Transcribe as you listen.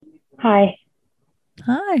Hi.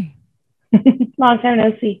 Hi. Long time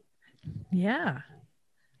no see. Yeah.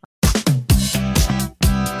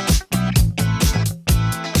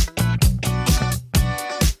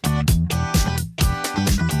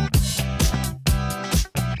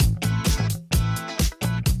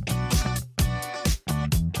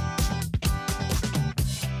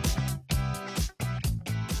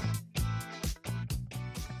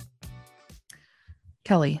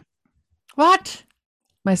 Kelly, What?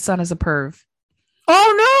 my son is a perv.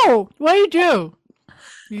 Oh no! What do you do?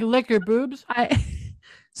 You lick your boobs? I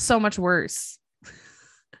so much worse.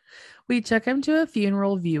 We took him to a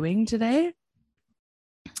funeral viewing today,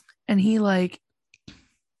 and he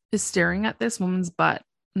is staring at this woman's butt.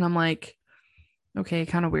 And I'm like, okay,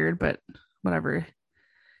 kind of weird, but whatever.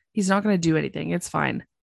 He's not going to do anything. It's fine.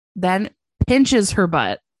 Then pinches her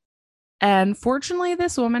butt. And fortunately,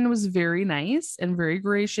 this woman was very nice and very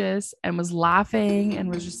gracious and was laughing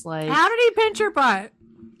and was just like, How did he pinch your butt?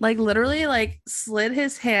 literally slid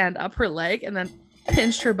his hand up her leg and then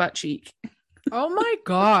pinched her butt cheek. Oh my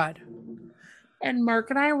god. And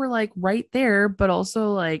Mark and I were like right there, but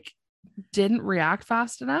also like didn't react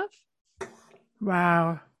fast enough.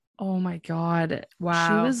 Wow. Oh my God. Wow.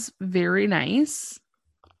 She was very nice.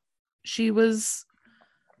 She was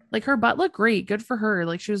like, her butt looked great. Good for her.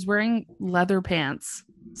 Like, she was wearing leather pants.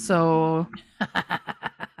 So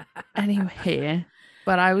anyway,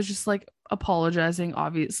 but I was just like apologizing,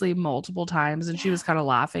 obviously, multiple times. And she was kind of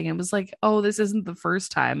laughing and was like, oh, this isn't the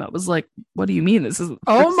first time. I was like, what do you mean this isn't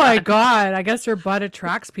the Oh first my time? god. I guess your butt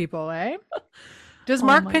attracts people, eh? Does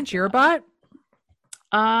Mark pinch your butt?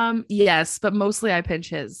 Yes, but mostly I pinch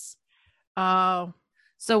his. Oh.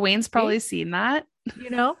 So Wayne's probably seen that. You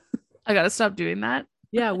know? I gotta stop doing that.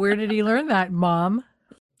 Yeah, where did he learn that, Mom?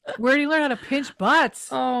 Where did he learn how to pinch butts?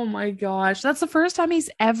 Oh my gosh. That's the first time he's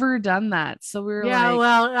ever done that. So we were yeah,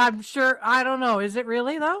 well, I'm sure. I don't know. Is it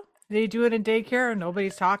really, though? Did he do it in daycare and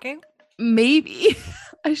nobody's talking? maybe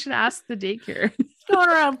I should ask the daycare. Going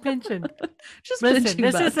around pinching. Just Listen, pinching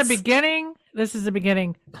this butts. is the beginning. This is the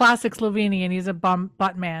beginning. Classic Slovenian. He's a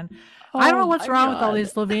butt man. I don't know what's wrong with all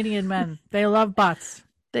these Slovenian men. They love butts.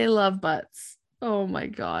 They love butts. Oh my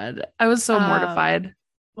God. I was so mortified.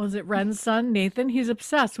 Was it Ren's son, Nathan? He's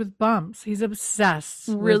obsessed with bumps. He's obsessed.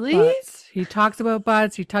 Really? With butts. He talks about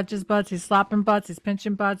butts. He touches butts. He's slapping butts. He's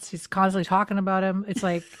pinching butts. He's constantly talking about him. It's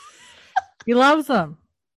like he loves them.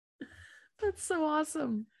 That's so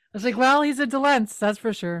awesome. I was like, well, he's a Delence, that's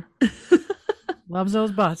for sure. Loves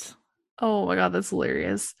those butts. Oh my God, that's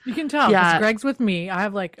hilarious. You can tell. Yeah. Greg's with me. I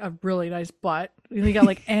have like a really nice butt. We got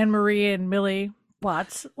like Anne Marie and Millie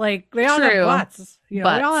butts. Like they all have butts. You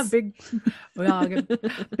know, we all have we all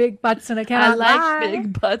get big butts and I cannot lie.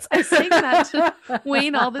 Big butts. I sing that to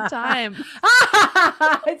Wayne all the time.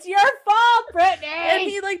 It's your fault, Brittany. And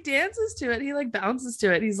he like dances to it. He like bounces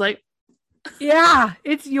to it. He's like, yeah,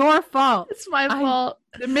 it's your fault. It's my fault.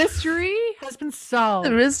 The mystery has been solved.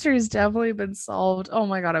 The mystery's definitely been solved. Oh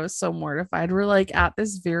my God, I was so mortified. We're like at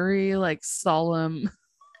this very like solemn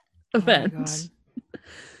event.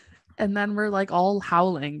 And then we're like all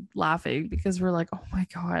howling, laughing because we're like, oh my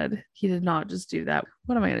God, he did not just do that.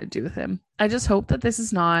 What am I going to do with him? I just hope that this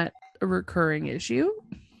is not a recurring issue.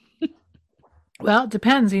 Well, it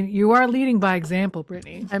depends. You are leading by example,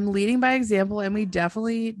 Brittany. I'm leading by example, and we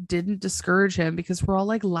definitely didn't discourage him because we're all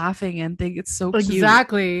like laughing and think it's so cute.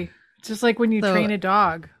 Exactly. Just like when you train a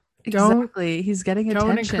dog. Exactly. He's getting attention.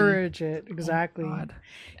 Don't encourage it. Exactly. Oh,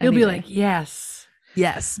 he'll be like, yes.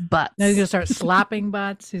 Yes, butts. Now he's going to start slapping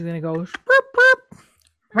butts. He's going to go.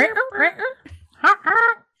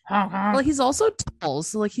 Well, he's also tall.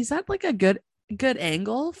 So like he's at like a good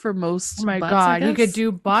angle for most. Oh my butts, God. He could do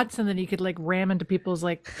butts and then he could like ram into people's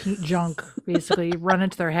like junk, basically run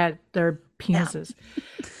into their head, their penises.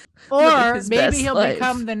 Yeah. Or maybe he'll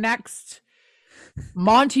become the next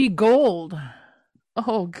Monty Gold.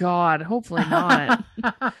 Oh God, hopefully not.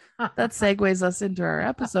 That segues us into our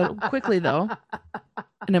episode quickly though.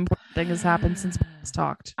 An important thing has happened since we last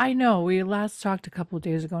talked. I know. We last talked a couple of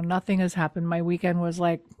days ago. Nothing has happened. My weekend was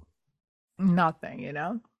like nothing, you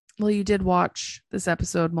know? Well, you did watch this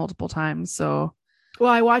episode multiple times, so.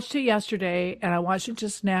 Well, I watched it yesterday and I watched it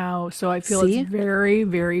just now, so I feel it's very,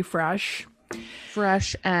 very fresh.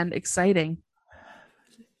 Fresh and exciting.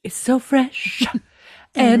 It's so fresh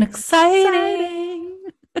and exciting.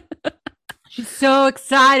 She's so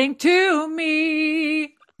exciting to me.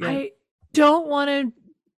 Yeah. I don't want to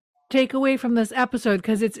take away from this episode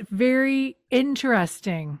because it's very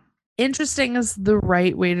interesting. Interesting is the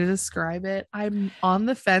right way to describe it. I'm on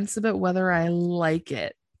the fence about whether I like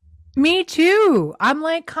it. Me too. I'm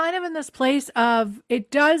like kind of in this place of it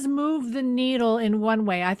does move the needle in one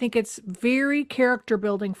way. I think it's very character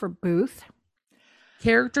building for Booth.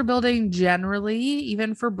 Character building generally,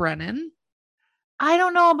 even for Brennan I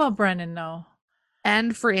don't know about Brennan though.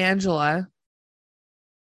 and for Angela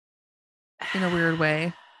in a weird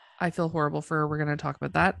way. I feel horrible for her. We're going to talk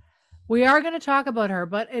about that. We are going to talk about her,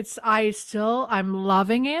 but I'm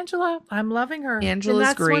loving Angela. I'm loving her. Angela's and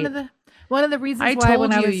that's great. One of the reasons I why told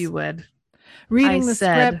when I was you would. reading I the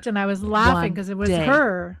said script and I was laughing because it was day.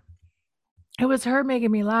 her. It was her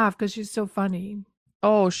making me laugh because she's so funny.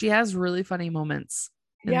 Oh, she has really funny moments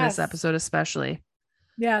in Yes. this episode, especially.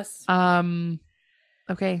 Yes.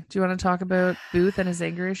 Okay. Do you want to talk about Booth and his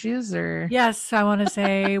anger issues, or? Yes, I want to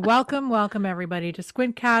say welcome everybody to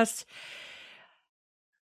Squintcast.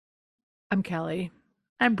 I'm Kelly.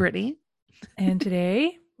 I'm Brittany. And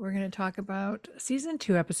today we're going to talk about season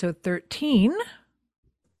 2, episode 13.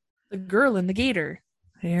 The girl in the Gator.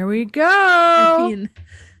 There we go. I mean,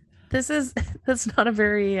 that's not a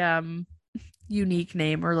very unique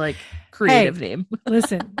name or like creative name.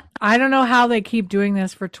 Listen, I don't know how they keep doing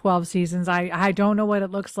this for 12 seasons. I don't know what it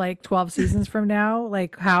looks like 12 seasons from now,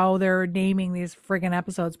 like how they're naming these friggin'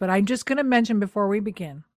 episodes. But I'm just going to mention before we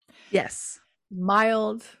begin. Yes.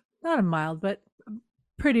 Not a mild, but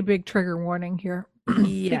pretty big trigger warning here.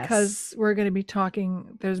 Yes. Because we're going to be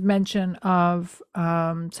talking, there's mention of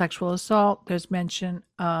sexual assault. There's mention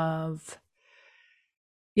of,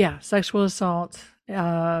 sexual assault,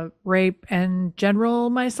 rape, and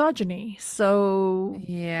general misogyny. So,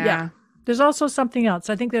 yeah. There's also something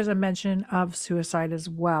else. I think there's a mention of suicide as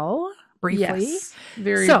well, briefly. Yes,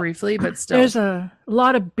 very briefly, but still. There's a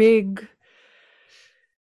lot of big...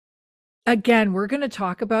 Again, we're going to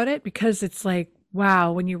talk about it because it's like,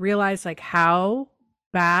 wow, when you realize like how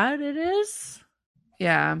bad it is.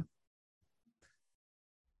 Yeah.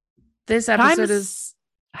 This episode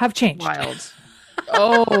have changed. Wild.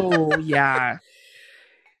 Oh, yeah.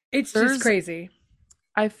 It's just crazy.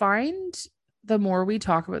 I find the more we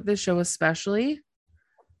talk about this show, especially,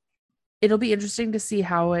 it'll be interesting to see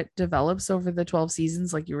how it develops over the 12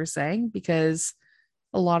 seasons, like you were saying, because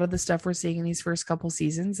a lot of the stuff we're seeing in these first couple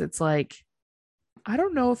seasons, it's like, I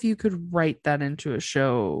don't know if you could write that into a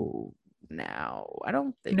show now. I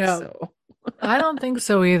don't think so. I don't think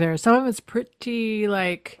so either. Some of it's pretty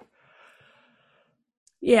like,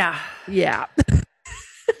 yeah.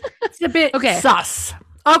 It's a bit sus.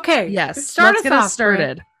 Okay. Yes. Let's get us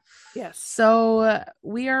started. Right? Yes. So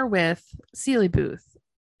we are with Celie Booth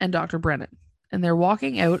and Dr. Brennan, and they're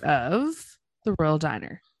walking out of the Royal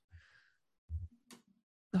Diner.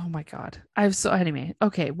 Oh my God. Anyway,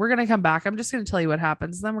 okay, we're going to come back. I'm just going to tell you what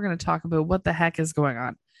happens. Then we're going to talk about what the heck is going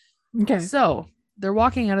on. Okay. So they're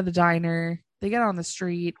walking out of the diner. They get on the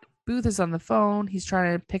street. Booth is on the phone. He's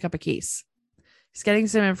trying to pick up a case. He's getting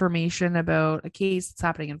some information about a case that's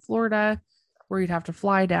happening in Florida where you'd have to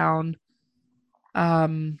fly down.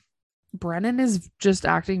 Brennan is just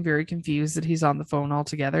acting very confused that he's on the phone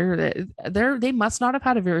altogether. They must not have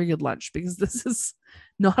had a very good lunch because this is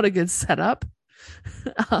not a good setup.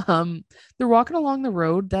 They're walking along the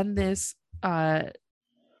road. Then this ice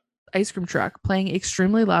cream truck playing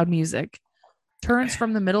extremely loud music turns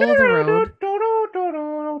from the middle of the road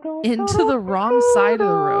into the wrong side of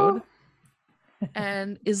the road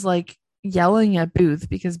and is like yelling at Booth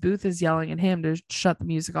because Booth is yelling at him to shut the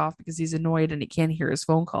music off because he's annoyed and he can't hear his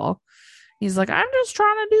phone call. He's like, I'm just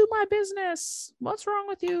trying to do my business. What's wrong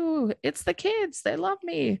with you? It's the kids. They love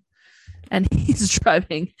me. And he's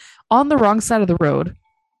driving on the wrong side of the road,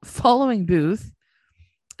 following Booth.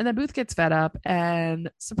 And then Booth gets fed up and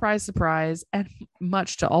surprise, surprise, and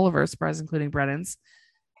much to all of our surprise, including Brennan's,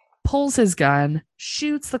 pulls his gun,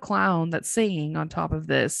 shoots the clown that's singing on top of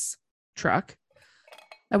this truck.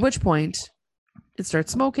 At which point it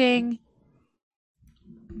starts smoking,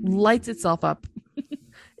 lights itself up.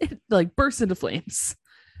 It like bursts into flames.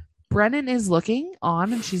 Brennan is looking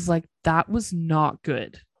on and she's like, that was not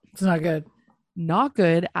good. It's not good. Not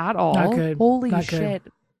good at all. Not good. Holy not shit,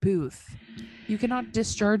 good. Booth. You cannot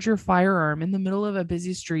discharge your firearm in the middle of a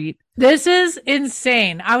busy street. This is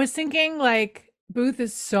insane. I was thinking like Booth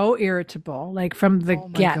is so irritable, like from the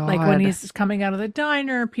get. God. Like when he's coming out of the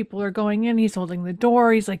diner, people are going in, he's holding the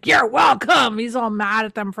door. He's like, you're welcome. He's all mad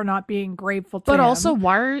at them for not being grateful to him. But also,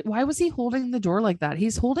 why was he holding the door like that?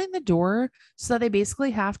 He's holding the door so that they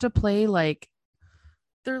basically have to play like,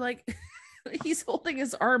 they're like... He's holding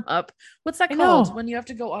his arm up. What's that called when you have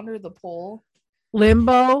to go under the pole?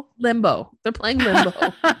 Limbo. They're playing limbo.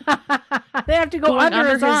 They have to go under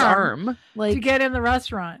his arm like to get in the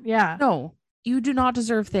restaurant. Yeah. No, you do not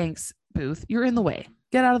deserve thanks, Booth. You're in the way.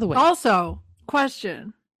 Get out of the way. Also,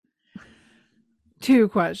 question. 2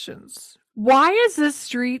 questions. Why is this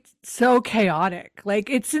street so chaotic? Like,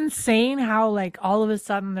 it's insane how, like, all of a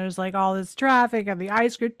sudden there's, like, all this traffic and the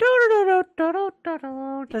ice cream. The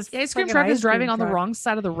ice cream truck is driving on the wrong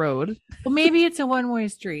side of the road. Well, maybe it's a one-way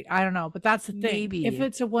street. I don't know, but that's the thing. Maybe. If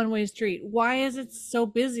it's a one-way street, why is it so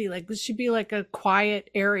busy? Like, this should be like a quiet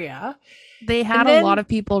area. They had a lot of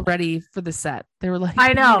people ready for the set. They were like,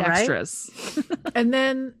 I know, extras. Right? And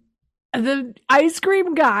then the ice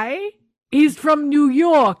cream guy, he's from New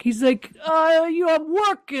York. He's like, I'm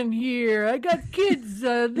working here. I got kids.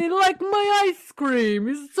 They like my ice cream.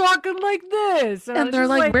 He's talking like this. And they're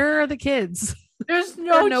like, where are the kids? There's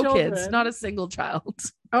no kids, not a single child.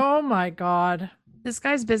 Oh my God. This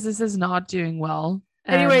guy's business is not doing well.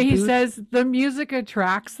 Anyway, he says the music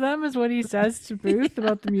attracts them, is what he says to Booth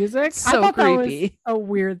about the music. So I thought creepy. That was a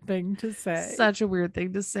weird thing to say. Such a weird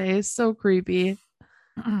thing to say. So creepy.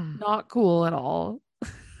 Not cool at all.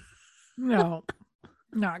 No,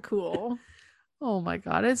 not cool. Oh my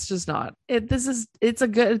God. It's just not.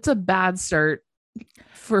 It's a bad start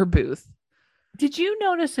for Booth. Did you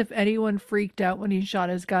notice if anyone freaked out when he shot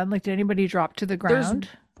his gun? Like, did anybody drop to the ground?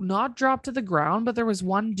 Not drop to the ground, but there was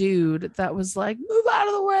one dude that was like, move out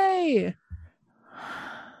of the way.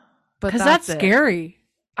 But that's scary.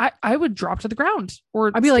 I would drop to the ground,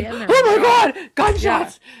 or I'd be like, oh my God,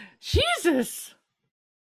 gunshots. Yeah. Jesus.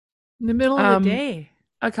 In the middle of the day.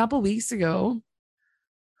 A couple weeks ago.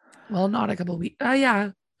 Well, not a couple weeks.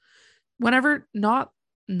 Yeah. Whenever, not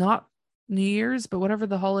New Year's, but whatever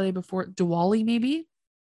the holiday before, Diwali maybe.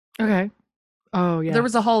 Okay. Oh yeah. There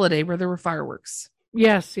was a holiday where there were fireworks.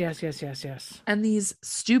 Yes. And these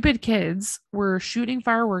stupid kids were shooting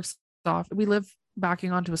fireworks off. We live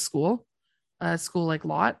backing onto a school like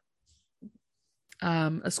lot,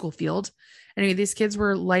 a school field. Anyway, these kids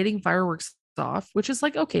were lighting fireworks off, which is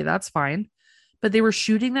like, okay, that's fine. But they were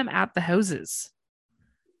shooting them at the houses.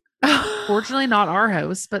 Fortunately, not our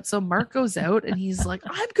house. But so Mark goes out and he's like,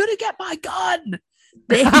 I'm going to get my gun.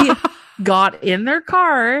 They got in their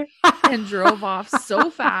car and drove off so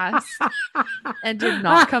fast and did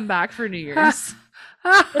not come back for New Year's.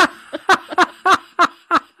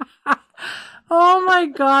 Oh my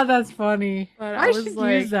God, that's funny. But I should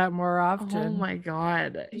use that more often. Oh my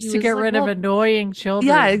God. To get rid of annoying children.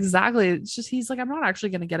 Yeah, exactly. It's just, he's like, I'm not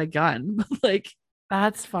actually going to get a gun. Like,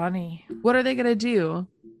 that's funny. What are they going to do?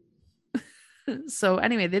 So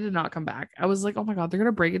anyway, they did not come back. I was like, oh my God, they're going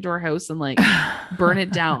to break into our house and like burn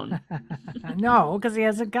it down. No, because he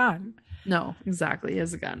has a gun. No, exactly. He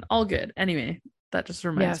has a gun. All good. Anyway, that just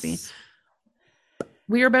reminds me.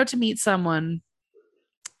 We are about to meet someone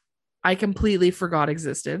I completely forgot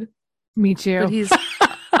existed. Me too. But he's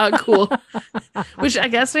cool. Which I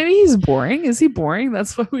guess maybe he's boring. Is he boring?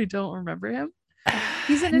 That's why we don't remember him.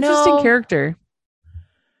 He's an interesting character.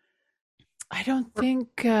 I don't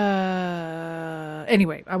think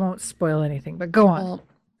anyway, I won't spoil anything, but go on. Well,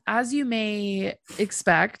 as you may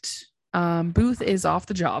expect, Booth is off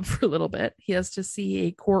the job for a little bit. He has to see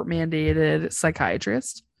a court mandated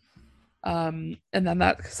psychiatrist. And then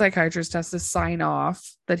that psychiatrist has to sign off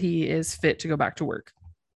that he is fit to go back to work.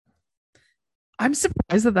 I'm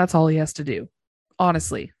surprised that that's all he has to do.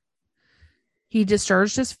 Honestly, he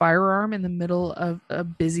discharged his firearm in the middle of a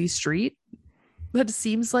busy street. That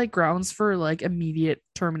seems like grounds for like immediate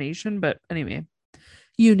termination. But anyway,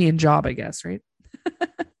 union job, I guess, right?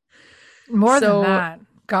 More than that.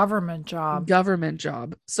 Government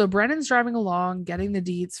job. So Brennan's driving along, getting the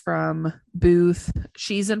deets from Booth.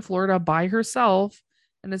 She's in Florida by herself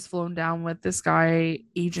and is flown down with this guy,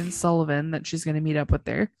 Agent Sullivan, that she's going to meet up with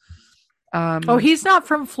there. He's not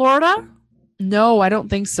from Florida? No, I don't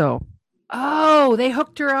think so. Oh, they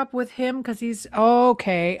hooked her up with him because he's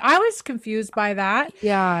okay. I was confused by that.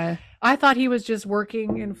 Yeah. I thought he was just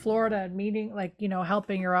working in Florida and meeting, like,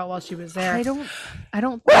 helping her out while she was there. I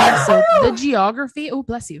don't think so. The geography. Oh,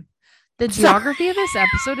 bless you. The geography of this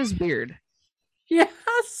episode is weird.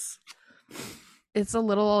 Yes. It's a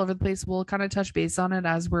little all over the place. We'll kind of touch base on it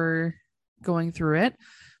as we're going through it.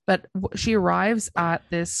 But she arrives at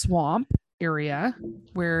this swamp area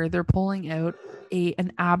where they're pulling out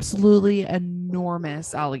an absolutely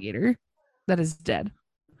enormous alligator that is dead.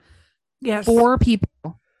 Yes. 4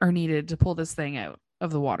 people are needed to pull this thing out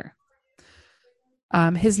of the water.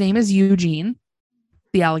 His name is Eugene,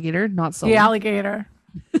 the alligator, not Sully. The alligator.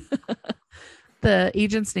 The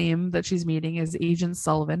agent's name that she's meeting is Agent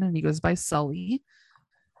Sullivan, and he goes by Sully.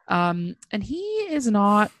 And he is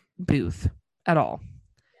not Booth at all.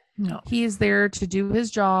 No. He is there to do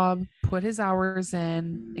his job, put his hours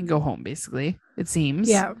in, and go home, basically, it seems.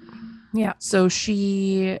 Yeah. Yeah. So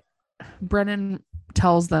Brennan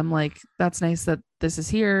tells them, like, that's nice that this is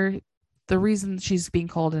here. the reason she's being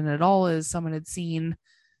called in at all is someone had seen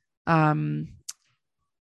a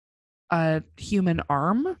human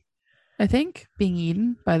arm, I think, being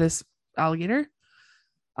eaten by this alligator.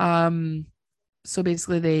 So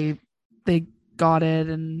basically they got it,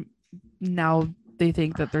 and now they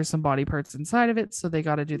think that there's some body parts inside of it, so they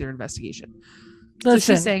got to do their investigation. So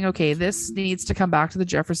she's saying, okay, this needs to come back to the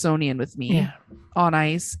Jeffersonian with me on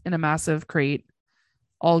ice in a massive crate.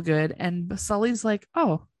 All good. And Sully's like,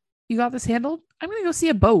 oh, you got this handled? I'm going to go see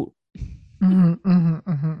a boat.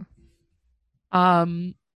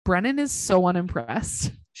 Brennan is so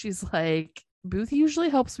unimpressed. She's like, Booth usually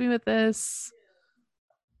helps me with this,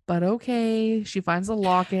 but okay. She finds a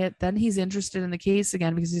locket. Then he's interested in the case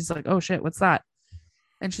again because he's like, oh shit, what's that?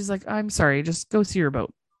 And she's like, I'm sorry, just go see your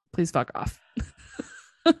boat. Please fuck off.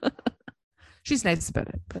 She's nice about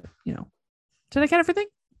it, but you know, did I get everything?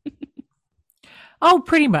 Oh,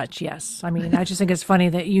 pretty much, yes. I mean, I just think it's funny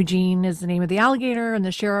that Eugene is the name of the alligator, and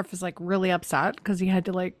the sheriff is like really upset because he had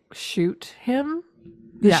to like shoot him.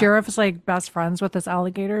 The sheriff is like best friends with this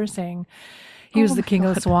alligator, saying he was the king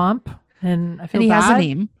of the swamp, and I feel bad. He has a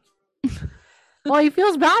name. Well, he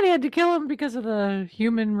feels bad he had to kill him because of the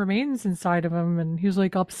human remains inside of him, and he was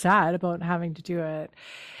like upset about having to do it.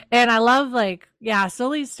 And I love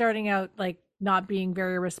Sully's starting out like not being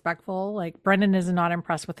very respectful. Like Brendan is not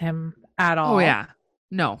impressed with him at all. Oh yeah,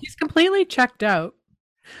 no, he's completely checked out.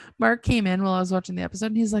 Mark came in while I was watching the episode,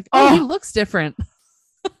 and he's like, "Oh, he looks different."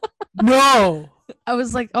 No, I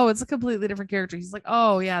was like, "Oh, it's a completely different character." He's like,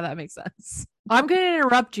 "Oh yeah, that makes sense." I'm going to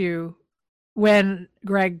interrupt you when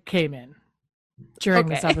Greg came in during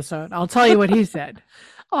this episode. I'll tell you what he said.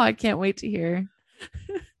 Oh, I can't wait to hear.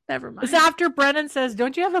 Never mind. It's after Brennan says,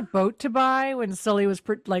 "Don't you have a boat to buy?" When Sully was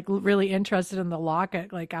like really interested in the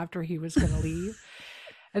locket, like after he was going to leave.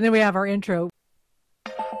 And then we have our intro.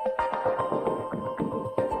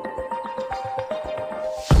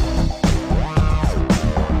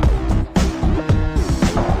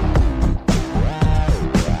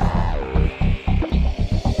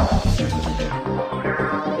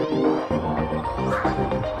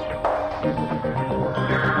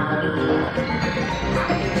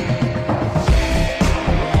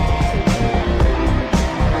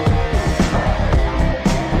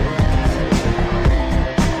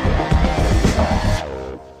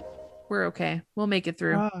 We're okay. We'll make it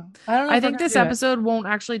through. I don't know. I think this episode won't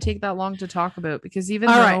actually take that long to talk about because even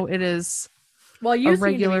though it is you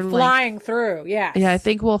regular flying through. Yeah. Yeah, I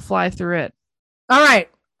think we'll fly through it. All right.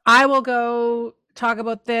 I will go talk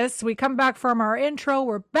about this. We come back from our intro.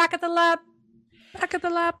 We're back at the lab.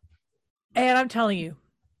 And I'm telling you,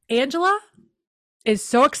 Angela is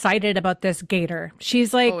so excited about this gator.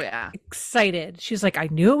 She's like excited. She's like, I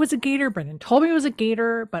knew it was a gator. Brendan told me it was a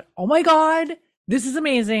gator, but oh my God, this is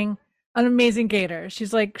amazing. An amazing gator.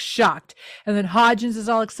 She's like shocked. And then Hodgins is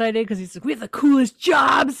all excited because he's like, we have the coolest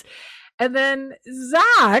jobs. And then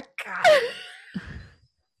Zach,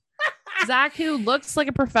 who looks like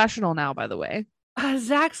a professional now, by the way.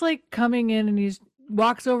 Zach's like coming in and he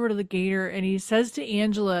walks over to the gator and he says to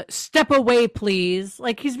Angela, step away, please.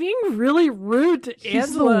 Like he's being really rude to Angela.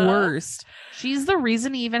 He's the worst. She's the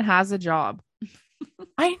reason he even has a job.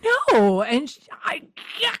 I know. And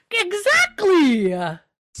exactly.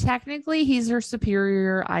 Technically, he's her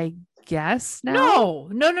superior, I guess. Now,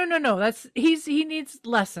 no. That's he needs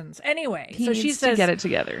lessons anyway. So she says to get it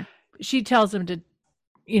together. She tells him to,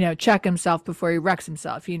 check himself before he wrecks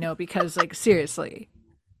himself. Because like seriously,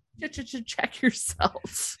 check yourself.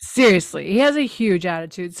 Seriously, he has a huge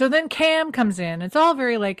attitude. So then Cam comes in. It's all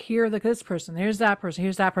very like here, look at this person. Here's that person.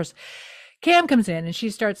 Here's that person. Cam comes in and she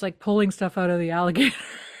starts like pulling stuff out of the alligator.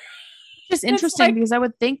 Just interesting because I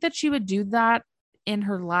would think that she would do that in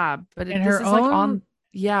her lab, but in her own, like on,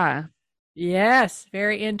 yes,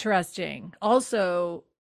 very interesting. Also,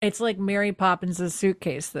 it's like Mary Poppins'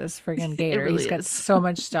 suitcase. This friggin' gator, really he's got so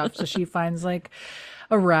much stuff. So she finds like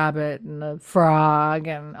a rabbit and a frog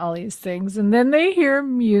and all these things, and then they hear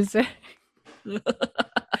music.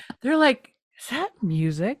 They're like, "Is that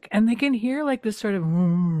music?" And they can hear like this sort of,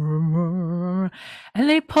 and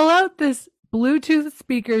they pull out this Bluetooth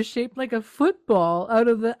speaker shaped like a football out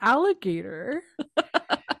of the alligator.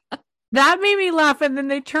 That made me laugh. And then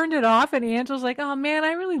they turned it off and Angela's like, oh man,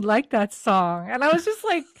 I really like that song. And I was just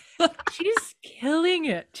like, she's killing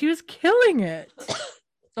it. She was killing it.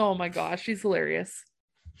 Oh my gosh, she's hilarious.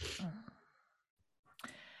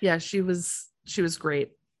 Yeah, she was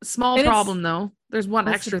great. Small problem though. There's one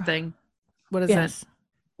extra thing. What is it?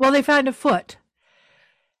 Well, they found a foot.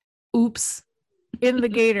 Oops. In the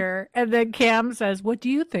gator, and then Cam says, what do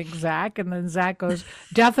you think, Zach? And then Zach goes,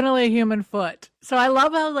 definitely a human foot. So I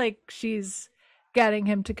love how like she's getting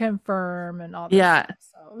him to confirm and all that. Yeah.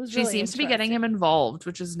 So it was She really seems to be getting him involved,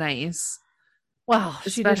 which is nice. Well,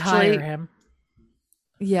 she did hire him.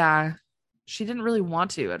 Yeah. She didn't really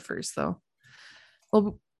want to at first, though.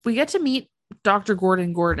 Well, we get to meet Dr.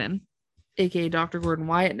 Gordon, aka Dr. Gordon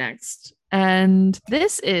Wyatt, next. And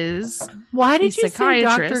this is why did you say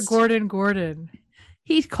Dr. Gordon?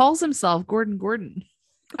 He calls himself Gordon.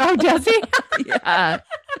 Oh, does he? Yeah.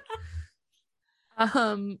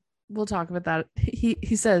 We'll talk about that.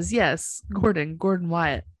 He says, yes, Gordon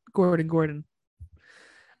Wyatt, Gordon.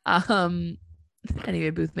 Anyway,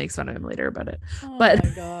 Booth makes fun of him later about it. Oh but my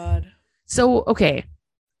God. So, okay,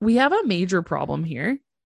 we have a major problem here.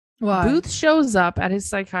 Why? Booth shows up at his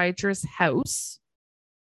psychiatrist's house.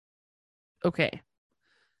 Okay.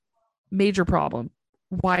 Major problem.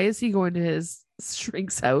 Why is he going to his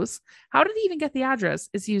shrink's house? How did he even get the address?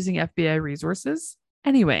 Is he using FBI resources?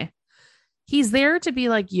 Anyway, he's there to be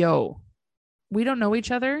like, yo, we don't know each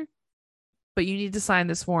other, but you need to sign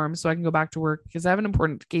this form so I can go back to work because I have an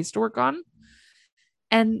important case to work on.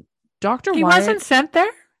 And Dr. He Wyatt wasn't sent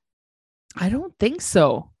there? I don't think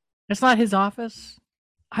so. It's not his office?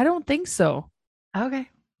 I don't think so. Okay.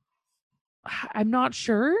 I'm not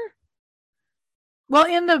sure. Well,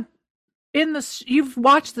 in the you've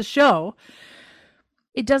watched the show.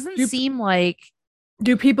 It doesn't seem like.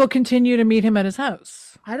 Do people continue to meet him at his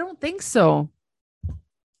house? I don't think so.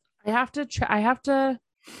 I have to.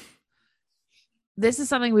 This is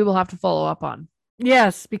something we will have to follow up on.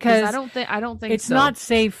 Yes, because I don't think it's not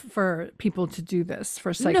safe for people to do this,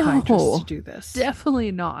 for psychiatrists to do this.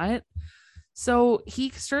 Definitely not. So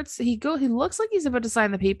he looks like he's about to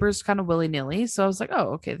sign the papers kind of willy-nilly. So I was like, oh,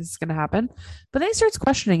 okay, this is going to happen. But then he starts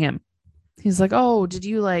questioning him. He's like, oh, did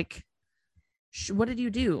you what did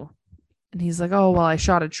you do? And he's like, oh, well, I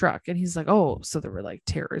shot a truck. And he's like, oh, so there were like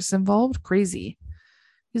terrorists involved? Crazy.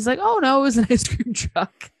 He's like, oh, no, it was an ice cream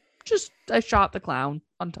truck. I shot the clown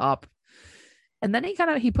on top. And then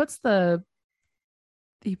he puts the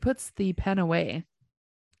pen away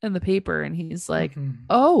in the paper and he's like,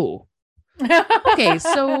 oh, okay,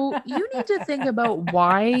 so you need to think about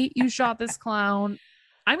why you shot this clown.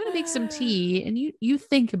 I'm going to make some tea and you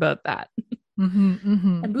think about that.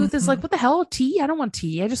 And Booth is like, what the hell? Tea? I don't want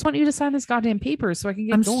tea. I just want you to sign this goddamn paper so I can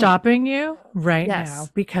get going. I'm stopping you right now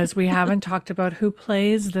because we haven't talked about who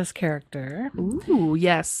plays this character. Ooh,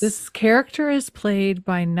 yes. This character is played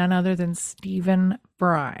by none other than Stephen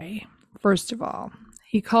Fry. First of all,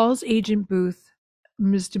 he calls Agent Booth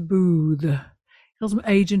Mr. Booth. He calls him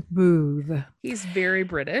Agent Booth. He's very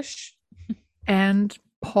British. And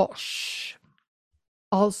posh.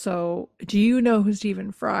 Also, do you know who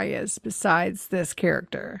Stephen Fry is besides this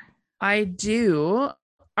character? I do.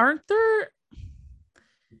 Aren't there...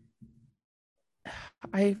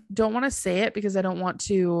 I don't want to say it because I don't want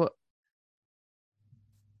to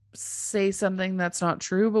say something that's not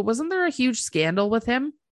true, but wasn't there a huge scandal with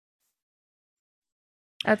him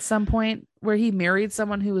at some point where he married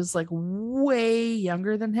someone who was like way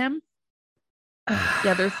younger than him?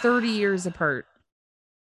 Yeah, they're 30 years apart.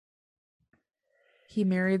 He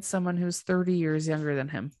married someone who's 30 years younger than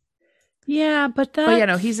him. Yeah, but yeah,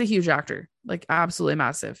 no, he's a huge actor. Like, absolutely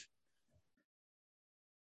massive.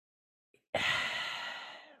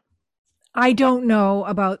 I don't know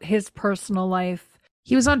about his personal life.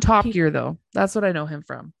 He was on Top Gear, though. That's what I know him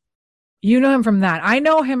from. You know him from that. I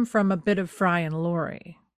know him from a bit of Fry and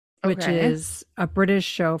Laurie, which is a British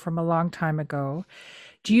show from a long time ago.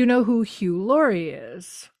 Do you know who Hugh Laurie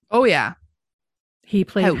is? Oh, yeah. He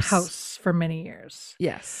played House for many years.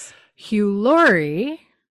 Yes. Hugh Laurie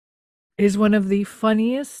is one of the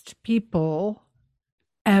funniest people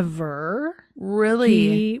ever.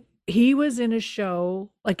 Really? He was in a show,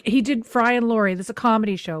 like he did Fry and Laurie. There's a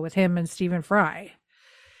comedy show with him and Stephen Fry.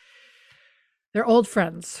 They're old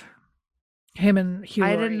friends. Him and Hugh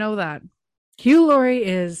Laurie. I didn't know that. Hugh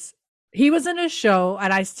Laurie he was in a show,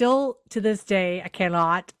 and I still, to this day, I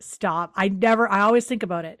cannot stop. I always think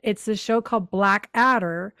about it. It's a show called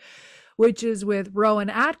Blackadder, which is with Rowan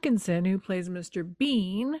Atkinson, who plays Mr.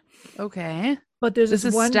 Bean. Okay. But this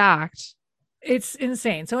is stacked. It's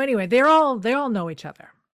insane. So anyway, they all know each other.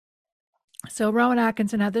 So Rowan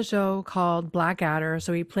Atkinson had the show called Blackadder.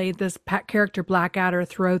 So he played this character Blackadder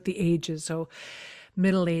throughout the ages. So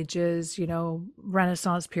Middle Ages,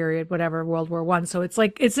 Renaissance period, whatever, World War I. So it's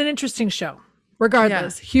an interesting show.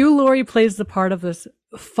 Regardless, Hugh Laurie plays the part of this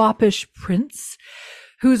foppish prince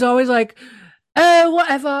who's always like, oh,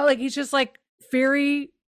 whatever. Like, he's just like he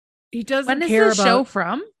doesn't care about. When is the show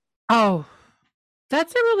from? Oh,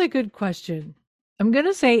 that's a really good question. I'm going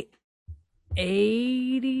to say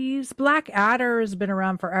 80s. Blackadder has been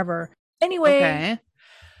around forever. Anyway,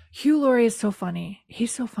 Hugh Laurie is so funny.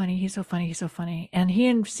 He's so funny. He's so funny. He's so funny. And he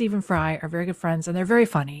and Stephen Fry are very good friends, and they're very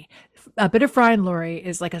funny. A Bit of Fry and Laurie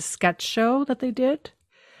is like a sketch show that they did.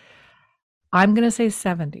 I'm going to say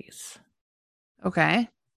 70s. Okay.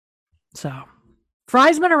 So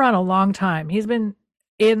Fry's been around a long time. He's been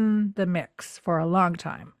in the mix for a long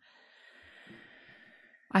time.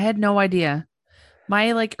 I had no idea.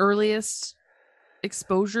 My like earliest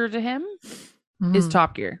exposure to him is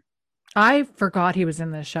Top Gear. I forgot he was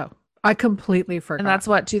in this show. I completely forgot. And that's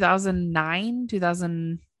what, 2009,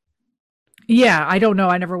 2000. Yeah, I don't know.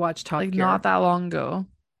 I never watched Top Gear. Not that long ago.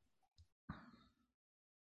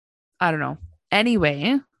 I don't know.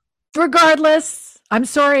 Anyway. Regardless, I'm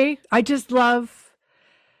sorry. I just love,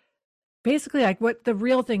 basically, like what the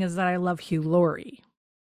real thing is that I love Hugh Laurie.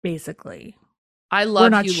 Basically, I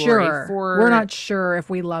love Hugh Laurie. We're not sure if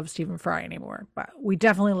we love Stephen Fry anymore, but we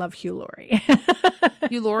definitely love Hugh Laurie.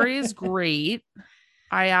 Hugh Laurie is great.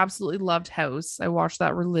 I absolutely loved House. I watched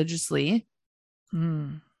that religiously.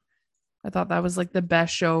 I thought that was like the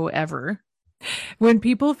best show ever. When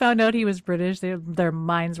people found out he was British, their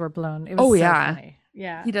minds were blown. It was funny.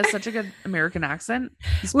 Yeah. He does such a good American accent.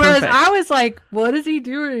 He's Whereas perfect. I was like, what is he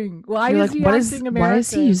doing? Why is he acting American? Why is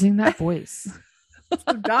he using that voice?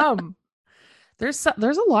 So dumb. There's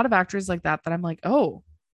a lot of actors like that I'm like, oh,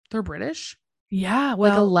 they're British. Yeah.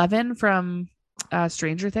 Well, like Eleven from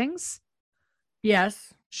Stranger Things.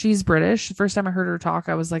 Yes. She's British. The first time I heard her talk,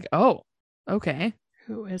 I was like, oh, okay.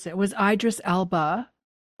 Who is it? It was Idris Elba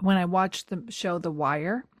when I watched the show The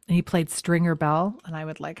Wire, and he played Stringer Bell, and I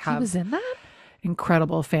would like have he was in that?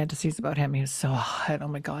 Incredible fantasies about him. He was so hot. Oh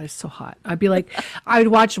my God, he's so hot. I'd be like, I would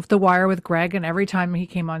watch The Wire with Greg, and every time he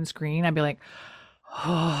came on screen, I'd be like,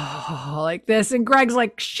 oh, like this. And Greg's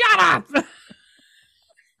like, shut up.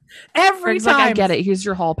 Greg's time. Like, I get it. Here's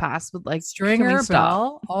your hall pass, but like Stringer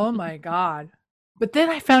Bell. Oh my God. But then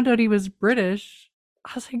I found out he was British.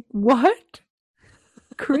 I was like, what?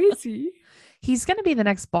 Crazy. He's going to be the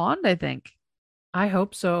next Bond, I think. I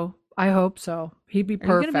hope so. He'd be perfect.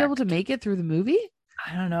 Are you going to be able to make it through the movie?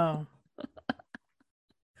 I don't know.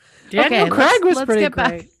 Daniel Craig was pretty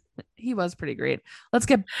great. He was pretty great. Let's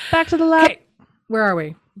get back to the lab. Okay. Where are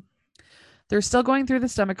we? They're still going through the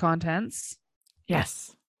stomach contents.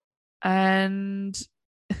 Yes. And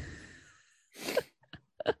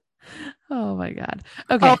oh my God.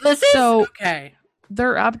 Okay. Oh, this is okay.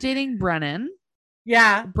 They're updating Brennan.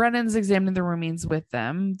 Yeah. Brennan's examining the remains with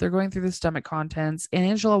them. They're going through the stomach contents. And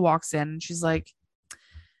Angela walks in and she's like,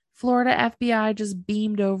 Florida FBI just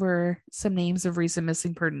beamed over some names of recent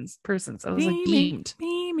missing persons. I was like, beamed.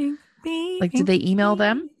 Like, did they email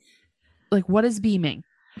them? Like, what is beaming?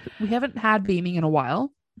 We haven't had beaming in a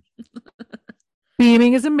while.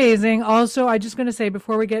 Beaming is amazing. Also, I'm just going to say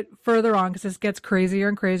before we get further on, because this gets crazier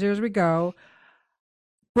and crazier as we go,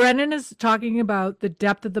 Brennan is talking about the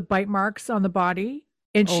depth of the bite marks on the body.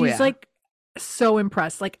 And she's like so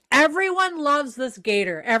impressed. Like, everyone loves this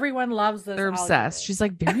gator. Everyone loves this. They're alligator. obsessed. She's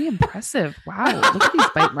like, very impressive. Wow. Look at these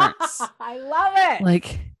bite marks. I love it.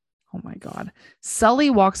 Like, oh my God. Sully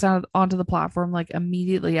walks out onto the platform like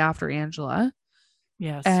immediately after Angela.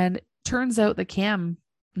 Yes. And turns out that Cam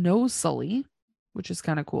knows Sully, which is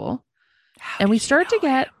kind of cool. And we start to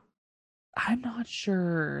get, I'm not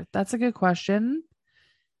sure. That's a good question.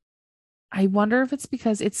 I wonder if it's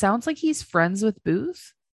because it sounds like he's friends with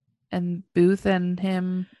Booth, and Booth and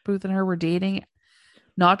her were dating,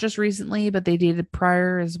 not just recently, but they dated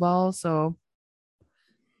prior as well. So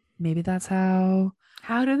maybe that's how.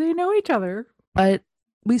 How do they know each other? But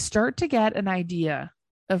we start to get an idea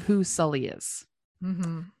of who Sully is.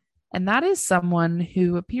 Mm-hmm. And that is someone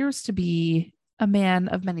who appears to be a man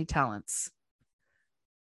of many talents.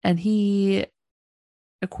 And he,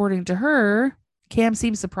 according to her, Cam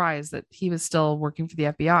seemed surprised that he was still working for the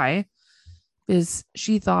FBI, because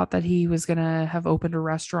she thought that he was going to have opened a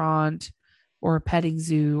restaurant or a petting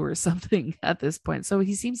zoo or something at this point. So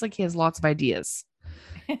he seems like he has lots of ideas.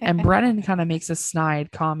 And Brennan kind of makes a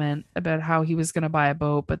snide comment about how he was going to buy a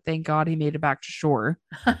boat, but thank God he made it back to shore.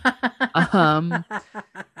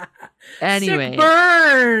 Anyway, sick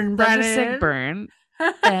burn, that's Brennan. a sick burn.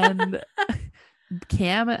 And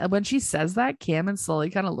Cam, when she says that, Cam and Sully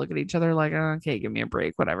kind of look at each other like, oh, okay, give me a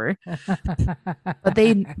break, whatever. But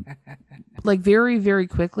they, like, very, very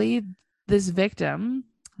quickly, this victim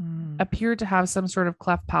appeared to have some sort of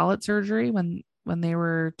cleft palate surgery when they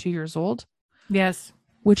were 2 years old. Yes.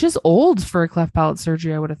 Which is old for a cleft palate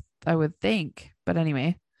surgery, I would think. But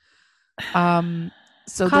anyway.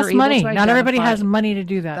 So costs money. Not everybody has money to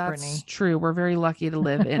do that, Brittany. That's true. We're very lucky to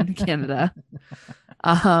live in Canada.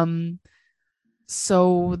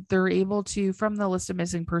 So they're able to, from the list of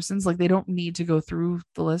missing persons, like they don't need to go through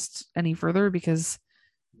the list any further because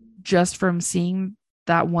just from seeing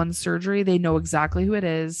that one surgery, they know exactly who it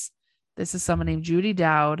is. This is someone named Judy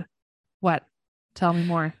Dowd. What? Tell me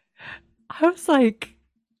more. I was like,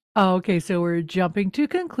 oh, okay, so we're jumping to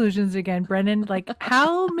conclusions again. Brennan, like,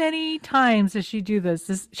 how many times does she do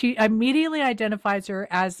this? She immediately identifies her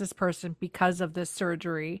as this person because of this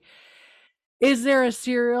surgery. Is there a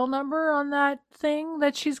serial number on that thing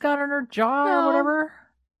that she's got on her jaw or No. whatever?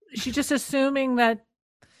 She's just assuming that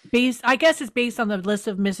I guess it's based on the list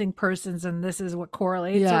of missing persons and this is what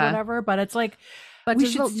correlates or whatever, but it's like, But we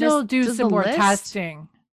should still do some more testing.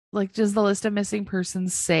 Like, does the list of missing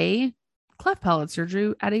persons say cleft palate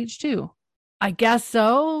surgery at age 2? I guess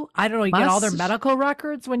so. I don't know. You get all their medical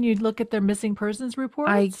records when you look at their missing persons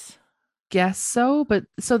reports? I guess so. But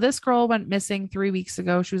so this girl went missing 3 weeks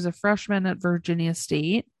ago. She was a freshman at Virginia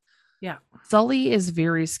State. Yeah. Sully is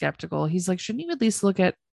very skeptical. He's like, shouldn't you at least look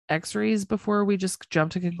at x-rays before we just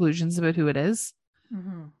jump to conclusions about who it is?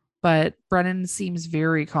 Mm-hmm. But Brennan seems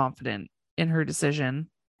very confident in her decision.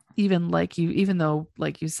 Even though,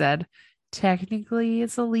 like you said, technically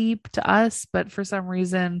it's a leap to us, but for some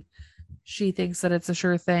reason she thinks that it's a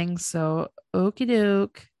sure thing. So okie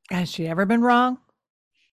doke. Has she ever been wrong?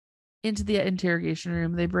 Into the interrogation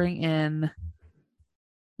room, they bring in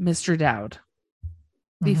Mr. Dowd,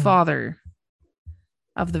 the father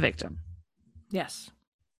of the victim. Yes.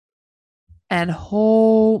 And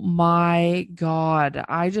oh my God,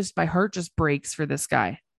 my heart just breaks for this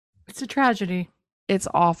guy. It's a tragedy. It's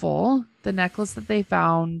awful. The necklace that they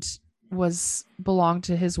found belonged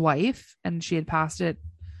to his wife, and she had passed it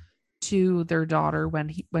to their daughter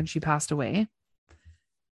when she passed away.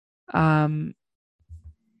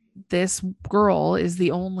 This girl is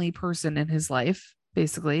the only person in his life.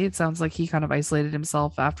 Basically, it sounds like he kind of isolated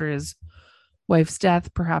himself after his wife's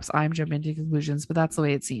death. Perhaps I'm jumping to conclusions, but that's the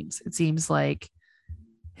way it seems. It seems like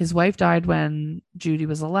his wife died when Judy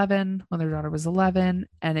was 11, when their daughter was 11,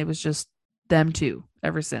 and it was just them two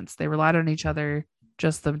ever since. They relied on each other,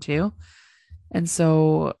 just them two. And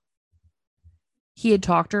so he had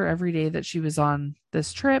talked to her every day that she was on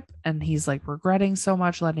this trip, and he's like regretting so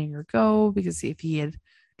much letting her go, because if he had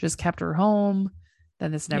just kept her home,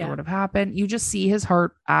 then this never would have happened. You just see his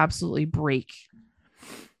heart absolutely break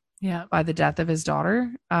by the death of his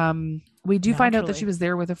daughter. We do find out that she was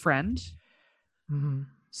there with a friend. Mm-hmm.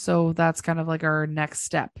 So that's kind of like our next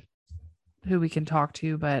step, who we can talk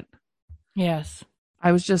to. But yes,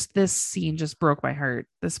 this scene just broke my heart.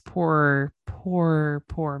 This poor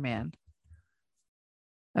man.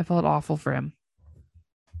 I felt awful for him.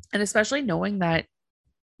 And especially knowing that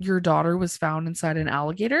your daughter was found inside an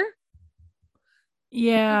alligator.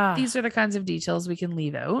 Yeah. These are the kinds of details we can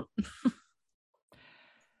leave out.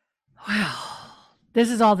 Well, this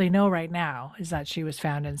is all they know right now, is that she was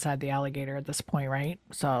found inside the alligator at this point, right?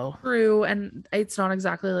 So true. And it's not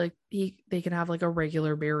exactly like they can have like a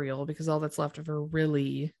regular burial, because all that's left of her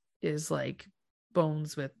really is like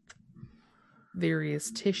bones with various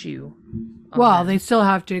tissue. Well, they still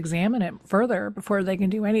have to examine it further before they can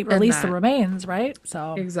do release the remains, right?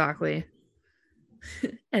 So exactly.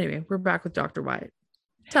 Anyway, we're back with Dr. Wyatt.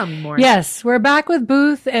 Tell me more. Yes, we're back with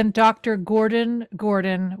Booth and Dr. Gordon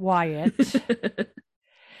Wyatt.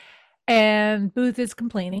 And Booth is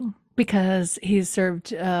complaining because he's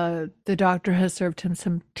served, the doctor has served him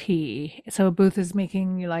some tea. So Booth is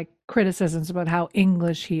making like criticisms about how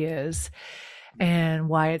English he is. And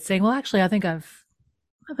Wyatt's saying, well, actually, I think I've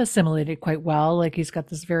assimilated quite well. Like, he's got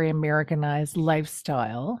this very Americanized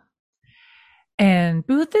lifestyle. And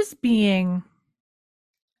Booth is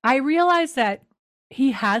I realize that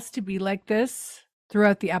he has to be like this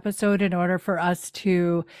throughout the episode in order for us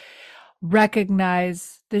to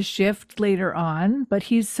recognize the shift later on. But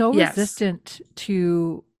he's so resistant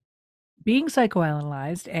to being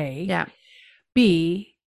psychoanalyzed, A. Yeah.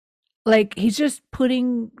 B, like, he's just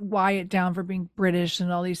putting Wyatt down for being British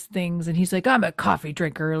and all these things. And he's like, I'm a coffee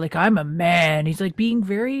drinker. Like, I'm a man. He's like being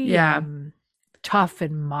very tough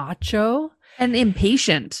and macho. And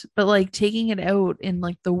impatient, but like taking it out in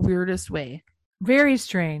like the weirdest way. Very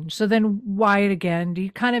strange. So then Wyatt again, he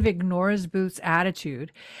kind of ignores Booth's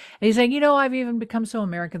attitude. And he's like, I've even become so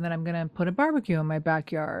American that I'm going to put a barbecue in my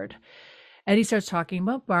backyard. And he starts talking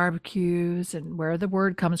about barbecues and where the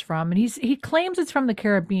word comes from. And he claims it's from the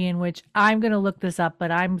Caribbean, which I'm going to look this up, but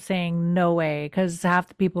I'm saying no way, because half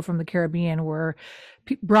the people from the Caribbean were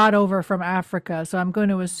brought over from Africa. So I'm going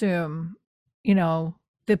to assume,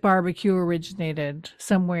 the barbecue originated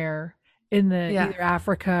somewhere in the either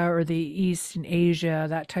Africa or the East in Asia,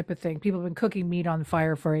 that type of thing. People have been cooking meat on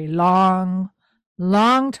fire for a long,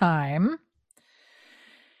 long time.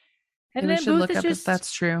 And we then should Booth look is up if just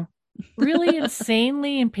that's true. really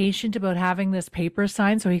insanely impatient about having this paper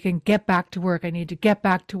signed so he can get back to work. I need to get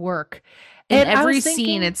back to work. In And I every was scene,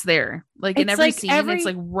 thinking, it's there. Like in it's every like scene, it's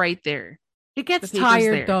like right there. it The gets paper's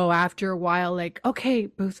tired there. though after a while. Like, okay,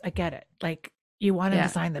 Booth, I get it. Like, you want him Yeah.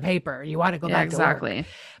 to sign the paper. You want to go Yeah, back to work. exactly.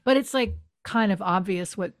 But it's like kind of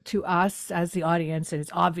obvious what to us as the audience, and it's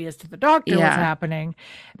obvious to the doctor what's Yeah. happening.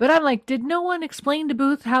 But I'm like, did no one explain to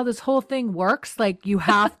Booth how this whole thing works? Like, you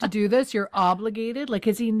have to do this. You're obligated. Like,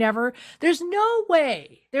 is he never? There's no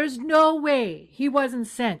way he wasn't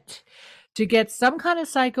sent to get some kind of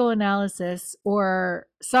psychoanalysis or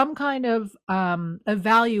some kind of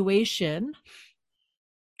evaluation,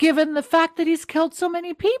 given the fact that he's killed so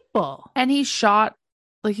many people. And he shot,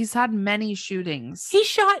 like he's had many shootings. He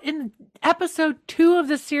shot in episode 2 of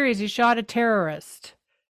the series. He shot a terrorist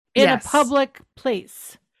in a public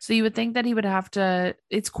place. So you would think that he would have to.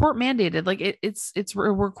 It's court mandated. Like it's a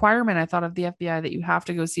requirement. I thought of the FBI that you have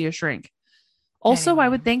to go see a shrink. Also, Anyway. I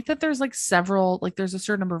would think that there's like several, like there's a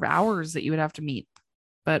certain number of hours that you would have to meet,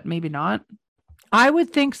 but maybe not. I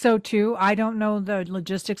would think so too. I don't know the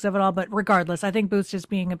logistics of it all, but regardless, I think Booth's just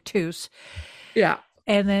being obtuse. Yeah.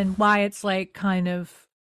 And then Wyatt's like kind of,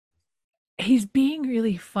 he's being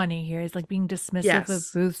really funny here. He's like being dismissive of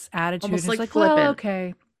Booth's attitude. Almost It's like like, flippant. well,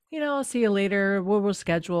 okay, I'll see you later. We'll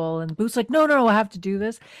schedule. And Booth's like, no, I have to do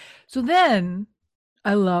this. So then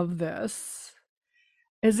I love this.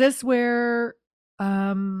 Is this where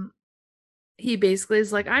he basically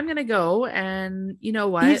is like, I'm gonna go, and you know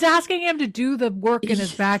what? he's asking him to do the work in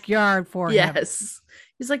his backyard for him. Yes.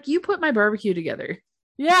 He's like, you put my barbecue together.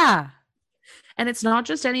 Yeah. And it's not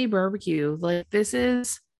just any barbecue. Like this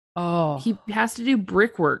is he he has to do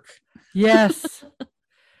brickwork. yes.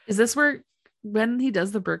 Is this where when he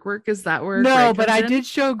does the brickwork, is that where No, Greg but comes I in? did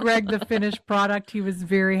show Greg the finished product. He was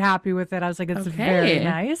very happy with it. I was like, it's very Okay.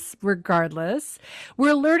 nice. Regardless,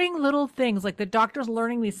 we're learning little things. Like the doctor's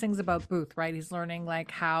learning these things about Booth, right? He's learning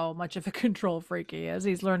like how much of a control freak he is.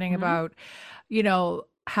 He's learning about,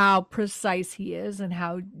 how precise he is and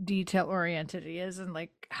how detail oriented he is, and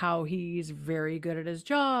like how he's very good at his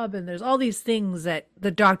job. And there's all these things that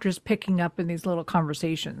the doctor's picking up in these little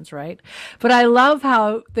conversations, right? But I love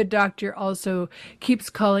how the doctor also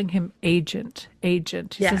keeps calling him agent. He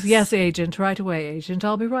says, yes, agent, right away, agent.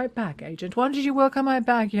 I'll be right back, agent. Why did you work on my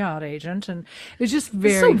backyard, agent? And it's just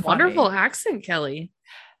very It's a wonderful funny. accent, Kelly.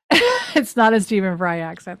 It's not a Stephen Fry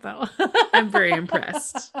accent, though. I'm very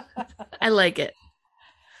impressed. I like it.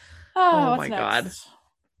 Oh my God.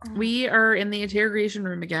 We are in the interrogation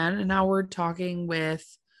room again, and now we're talking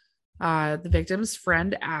with the victim's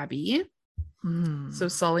friend, Abby. So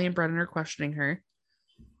Sully and Brennan are questioning her.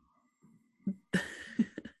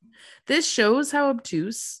 This shows how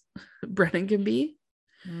obtuse Brennan can be.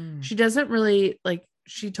 She doesn't really like,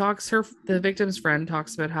 the victim's friend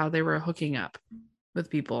talks about how they were hooking up with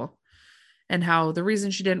people and how the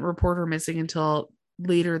reason she didn't report her missing until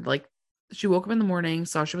later, like she woke up in the morning,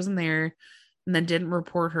 saw she wasn't there, and then didn't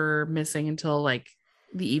report her missing until like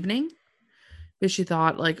the evening. Because she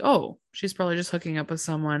thought like, oh, she's probably just hooking up with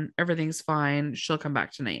someone. Everything's fine. She'll come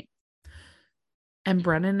back tonight. And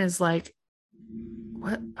Brennan is like,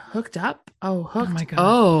 what? Hooked up? Oh, hooked. Oh my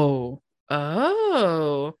God.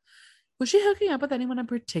 Oh. Was she hooking up with anyone in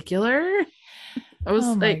particular? I was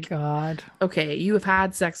my like, God. Okay, you have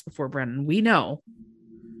had sex before, Brennan. We know.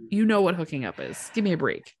 You know what hooking up is. Give me a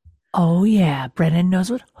break. Oh, yeah. Brennan knows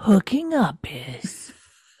what hooking up is.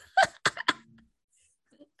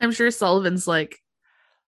 I'm sure Sully's like,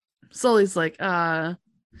 wait,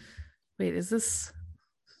 is this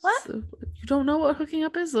What? you don't know what hooking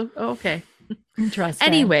up is? Oh, okay. Interesting.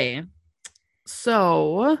 Anyway,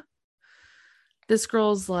 so this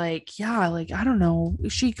girl's like, yeah, like, I don't know.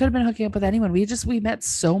 She could have been hooking up with anyone. We met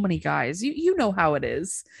so many guys. You know how it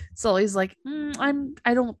is. Sully's like,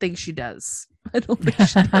 I don't think she does. I don't think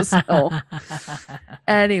she does. No.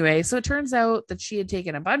 Anyway, so it turns out that she had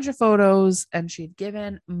taken a bunch of photos and she'd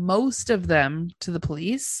given most of them to the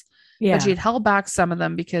police. Yeah. But she had held back some of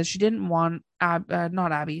them because she didn't want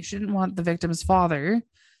not Abby. She didn't want the victim's father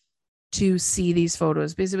to see these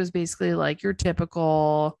photos, because it was basically like your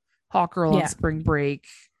typical hot girl on spring break,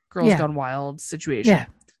 girls gone wild situation.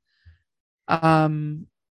 Yeah.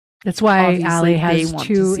 That's why Allie has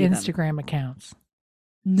 2 Instagram accounts.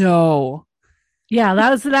 No. Yeah,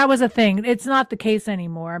 that was a thing. It's not the case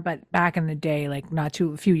anymore, but back in the day, like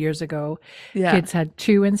a few years ago, kids had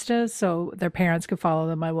 2 Instas, so their parents could follow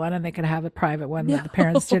them by one, and they could have a private one that the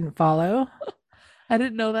parents didn't follow. I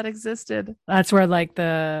didn't know that existed. That's where like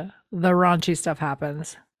the raunchy stuff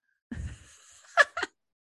happens.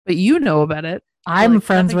 But you know about it. I'm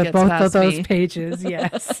friends with both of those pages.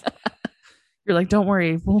 Yes. You're like, don't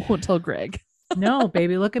worry, we won't tell Greg. No,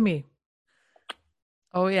 baby, look at me.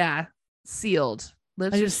 Oh yeah, sealed.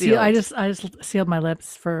 Lips I are just sealed. I just sealed my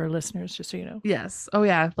lips for listeners, just so you know. Yes. Oh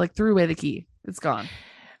yeah, like threw away the key. It's gone.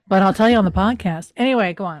 But I'll tell you on the podcast.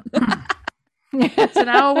 Anyway, go on. So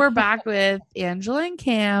now we're back with Angela and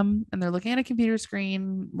Cam, and they're looking at a computer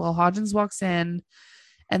screen while Hodgins walks in,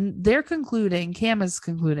 and Cam is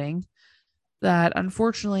concluding that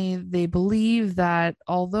unfortunately they believe that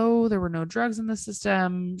although there were no drugs in the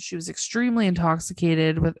system, she was extremely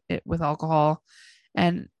intoxicated with alcohol,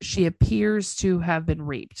 and she appears to have been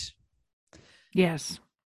raped. Yes.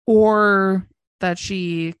 Or that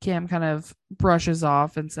Cam kind of brushes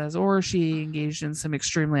off and says, or she engaged in some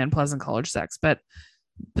extremely unpleasant college sex. But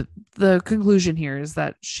the conclusion here is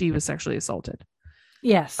that she was sexually assaulted.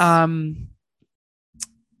 Yes.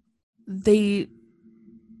 They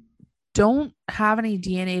don't have any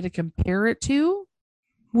DNA to compare it to.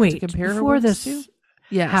 Wait, before this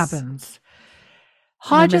happens,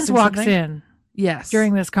 Hodgins walks in. Yes.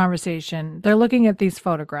 During this conversation, they're looking at these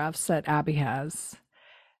photographs that Abby has.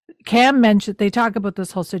 Cam mentioned, they talk about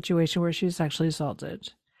this whole situation where she was sexually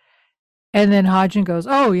assaulted. And then Hodgins goes,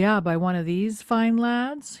 oh yeah, by one of these fine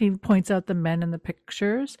lads. He points out the men in the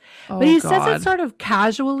pictures. But he says it sort of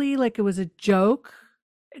casually, like it was a joke,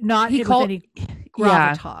 not with any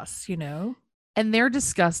gravitas, you know? And they're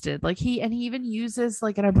disgusted. Like he even uses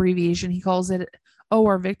like an abbreviation. He calls it, oh,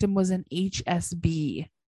 our victim was an HSB.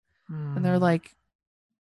 And they're like,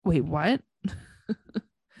 wait, what?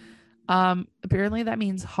 Apparently that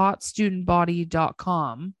means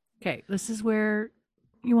hotstudentbody.com. Okay, this is where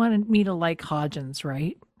you wanted me to like Hodgins,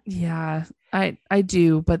 right? Yeah, I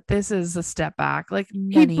do, but this is a step back. Like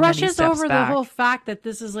he brushes over the whole fact that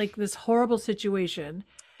this is like this horrible situation.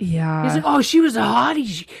 Yeah, he's like, oh, she was a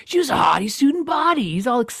hottie. She was a hottie student body. He's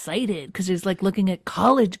all excited because he's like looking at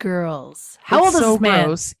college girls. How old is this man?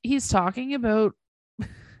 Gross.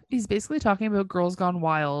 He's basically talking about Girls Gone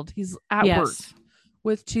Wild. He's at work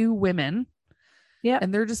with two women. Yeah.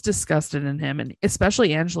 And they're just disgusted in him. And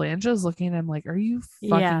especially Angela. Angela's looking at him like, are you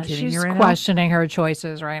fucking kidding me right now? She's questioning her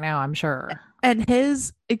choices right now, I'm sure. And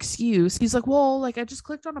his excuse, he's like, well, like I just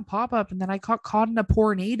clicked on a pop-up and then I got caught in a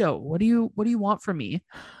tornado. What do you want from me?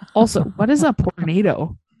 Also, what is a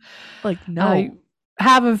tornado? Like, no. I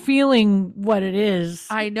have a feeling what it is.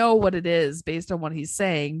 I know what it is based on what he's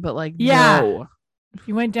saying, but like, no.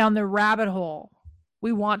 You went down the rabbit hole.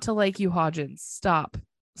 We want to like you, Hodgins. Stop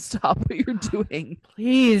what you're doing,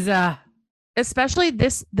 please. Especially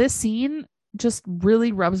this scene just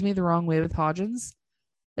really rubs me the wrong way with Hodgins,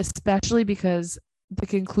 especially because the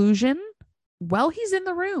conclusion, while he's in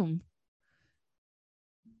the room,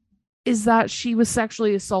 is that she was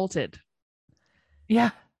sexually assaulted.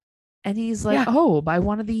 Yeah. And he's like, oh, by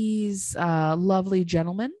one of these lovely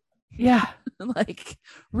gentlemen. Yeah. Like,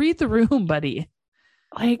 read the room, buddy.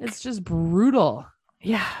 Like, it's just brutal.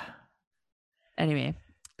 Yeah. Anyway,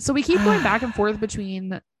 so we keep going back and forth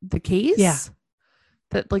between the case. Yeah.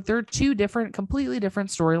 That like there are two completely different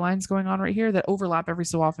storylines going on right here that overlap every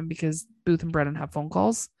so often because Booth and Brennan have phone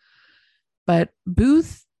calls. But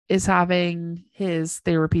Booth is having his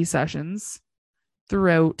therapy sessions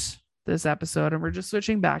throughout this episode, and we're just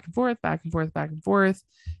switching back and forth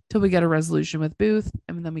till we get a resolution with Booth,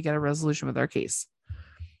 and then we get a resolution with our case.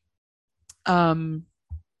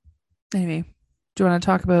 Anyway, do you want to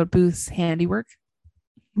talk about Booth's handiwork?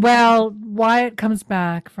 Well, Wyatt comes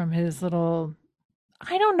back from his little,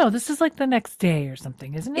 I don't know, this is like the next day or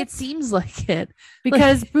something, isn't it? It seems like it.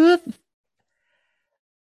 Because like, Booth,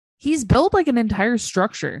 he's built like an entire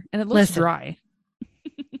structure and it looks dry.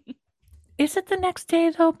 Is it the next day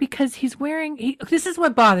though? Because he's wearing, this is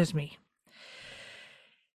what bothers me.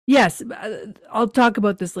 Yes, I'll talk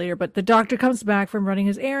about this later, but the doctor comes back from running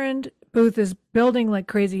his errand. Booth is building like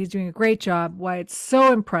crazy. He's doing a great job. Wyatt's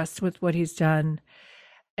so impressed with what he's done.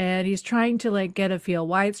 And he's trying to like get a feel.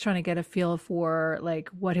 Wyatt's trying to get a feel for like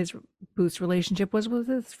what Booth's relationship was with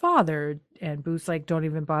his father. And Booth's like, don't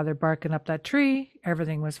even bother barking up that tree.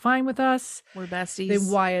 Everything was fine with us. We're besties. Then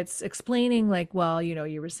Wyatt's explaining like, well, you know,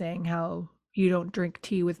 you were saying how you don't drink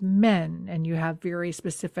tea with men and you have very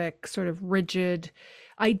specific sort of rigid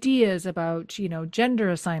ideas about, you know, gender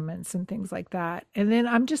assignments and things like that. And then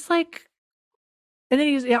I'm just like, and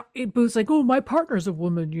then Booth's like, oh, my partner's a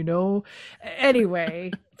woman, you know.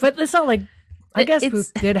 Anyway, but it's not like, I guess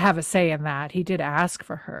Booth did have a say in that. He did ask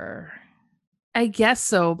for her. I guess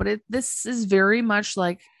so, but this is very much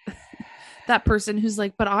like that person who's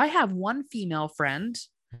like, but I have one female friend.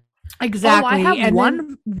 Exactly. Oh, I have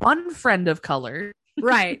one friend of color.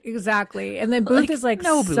 Right, exactly. And then Booth is like,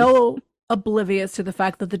 no, Booth. So oblivious to the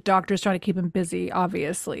fact that the doctor's trying to keep him busy,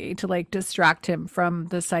 obviously, to like distract him from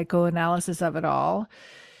the psychoanalysis of it all.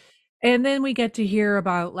 And then we get to hear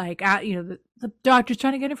about like, the doctor's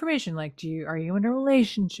trying to get information. Like, are you in a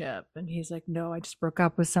relationship? And he's like, no, I just broke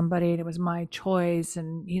up with somebody and it was my choice.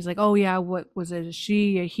 And he's like, oh yeah, what was it? A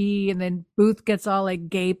she, a he? And then Booth gets all like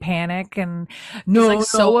gay panic and no, He's like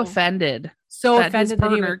so offended that his that he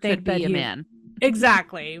partner would think could that be a he man.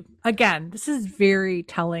 exactly. Again, this is very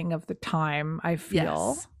telling of the time, I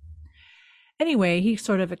feel. Yes. Anyway, he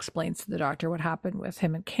sort of explains to the doctor what happened with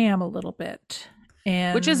him and Cam a little bit.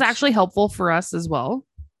 And Which is actually helpful for us as well.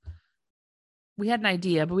 We had an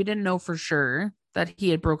idea, but we didn't know for sure that he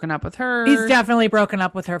had broken up with her. He's definitely broken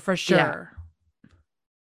up with her for sure. Yeah.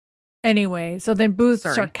 Anyway, so then Booth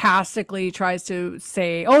sarcastically tries to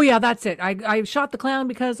say, oh yeah, that's it. I shot the clown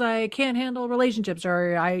because I can't handle relationships,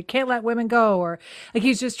 or I can't let women go, or like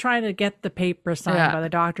he's just trying to get the paper signed by the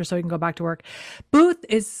doctor so he can go back to work. Booth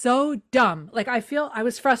is so dumb. Like I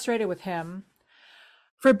was frustrated with him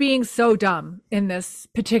for being so dumb in this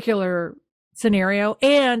particular scenario.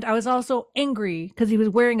 And I was also angry because he was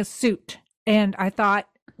wearing a suit. And I thought,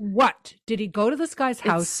 what? Did he go to this guy's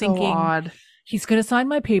house thinking odd. He's going to sign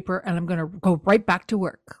my paper and I'm going to go right back to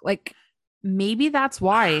work? Like, maybe that's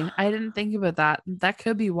why. I didn't think about that. That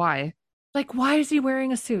could be why. Like, why is he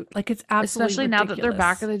wearing a suit? Like, it's absolutely especially ridiculous. Now that they're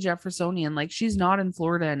back at the Jeffersonian. Like, she's not in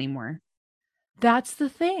Florida anymore. That's the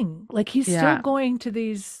thing. Like, he's still going to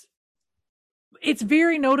these. It's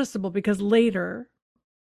very noticeable because later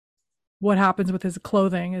what happens with his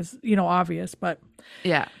clothing is, obvious, but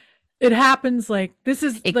yeah, it happens like this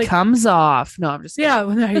is it comes off. No, I'm just kidding. Yeah,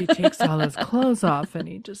 well, he takes all his clothes off and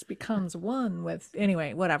he just becomes one with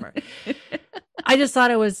anyway, whatever. I just thought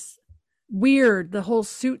it was weird, the whole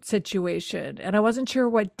suit situation, and I wasn't sure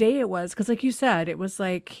what day it was because, like you said, it was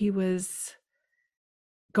like he was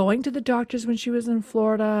going to the doctors when she was in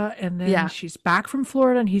Florida, and then she's back from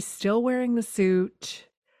Florida and he's still wearing the suit.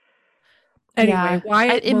 Anyway,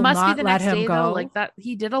 Wyatt it will must not be the let next him day, go. though. Like that,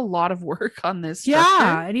 he did a lot of work on this structure.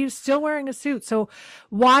 Yeah, and he was still wearing a suit. So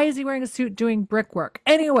why is he wearing a suit doing brickwork?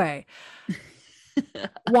 Anyway,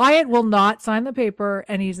 Wyatt will not sign the paper,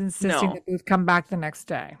 and he's insisting that Booth come back the next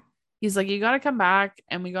day. He's like, you got to come back,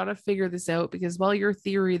 and we got to figure this out because, well, your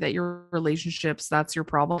theory that your relationships, that's your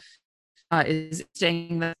problem, is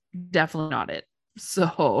saying that's definitely not it.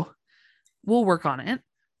 So we'll work on it.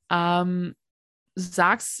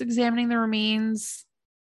 Zach's examining the remains,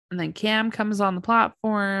 and then Cam comes on the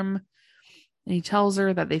platform and he tells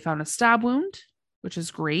her that they found a stab wound, which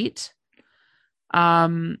is great.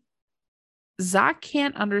 Zach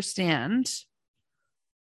can't understand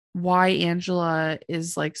why Angela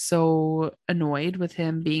is like so annoyed with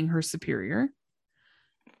him being her superior.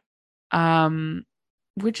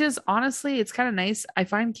 Which is honestly, it's kind of nice. I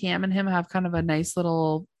find Cam and him have kind of a nice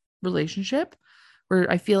little relationship where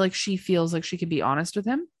I feel like she feels like she can be honest with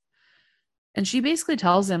him. And she basically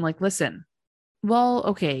tells him, like, listen, well,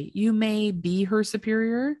 okay, you may be her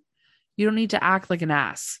superior. You don't need to act like an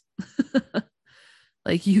ass.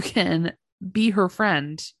 Like, you can be her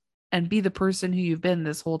friend and be the person who you've been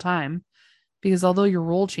this whole time. Because although your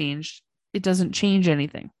role changed, it doesn't change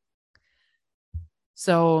anything.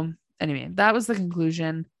 So anyway, that was the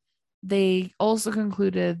conclusion. They also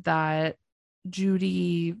concluded that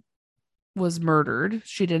Judy was murdered.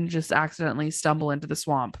 She didn't just accidentally stumble into the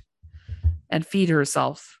swamp and feed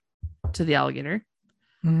herself to the alligator.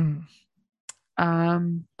 But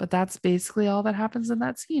that's basically all that happens in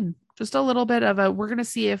that scene. Just a little bit of we're going to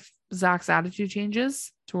see if Zach's attitude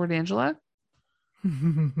changes toward Angela.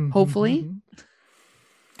 Hopefully.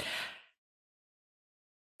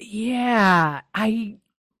 Yeah,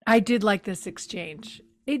 I did like this exchange.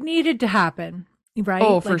 It needed to happen, right?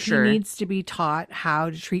 Oh, for sure. He needs to be taught how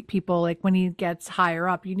to treat people. Like when he gets higher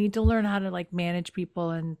up, you need to learn how to like manage people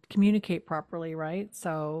and communicate properly, right?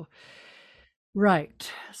 So,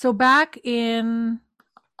 right. So back in,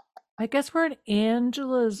 I guess we're in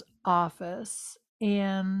Angela's office,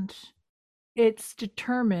 and it's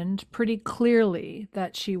determined pretty clearly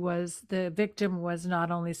that the victim was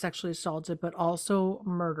not only sexually assaulted, but also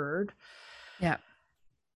murdered. Yeah.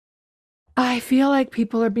 I feel like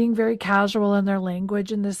people are being very casual in their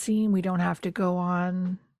language in this scene. We don't have to go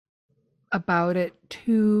on about it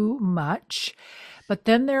too much. But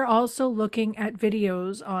then they're also looking at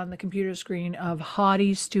videos on the computer screen of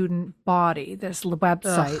Haughty Student Body, this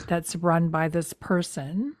website that's run by this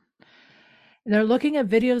person. And they're looking at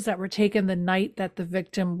videos that were taken the night that the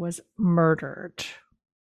victim was murdered.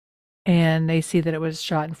 and they see that it was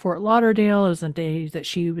shot in Fort Lauderdale. It was the day that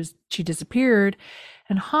she disappeared.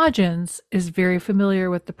 And Hodgins is very familiar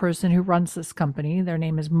with the person who runs this company. Their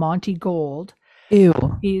name is Monty Gold.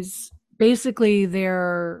 Ew. He's basically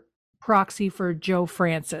their proxy for Joe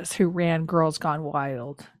Francis, who ran Girls Gone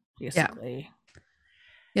Wild, basically.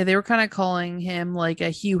 Yeah, they were kind of calling him like a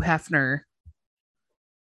Hugh Hefner.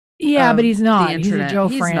 Yeah, but he's not. He's a Joe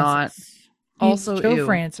He's Francis. Not. Also, Joe ew.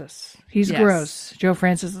 Francis. He's gross. Joe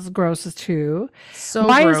Francis is gross too. So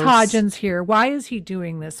why gross. is Hodgins here? Why is he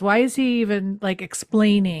doing this? Why is he even like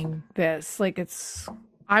explaining this? Like it's.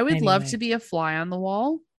 I would love to be a fly on the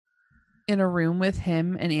wall in a room with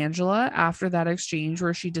him and Angela after that exchange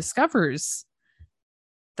where she discovers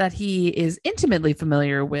that he is intimately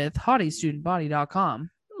familiar with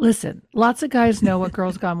hottystudentbody.com. Listen, lots of guys know what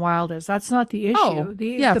Girls Gone Wild is. That's not the issue. Oh,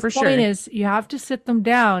 the for point sure. is you have to sit them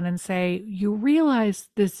down and say, you realize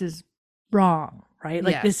this is wrong, right?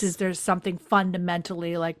 Like there's something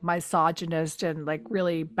fundamentally like misogynist and like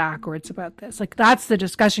really backwards about this. Like that's the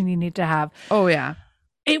discussion you need to have. Oh yeah.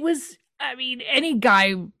 It was, I mean, any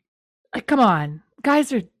guy, like, come on.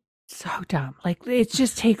 Guys are so dumb. Like it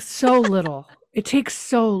just takes so little. It takes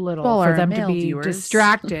so little for them to be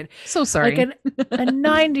distracted. So sorry. Like a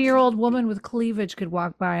 90-year-old woman with cleavage could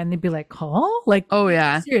walk by and they'd be like, huh? Like, oh,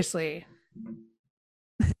 yeah. Seriously.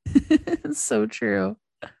 It's so true.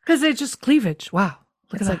 Because it's just cleavage. Wow.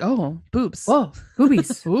 It's like, oh, boobs. Whoa,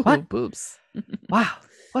 boobies. Ooh, what? Boobs. Wow.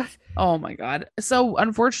 What? Oh, my God. So,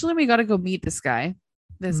 unfortunately, we got to go meet this guy,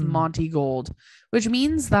 this Monty Gold, which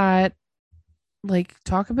means that, like,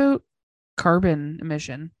 talk about carbon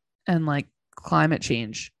emission and, like, climate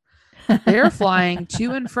change. They're flying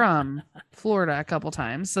to and from Florida a couple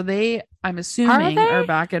times. So I'm assuming are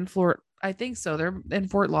back in Florida. I think so. They're in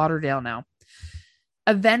Fort Lauderdale now.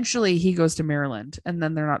 Eventually he goes to Maryland and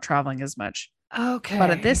then they're not traveling as much. Okay.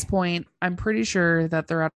 But at this point, I'm pretty sure that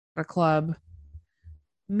they're at a club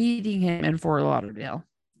meeting him in Fort Lauderdale.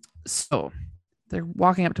 So they're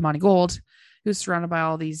walking up to Monty Gold, who's surrounded by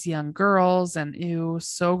all these young girls, and ew,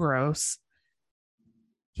 so gross.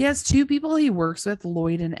 He has two people he works with,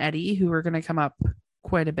 Lloyd and Eddie, who are going to come up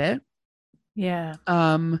quite a bit. Yeah.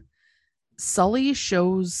 Sully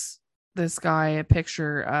shows this guy a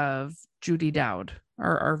picture of Judy Dowd,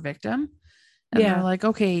 our victim. And they're like,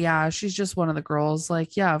 okay, yeah, she's just one of the girls.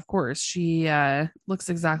 Like, yeah, of course. She looks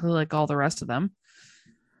exactly like all the rest of them.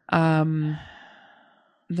 They're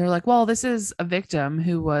like, well, this is a victim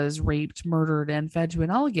who was raped, murdered, and fed to an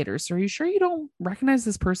alligator. So are you sure you don't recognize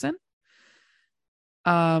this person?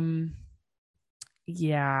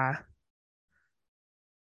 Yeah.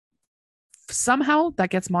 Somehow that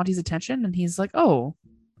gets Monty's attention and he's like, oh,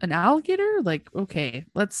 an alligator? Like, okay,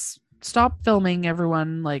 let's stop filming,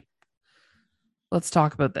 everyone. Like, let's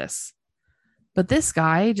talk about this. But this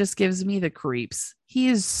guy just gives me the creeps. He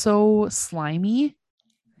is so slimy.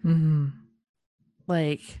 Mm-hmm.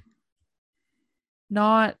 Like,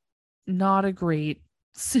 not a great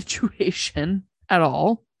situation at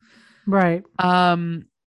all. Right.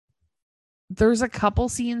 There's a couple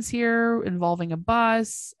scenes here involving a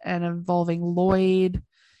bus and involving Lloyd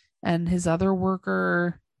and his other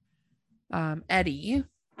worker, Eddie.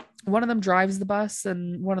 One of them drives the bus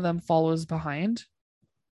and one of them follows behind.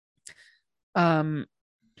 I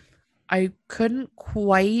couldn't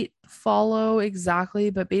quite follow exactly,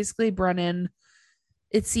 but basically Brennan,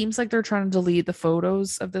 it seems like they're trying to delete the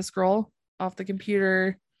photos of this girl off the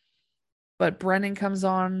computer. But Brennan comes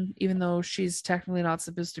on, even though she's technically not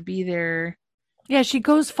supposed to be there. Yeah, she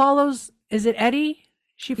follows. Is it Eddie?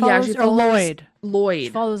 She follows Lloyd. Lloyd. She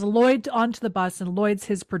follows Lloyd onto the bus, and Lloyd's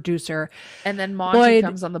his producer. And then Monty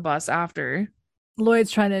comes on the bus after. Lloyd's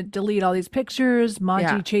trying to delete all these pictures.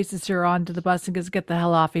 Monty chases her onto the bus and goes, get the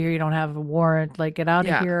hell off of here. You don't have a warrant. Like, get out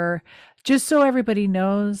of here. Just so everybody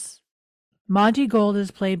knows, Monty Gold is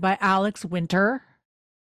played by Alex Winter.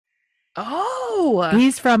 Oh,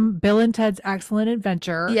 he's from Bill and Ted's Excellent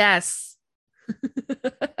Adventure. Yes.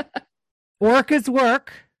 Work is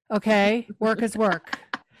work. Okay. Work is work.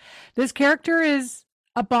 This character is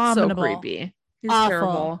abominable. So creepy. He's awful.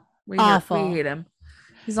 Terrible. We hate him.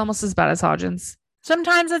 He's almost as bad as Hodgins.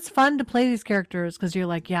 Sometimes it's fun to play these characters because you're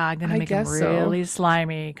like, yeah, I'm going to make him really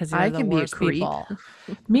slimy because I can be a creep. People.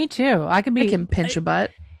 Me too. I can pinch a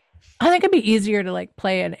butt. I think it'd be easier to like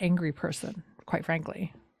play an angry person, quite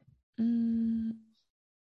frankly.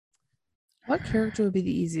 What character would be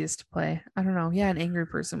the easiest to play? I don't know. Yeah, an angry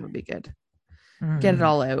person would be good. Get it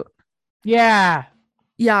all out. Yeah.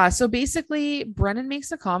 Yeah. So basically, Brennan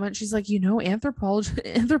makes a comment. She's like,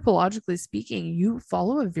 anthropologically speaking, you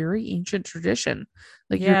follow a very ancient tradition.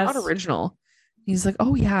 Like, you're not original. He's like,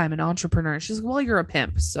 oh, yeah, I'm an entrepreneur. She's like, well, you're a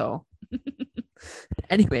pimp. So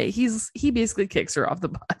Anyway, he basically kicks her off the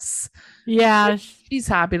bus. Yeah. She's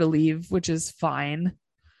happy to leave, which is fine.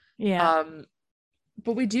 Yeah.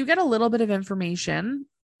 But we do get a little bit of information,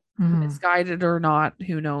 Mhm. misguided or not,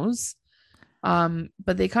 who knows. But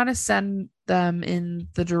they kind of send them in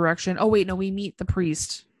the direction. Oh wait, no, we meet the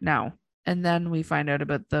priest now, and then we find out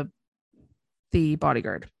about the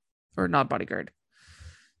bodyguard, or not bodyguard.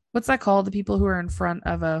 What's that called? The people who are in front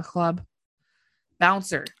of a club.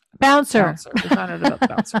 Bouncer. We found out about the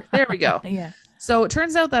bouncer. There we go. Yeah. So it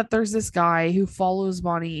turns out that there's this guy who follows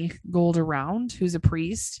Bonnie Gold around, who's a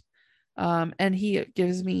priest. And he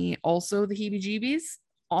gives me also the heebie-jeebies.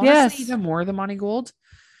 Honestly, even more than Bonnie Gold.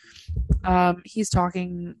 He's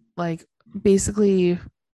talking basically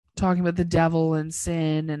talking about the devil and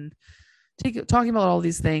sin and talking about all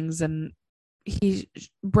these things. And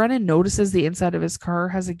Brennan notices the inside of his car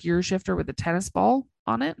has a gear shifter with a tennis ball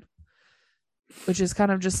on it, which is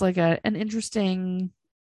kind of just like an interesting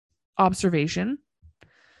observation.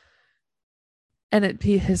 And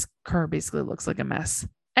his car basically looks like a mess.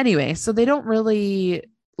 Anyway, so they don't really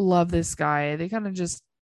love this guy. They kind of just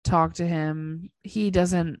talk to him. He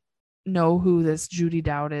doesn't know who this Judy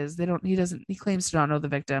Dowd is. He claims to not know the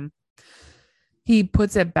victim. He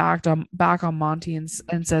puts it back on Monty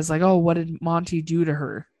and says like, "Oh, what did Monty do to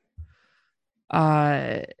her?"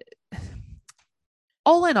 All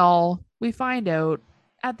in all, we find out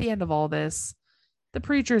at the end of all this, the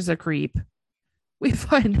preacher's a creep. We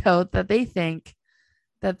find out that they think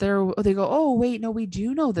that they go, "Oh, wait, no, we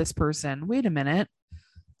do know this person. Wait a minute.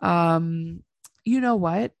 You know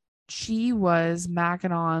what? She was macking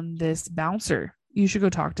on this bouncer. You should go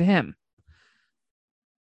talk to him."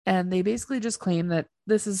 And they basically just claim that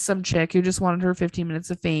this is some chick who just wanted her 15 minutes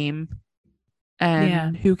of fame.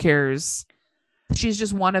 And who cares? She's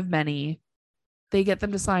just one of many. They get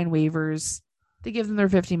them to sign waivers. They give them their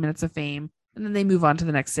 15 minutes of fame. And then they move on to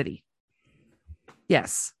the next city.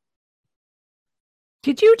 Yes.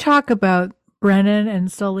 Did you talk about Brennan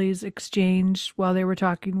and Sully's exchange while they were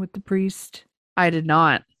talking with the priest? I did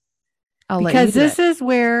not. Because this is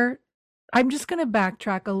where I'm just going to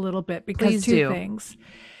backtrack a little bit because two things.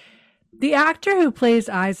 The actor who plays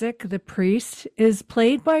Isaac, the priest, is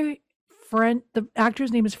played by the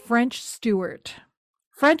actor's name is French Stewart.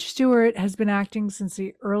 French Stewart has been acting since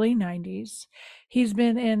the early 90s. He's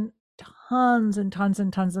been in tons and tons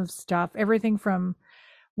and tons of stuff. Everything from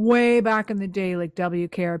way back in the day, like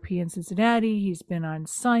WKRP in Cincinnati. He's been on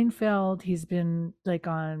Seinfeld. He's been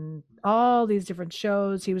on all these different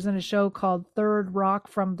shows. He was in a show called Third Rock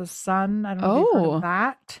from the Sun. I don't know if you've heard of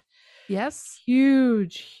that. Yes.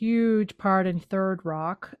 Huge part in Third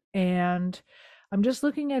Rock. And I'm just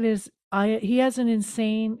looking at he has an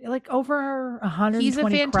insane, over 120 He's a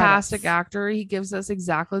fantastic credits. actor. He gives us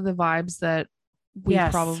exactly the vibes that we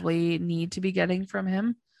probably need to be getting from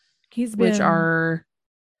him. Which are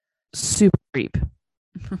super creep.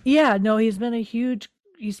 He's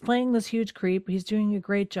playing this huge creep. He's doing a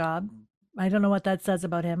great job. I don't know what that says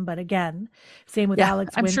about him, but again, same with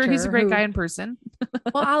Alex Winter. I'm sure he's a great guy in person.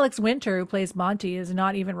 Well, Alex Winter, who plays Monty, is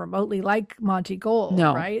not even remotely like Monty Gold,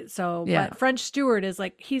 right? So, but French Stewart is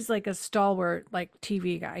he's like a stalwart,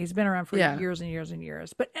 TV guy. He's been around for years and years and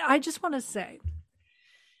years. But I just want to say,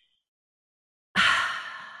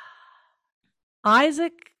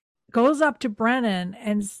 Isaac goes up to Brennan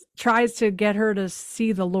and tries to get her to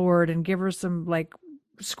see the Lord and give her some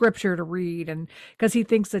scripture to read, and because he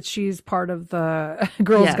thinks that she's part of the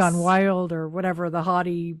Girls Gone Wild or whatever, the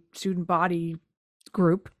haughty student body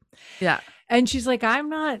group. And she's like, I'm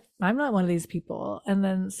not one of these people. And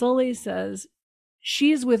then Sully says,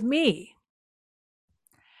 she's with me.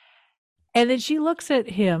 And then she looks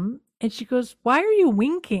at him and she goes, why are you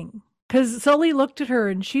winking? Because Sully looked at her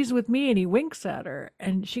and she's with me, and he winks at her.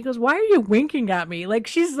 And she goes, why are you winking at me?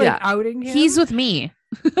 She's outing him. He's with me.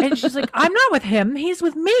 And she's like, I'm not with him. He's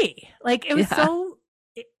with me. It was so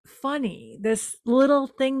funny, this little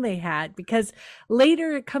thing they had, because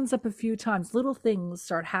later it comes up a few times. Little things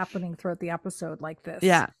start happening throughout the episode like this.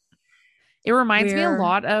 Yeah. It reminds me a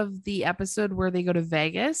lot of the episode where they go to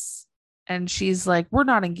Vegas and she's like, we're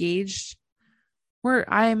not engaged. She's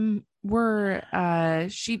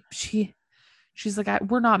like,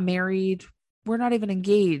 we're not married. We're not even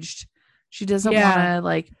engaged. She doesn't want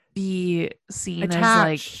to be seen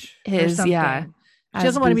attached as his, she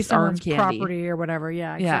doesn't want to be someone's property or whatever.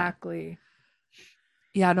 Yeah, exactly.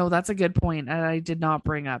 Yeah, no, that's a good point. And I did not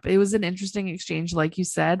bring up. It was an interesting exchange. Like you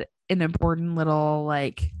said, an important little,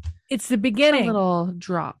 it's the beginning, a little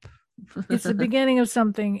drop. It's the beginning of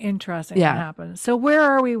something interesting that happens. So where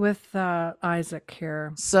are we with Isaac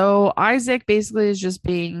here? So Isaac basically is just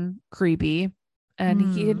being creepy.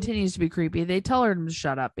 And he continues to be creepy. They tell her to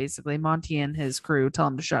shut up, basically. Monty and his crew tell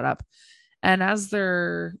him to shut up. And as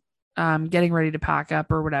they're getting ready to pack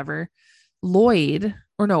up or whatever,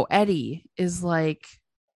 Eddie is like,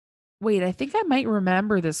 wait, I think I might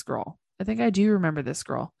remember this girl. I think I do remember this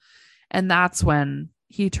girl. And that's when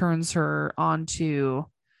he turns Lloyd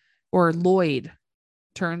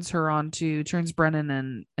turns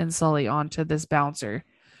Brennan and Sully onto this bouncer,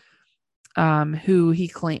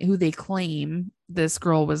 who they claim this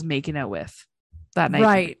girl was making out with that night.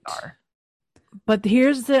 Right. But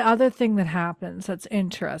here's the other thing that happens that's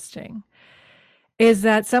interesting is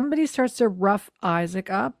that somebody starts to rough Isaac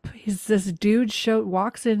up. This dude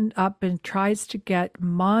walks in up and tries to get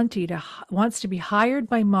wants to be hired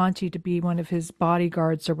by Monty to be one of his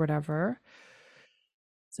bodyguards or whatever.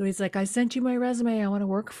 So he's like, I sent you my resume. I want to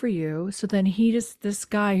work for you. So then this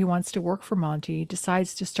guy who wants to work for Monty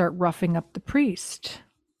decides to start roughing up the priest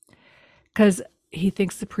because he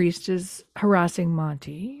thinks the priest is harassing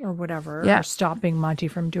Monty or whatever, or stopping Monty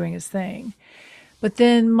from doing his thing. But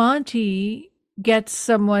then Monty gets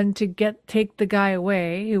someone to take the guy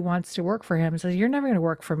away who wants to work for him and says, you're never going to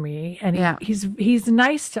work for me. And he's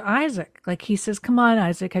nice to Isaac. Like he says, come on,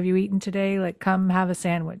 Isaac, have you eaten today? Like, come have a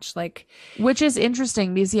sandwich. Like, which is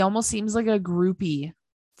interesting because he almost seems like a groupie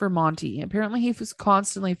for Monty. Apparently he was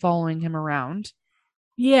constantly following him around.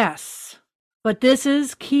 Yes, but this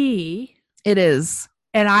is key. It is.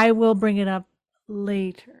 And I will bring it up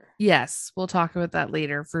later. Yes, we'll talk about that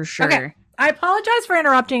later for sure. Okay. I apologize for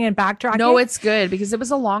interrupting and backtracking. No, it's good because it was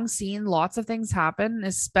a long scene. Lots of things happen,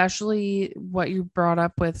 especially what you brought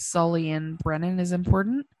up with Sully and Brennan is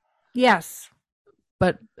important. Yes.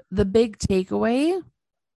 But the big takeaway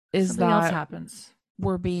is something that else happens.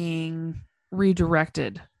 We're being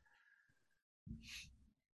redirected.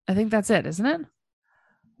 I think that's it, isn't it?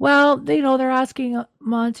 Well, they're asking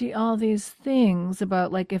Monty all these things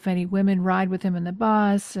about like if any women ride with him in the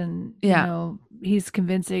bus, and he's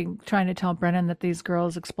trying to tell Brennan that these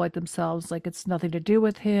girls exploit themselves, like it's nothing to do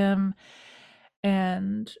with him.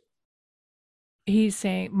 And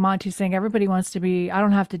Monty's saying everybody wants to be, I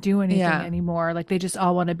don't have to do anything anymore. Like they just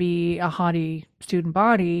all want to be a haughty student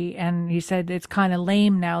body. And he said it's kind of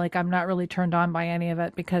lame now. Like I'm not really turned on by any of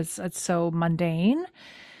it because it's so mundane.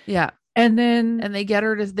 Yeah. And they get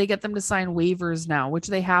them to sign waivers now, which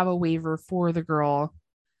they have a waiver for the girl.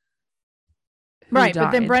 Right. Died.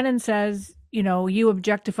 But then Brennan says, you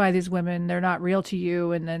objectify these women. They're not real to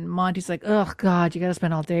you. And then Monty's like, oh God, you got to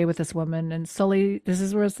spend all day with this woman. And Sully, this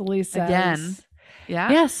is where Sully says, again.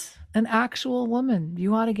 Yeah. Yes. An actual woman.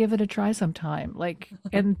 You ought to give it a try sometime. Like,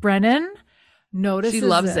 and Brennan notices she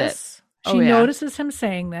loves this. It. She notices him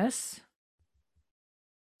saying this.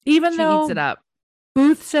 Even though eats it up.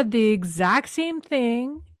 Booth said the exact same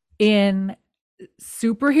thing in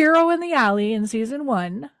Superhero in the Alley in season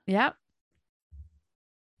 1. Yep.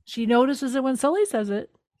 She notices it when Sully says it.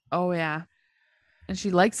 Oh, yeah. And she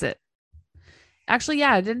likes it. Actually,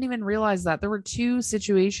 yeah, I didn't even realize that. There were 2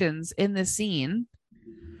 situations in this scene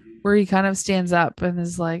where he kind of stands up and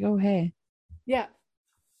is like, oh, hey. Yeah.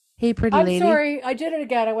 Hey, pretty lady. I'm sorry. I did it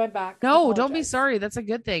again. I went back. No, don't be sorry. That's a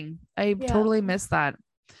good thing. I totally missed that.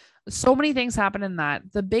 So many things happen in that.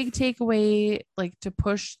 The big takeaway, like to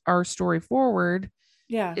push our story forward,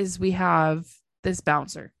 is we have this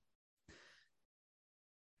bouncer.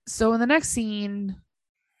 So in the next scene,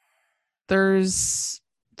 they're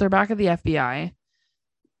back at the FBI.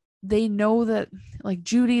 They know that like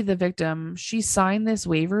Judy, the victim, she signed this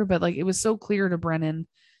waiver, but like it was so clear to Brennan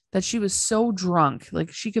that she was so drunk,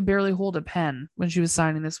 like she could barely hold a pen when she was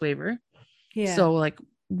signing this waiver. Yeah. So like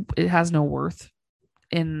it has no worth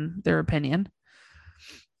in their opinion.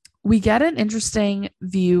 We get an interesting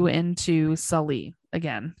view into Sully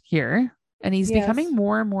again here, and he's becoming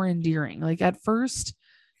more and more endearing. Like at first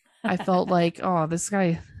I felt like, oh, this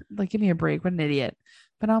guy, like, give me a break, what an idiot.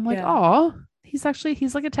 But I'm like, oh, he's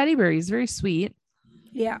like a teddy bear. He's very sweet.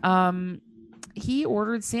 Yeah. He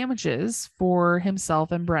ordered sandwiches for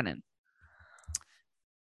himself and Brennan.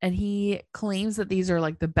 And he claims that these are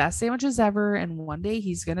like the best sandwiches ever. And one day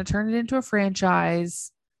he's going to turn it into a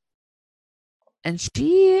franchise. And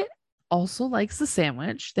she also likes the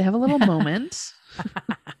sandwich. They have a little moment.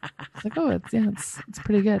 It's like, oh, it's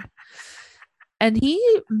pretty good. And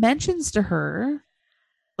he mentions to her,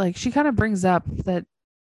 like, she kind of brings up that,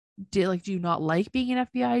 do you not like being an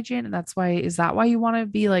FBI agent? And is that why you want to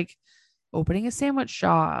be like opening a sandwich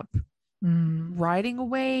shop, riding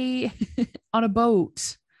away on a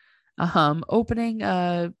boat, opening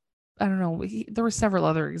I don't know. There were several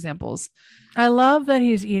other examples. I love that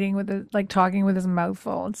he's eating talking with his mouth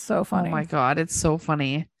full. It's so funny. Oh my God. It's so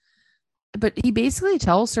funny. But he basically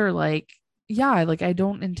tells her like, yeah, like I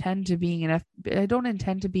don't intend to be an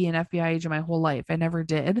FBI agent my whole life. I never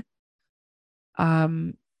did.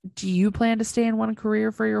 Do you plan to stay in one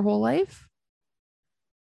career for your whole life?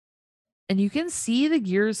 And you can see the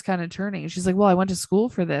gears kind of turning. She's like, well, I went to school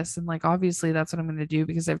for this. And like, obviously that's what I'm going to do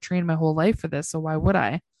because I've trained my whole life for this. So why would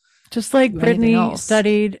I Just like do anything Brittany else?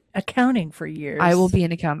 studied accounting for years. I will be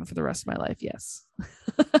an accountant for the rest of my life. Yes.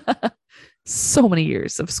 So many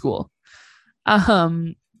years of school.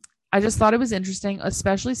 I just thought it was interesting,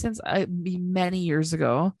 especially since many years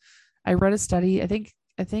ago, I read a study. I think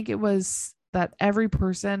it was that every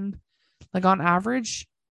person, like on average,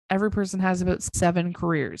 every person has about 7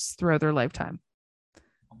 careers throughout their lifetime.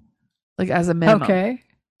 Like as a minimum. Okay.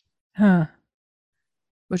 Huh.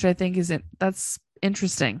 Which I think that's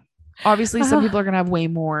interesting. Obviously, some people are going to have way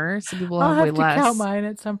more. Some people I'll have way have to less. count mine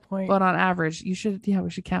at some point. But on average, we should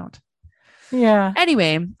count. Yeah.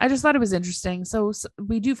 Anyway, I just thought it was interesting. So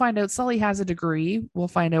we do find out Sully has a degree. We'll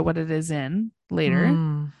find out what it is in later.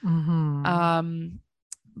 Mm-hmm.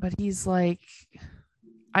 But he's like,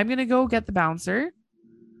 I'm going to go get the bouncer.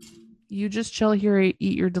 You just chill here, eat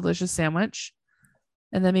your delicious sandwich,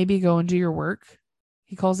 and then maybe go and do your work.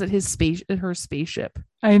 He calls it her spaceship.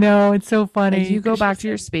 I know, it's so funny. Like you go back to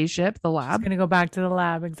your spaceship, the lab. He's gonna go back to the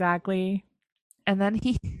lab, exactly. And then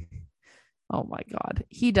oh my God,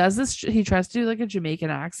 he does this. He tries to do like a Jamaican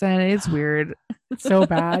accent. It's weird. It's so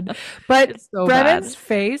bad. But it's so Brennan's bad.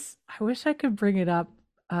 face, I wish I could bring it up.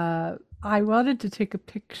 I wanted to take a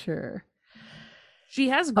picture. She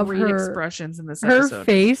has great expressions in this episode. Her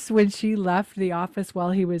face when she left the office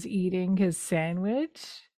while he was eating his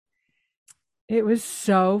sandwich. It was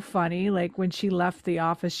so funny. Like when she left the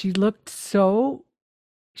office, she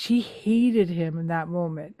hated him in that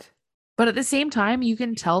moment. But at the same time, you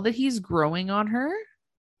can tell that he's growing on her.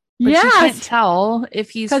 But yes. you can't tell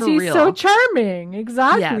if he's for real. Because he's so charming.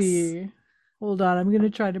 Exactly. Yes. Hold on. I'm going to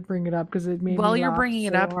try to bring it up because it made me laugh you're bringing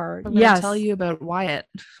it up, hard. I'm going to tell you about Wyatt.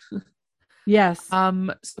 Yes.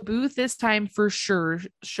 So Booth this time for sure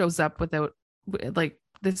shows up without, like,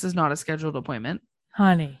 this is not a scheduled appointment.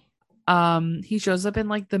 Honey. He shows up in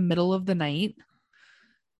like the middle of the night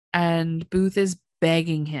and Booth is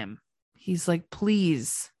begging him. He's like,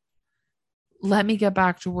 please let me get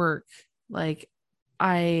back to work. Like,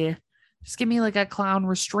 just give me like a clown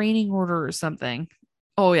restraining order or something.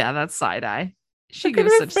 Oh yeah, that's side eye. She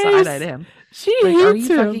gives such side eye to him. She like, hates are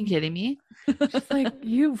you him. fucking kidding me? She's like,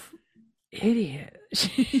 you idiot.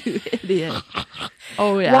 You idiot.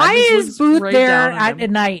 Oh yeah. Why is Booth right there at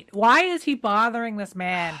night? Why is he bothering this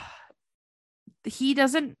man? He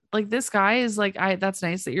doesn't like, this guy is like, that's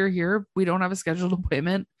nice that you're here. We don't have a scheduled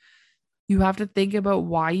appointment. You have to think about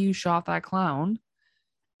why you shot that clown.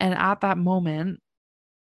 And at that moment,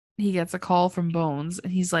 he gets a call from Bones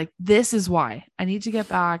and he's like, this is why I need to get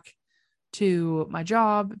back to my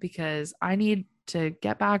job because I need to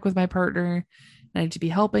get back with my partner. I need to be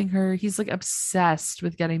helping her. He's like obsessed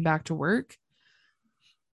with getting back to work.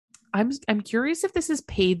 I'm curious if this is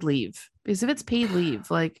paid leave, because if it's paid leave,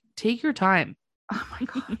 like, take your time. Oh my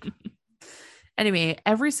God. Anyway,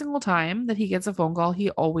 every single time that he gets a phone call, he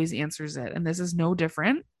always answers it. And this is no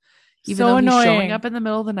different. Even though he's showing up in the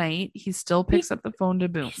middle of the night, he still picks up the phone to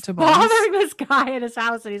Bones. Bothering this guy at his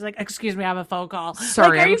house, and he's like, "Excuse me, I have a phone call."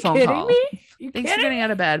 Sorry, like, I have a phone call. Thanks for getting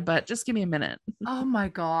out of bed, but just give me a minute. Oh my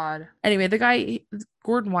God. Anyway, the guy,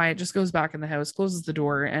 Gordon Wyatt, just goes back in the house, closes the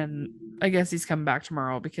door, and I guess he's coming back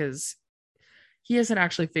tomorrow because he hasn't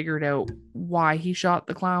actually figured out why he shot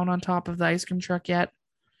the clown on top of the ice cream truck yet.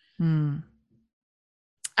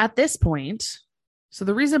 At this point, so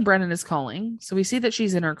the reason Brennan is calling, so we see that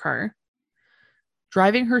she's in her car,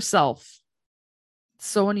 driving herself.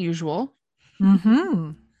 So unusual.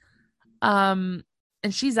 Mm-hmm. And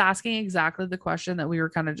she's asking exactly the question that we were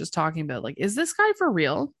kind of just talking about. Like, is this guy for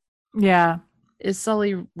real? Yeah. Is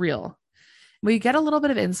Sully real? We get a little bit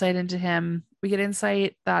of insight into him. We get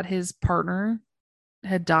insight that his partner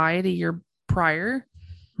had died a year prior.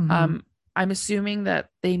 Mm-hmm. I'm assuming that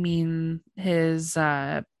they mean his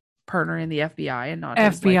partner in the FBI and not FBI,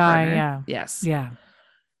 his life partner. Yeah. Yes. Yeah.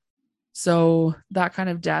 So that kind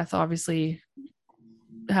of death obviously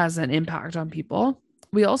has an impact on people.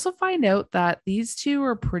 We also find out that these two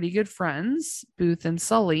are pretty good friends, Booth and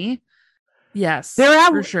Sully. Yes, they're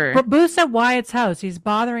for sure. But Booth's at Wyatt's house. He's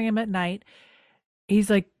bothering him at night. He's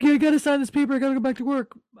like, "You gotta sign this paper. I gotta go back to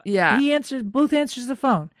work." Yeah. Booth answers the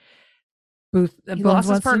phone. Booth, he lost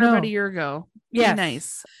his partner about a year ago. Yeah,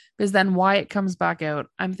 nice. Because then Wyatt comes back out.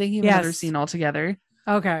 I'm thinking of another scene altogether.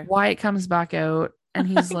 Okay. Wyatt comes back out and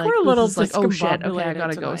he's like, "Oh shit, okay, I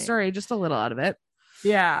gotta go. Sorry, just a little out of it."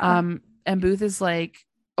 Yeah. And Booth is like,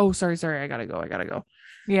 "Oh, sorry, I gotta go.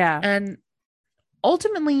 Yeah. And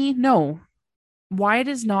ultimately, no. Wyatt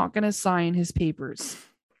is not going to sign his papers,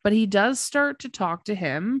 but he does start to talk to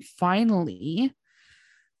him finally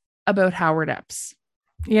about Howard Epps.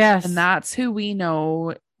 Yes. And that's who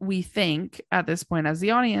we think at this point as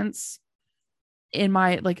the audience. In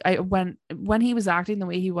my, like, when he was acting the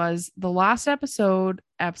way he was, the last episode,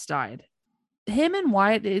 Epps died. Him and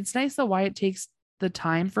Wyatt, it's nice that Wyatt takes the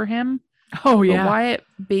time for him. Oh, yeah. But Wyatt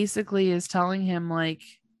basically is telling him, like,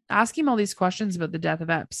 ask him all these questions about the death of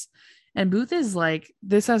Epps. And Booth is like,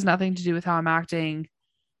 this has nothing to do with how I'm acting.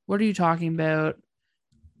 What are you talking about?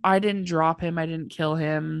 I didn't drop him. I didn't kill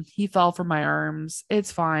him. He fell from my arms.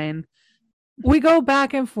 It's fine. We go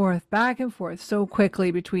back and forth so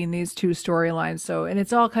quickly between these two storylines. So, and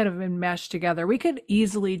it's all kind of enmeshed together. We could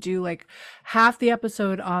easily do like half the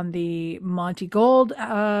episode on the Monty Gold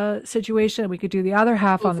situation. We could do the other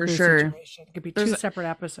half on the Booth situation. It could be two separate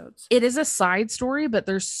episodes. It is a side story, but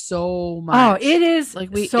there's so much. Oh, it is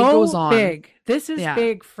like it goes on. Big. This is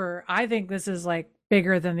big I think this is like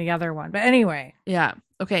bigger than the other one. But anyway. Yeah.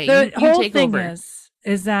 Okay. The whole thing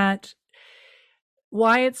is that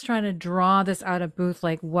Wyatt's trying to draw this out of Booth,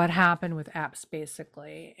 like what happened with Epps,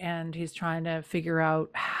 basically. And he's trying to figure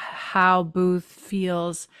out how Booth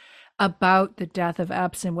feels about the death of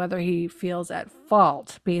Epps and whether he feels at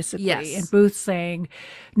fault, basically. Yes. And Booth's saying,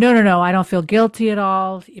 no, I don't feel guilty at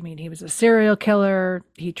all. I mean, he was a serial killer.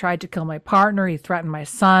 He tried to kill my partner. He threatened my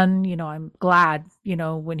son. You know, I'm glad,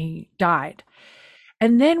 when he died.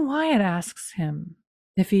 And then Wyatt asks him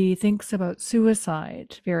if he thinks about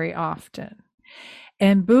suicide very often.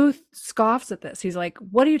 And Booth scoffs at this. He's like,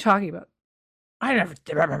 what are you talking about? I never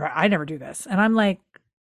do this. And I'm like,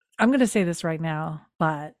 I'm going to say this right now,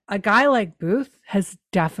 but a guy like Booth has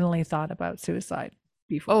definitely thought about suicide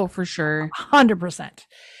before. Oh, for sure. 100%.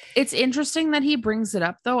 It's interesting that he brings it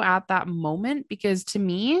up, though, at that moment, because to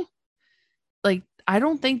me, like, I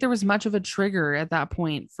don't think there was much of a trigger at that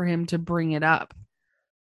point for him to bring it up.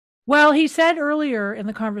 Well, he said earlier in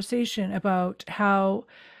the conversation about how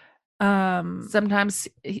sometimes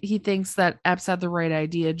he thinks that Epps had the right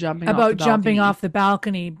idea jumping off the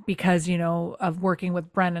balcony because of working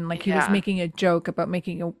with Brennan. Like he was making a joke about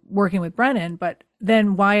working with Brennan, but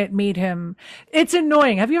then Wyatt made him. It's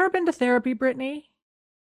annoying. Have you ever been to therapy, Brittany?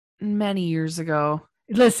 Many years ago.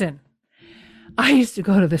 Listen, I used to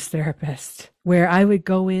go to this therapist where I would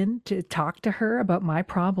go in to talk to her about my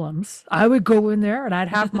problems. I would go in there and I'd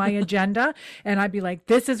have my agenda and I'd be like,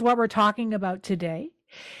 this is what we're talking about today.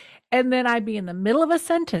 And then I'd be in the middle of a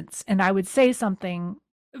sentence and I would say something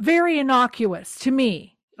very innocuous to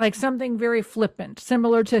me, like something very flippant,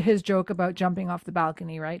 similar to his joke about jumping off the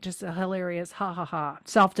balcony, right? Just a hilarious, ha ha ha,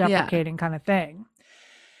 self-deprecating kind of thing.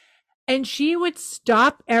 And she would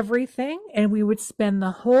stop everything and we would spend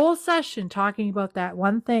the whole session talking about that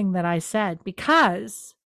one thing that I said,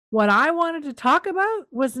 because what I wanted to talk about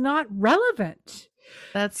was not relevant.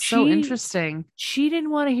 That's so interesting. She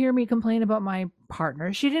didn't want to hear me complain about my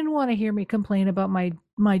partner. She didn't want to hear me complain about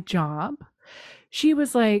my job. She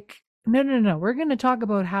was like, no. We're going to talk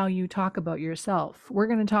about how you talk about yourself. We're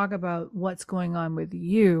going to talk about what's going on with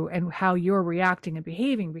you and how you're reacting and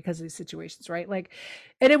behaving because of these situations, right? Like,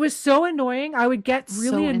 and it was so annoying. I would get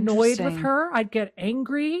really annoyed with her. I'd get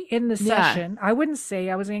angry in the session. I wouldn't say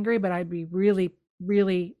I was angry, but I'd be really,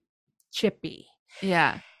 really chippy.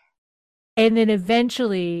 Yeah. And then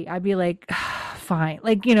eventually I'd be like, fine,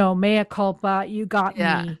 like, mea culpa, you got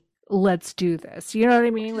me. Let's do this. You know what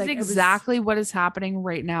I mean? Like exactly what is happening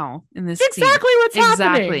right now in this exactly scene. What's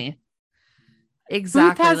happening.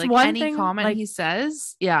 Exactly. Has like one any thing, comment he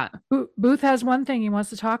says. Yeah. Booth has one thing he wants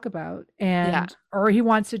to talk about or he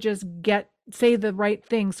wants to just say the right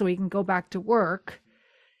thing so he can go back to work.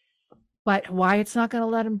 But Wyatt's not going to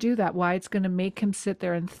let him do that. Wyatt's going to make him sit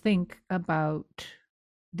there and think about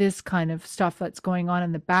this kind of stuff that's going on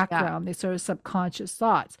in the background, these sort of subconscious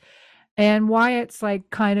thoughts. And Wyatt's like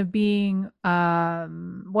kind of being,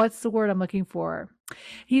 what's the word I'm looking for?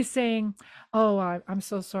 He's saying, oh, I'm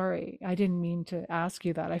so sorry. I didn't mean to ask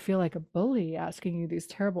you that. I feel like a bully asking you these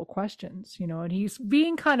terrible questions, and he's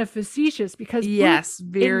being kind of facetious because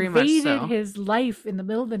very much so. Invaded his life in the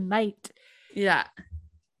middle of the night. Yeah.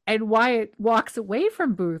 And Wyatt walks away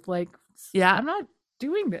from Booth like, I'm not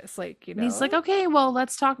doing this, like, he's like, okay, well,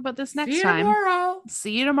 let's talk about this next time.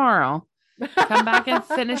 See you tomorrow. Come back and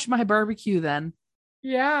finish my barbecue then.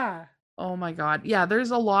 Yeah. Oh my god. Yeah, there's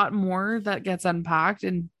a lot more that gets unpacked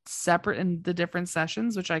and separate in the different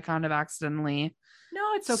sessions, which I kind of accidentally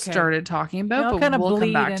started talking about, but we'll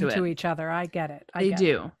come back to it. Each other. I get it. They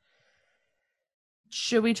do.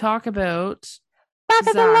 Should we talk about Back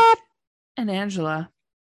at the lab and Angela?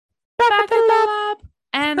 Back at the lab.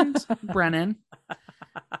 and Brennan.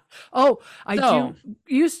 Oh, I So-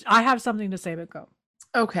 do. I have something to say, but go.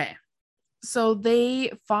 Okay. So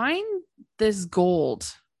they find this gold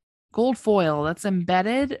foil that's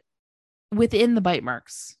embedded within the bite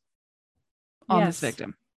marks on this Yes.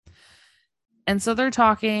 victim. And so they're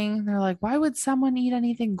talking. They're like, why would someone eat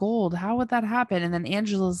anything gold? How would that happen? And then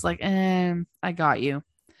Angela's like, I got you.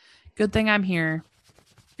 Good thing I'm here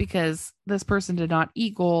because this person did not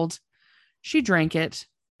eat gold. She drank it,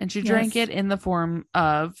 and she drank Yes. it in the form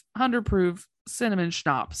of 100 proof cinnamon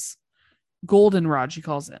schnapps. Goldenrod, she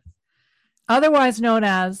calls it. Otherwise known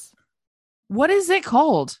as What is it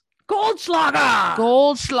called? Goldschlager.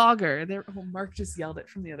 Goldschlager. There. Oh, Mark just yelled it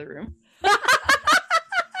from the other room.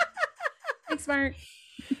 Thanks, Mark.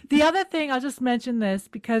 The other thing, I'll just mention this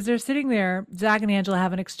because they're sitting there. Zach and Angela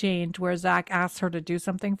have an exchange where Zach asks her to do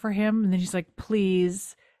something for him, and then she's like,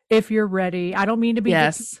 "Please, if you're ready." I don't mean to be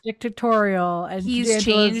dictatorial. And he's Angela's,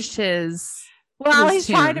 changed his. Well, his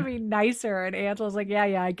he's trying to tune. be nicer, and Angela's like,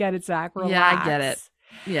 "Yeah, I get it, Zach. Relax." Yeah, I get it.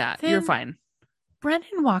 Yeah, Then you're fine.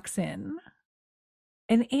 Brennan walks in,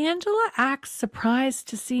 and Angela acts surprised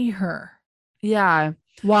to see her. Yeah.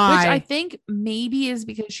 Why? Which I think maybe is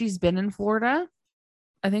because she's been in Florida.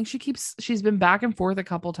 I think she's been back and forth a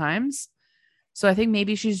couple times. So I think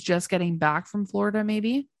maybe she's just getting back from Florida,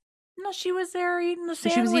 maybe. No, she was there eating the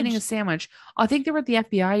sandwich. She was eating a sandwich. I think they were at the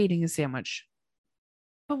FBI eating a sandwich.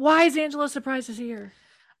 But why is Angela surprised to see her?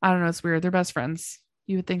 I don't know. It's weird. They're best friends.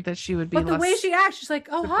 You would think that she would be But the way she acts, she's like,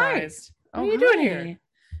 "Oh, surprised. hi. What are you doing here? Hi.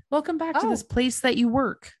 Welcome back to Oh. this place that you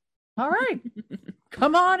work. All right.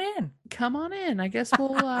 Come on in." Come on in. I guess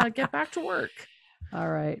we'll get back to work. All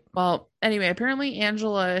right. Well, anyway, apparently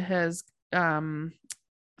Angela has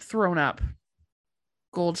thrown up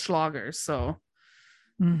Goldschlager, so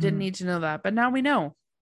didn't need to know that. But now we know.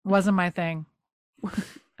 Wasn't my thing.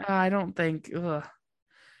 I don't think. Ugh.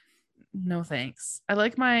 No thanks. I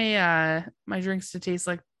like my my drinks to taste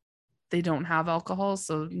like they don't have alcohol,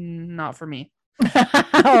 so not for me.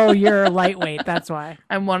 Oh, you're lightweight. That's why.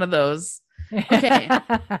 I'm one of those. Okay.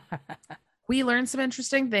 We learned some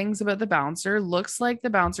interesting things about the bouncer. Looks like the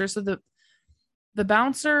bouncer. So the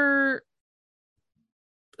bouncer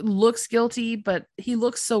looks guilty, but he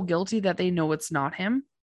looks so guilty that they know it's not him.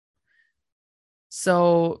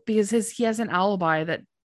 So because he has an alibi that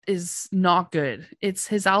is not good. It's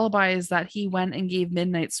his alibi is that he went and gave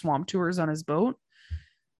midnight swamp tours on his boat.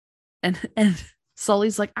 And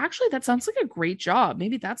Sully's like, actually, that sounds like a great job.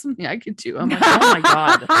 Maybe that's something I could do. I'm like, oh my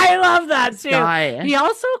God. I love that too. Guy. He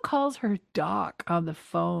also calls her Doc on the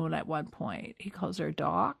phone at one point. He calls her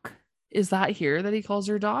Doc. Is that here that he calls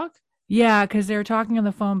her Doc? Yeah, because they were talking on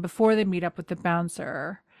the phone before they meet up with the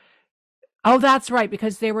bouncer. Oh, that's right,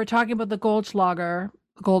 because they were talking about the Goldschlager,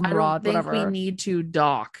 goldenrod, I don't think whatever. we need to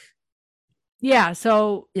Doc. Yeah,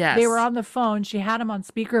 so Yes. they were on the phone. She had him on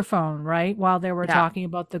speakerphone, right, while they were talking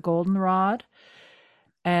about the goldenrod.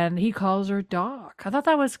 And he calls her Doc. I thought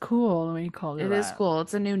that was cool when he called her It that. is cool.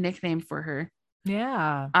 It's a new nickname for her.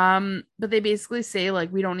 Yeah. But they basically say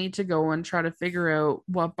like we don't need to go and try to figure out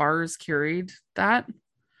what bars carried that.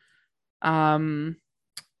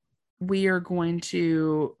 We are going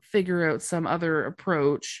to figure out some other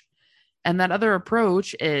approach. And that other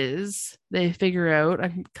approach is they figure out,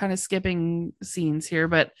 I'm kind of skipping scenes here,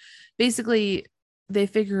 but basically they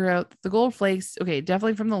figure out the gold flakes, okay,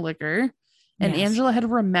 definitely from the liquor. And Yes. Angela had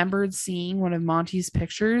remembered seeing one of Monty's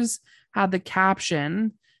pictures had the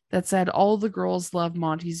caption that said, all the girls love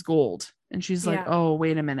Monty's gold. And she's like, oh,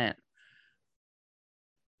 wait a minute.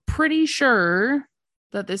 Pretty sure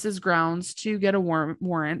that this is grounds to get a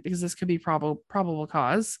warrant because this could be probable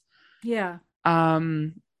cause. Yeah.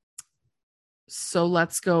 So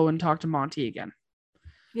let's go and talk to Monty again.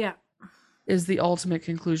 Yeah. Is the ultimate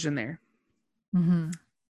conclusion there. Mm-hmm.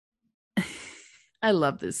 I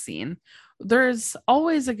love this scene. There's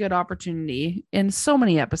always a good opportunity in so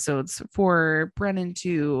many episodes for Brennan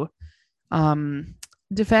to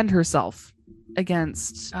defend herself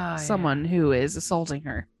against someone who is assaulting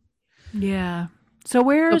her. Yeah. So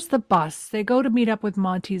where's the bus? They go to meet up with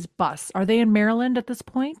Monty's bus. Are they in Maryland at this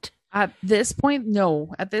point? At this point,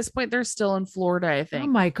 no. At this point, they're still in Florida, I think. Oh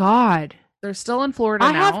my God. They're still in Florida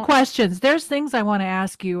I now. have questions. There's things I want to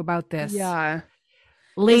ask you about this. Yeah.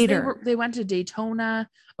 Later. They went to Daytona.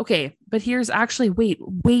 Okay, but here's actually,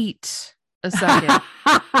 wait a second.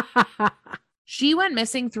 She went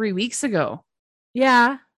missing 3 weeks ago.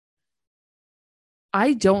 Yeah.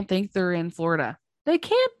 I don't think they're in Florida. They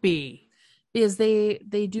can't be. Because they're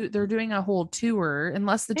doing a whole tour,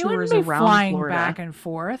 unless the They tour wouldn't is be around flying Florida. back and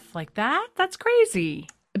forth like that. That's crazy.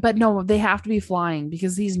 But no, they have to be flying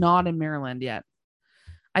because he's not in Maryland yet.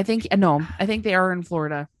 I think no, I think they are in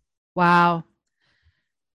Florida. Wow.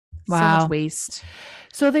 So Wow. much waste.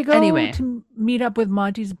 So they go Anyway. to meet up with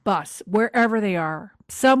Monty's bus, wherever they are,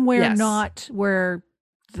 somewhere Yes. not where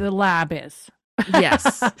the lab is.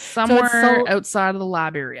 Yes, somewhere outside of the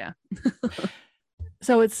lab area.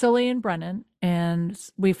 So it's Sully and Brennan, and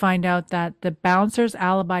we find out that the bouncer's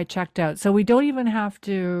alibi checked out. So we don't even have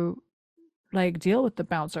to like deal with the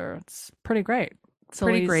bouncer. It's pretty great.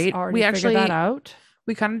 Pretty great. We actually figured that out.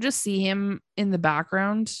 We kind of just see him in the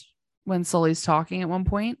background when Sully's talking at one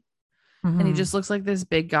point. And he just looks like this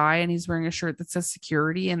big guy, and he's wearing a shirt that says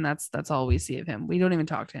security, and that's all we see of him. We don't even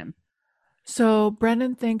talk to him. So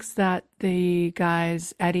Brennan thinks that the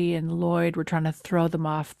guys, Eddie and Lloyd, were trying to throw them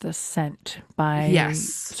off the scent by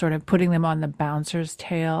sort of putting them on the bouncer's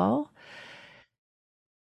tail.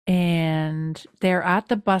 And they're at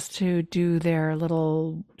the bus to do their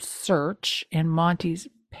little search, and Monty's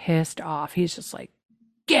pissed off. He's just like,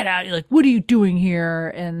 get out. You're like, what are you doing here?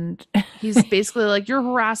 And he's basically like, you're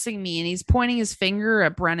harassing me. And he's pointing his finger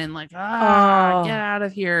at Brennan like, get out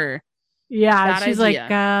of here. Yeah. Bad she's idea.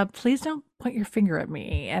 Like, please don't point your finger at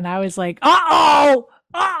me. And I was like,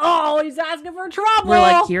 uh-oh, he's asking for trouble. We're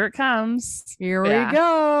like, here it comes. Here we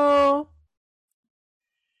go.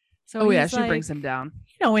 So she brings him down.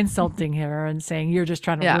 Insulting her and saying, you're just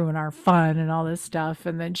trying to ruin our fun and all this stuff.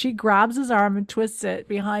 And then she grabs his arm and twists it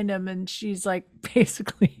behind him. And she's like,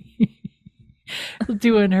 basically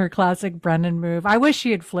doing her classic Brennan move. I wish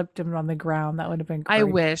she had flipped him on the ground. That would have been great. I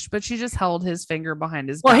wish, but she just held his finger behind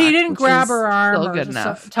his back. Well, he didn't grab her arm or good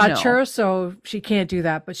enough. touch her, so she can't do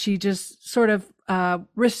that. But she just sort of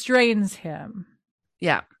restrains him.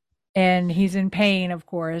 Yeah. And he's in pain, of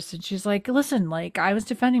course. And she's like, listen, like, I was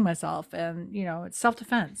defending myself, and, it's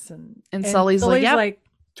self-defense. And Sully's like, yep. Like,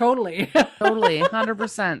 totally. Totally.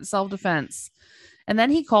 100% self-defense. And then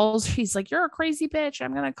he's like, you're a crazy bitch.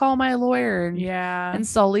 I'm going to call my lawyer. And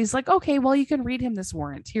Sully's like, okay, well, you can read him this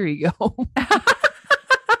warrant. Here you go.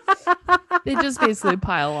 They just basically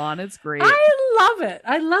pile on. It's great.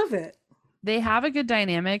 I love it. They have a good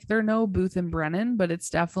dynamic. They're no Booth and Brennan, but it's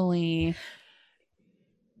definitely...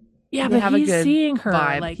 Yeah, but he's seeing her,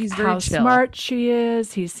 vibe. Like, he's how chill. smart she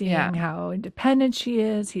is. He's seeing how independent she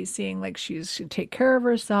is. He's seeing, like, she should take care of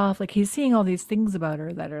herself. Like, he's seeing all these things about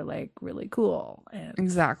her that are, like, really cool. And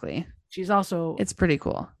exactly. She's also... It's pretty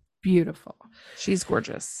cool. Beautiful. She's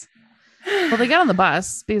gorgeous. Well, they get on the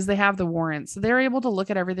bus because they have the warrant. So they're able to look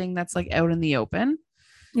at everything that's, like, out in the open.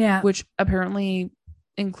 Yeah. Which apparently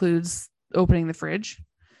includes opening the fridge.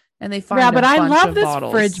 And they find but I love this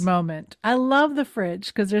bottles. Fridge moment. I love the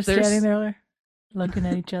fridge because they're standing there looking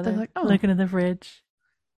at each other, like, looking at the fridge.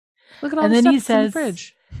 Look at all the stuff that's in the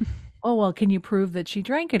fridge. Oh, well, can you prove that she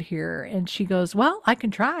drank it here? And she goes, well, I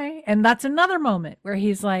can try. And that's another moment where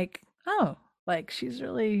he's like, oh, like she's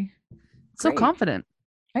really so confident.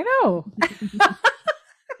 I know.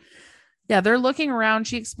 Yeah, they're looking around.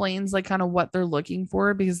 She explains like kind of what they're looking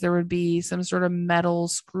for because there would be some sort of metal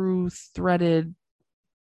screw threaded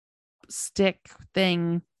stick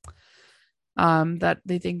thing that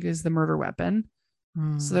they think is the murder weapon.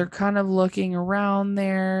 So they're kind of looking around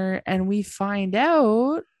there, and we find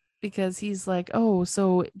out because he's like, oh,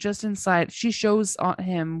 so just inside, she shows on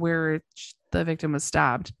him where the victim was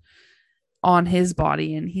stabbed on his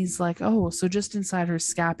body, and he's like, oh, so just inside her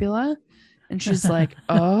scapula. And she's like,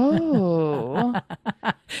 oh,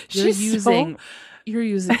 you're using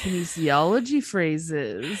kinesiology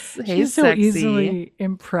phrases. Hey, she's so sexy. Easily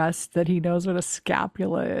impressed that he knows what a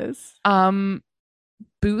scapula is.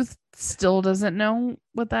 Booth still doesn't know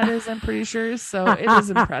what that is, I'm pretty sure. So it is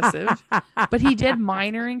impressive. But he did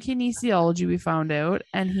minor in kinesiology, we found out,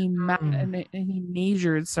 and he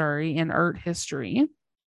majored, in art history.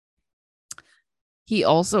 He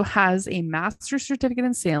also has a master's certificate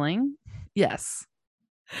in sailing. Yes.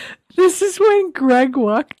 This is when Greg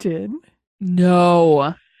walked in.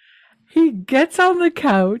 No. He gets on the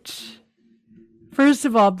couch. First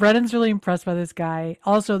of all, Brennan's really impressed by this guy.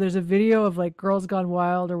 Also, there's a video of like Girls Gone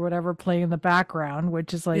Wild or whatever playing in the background,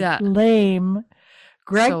 which is like lame.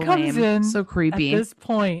 Greg comes in so creepy at this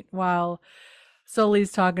point while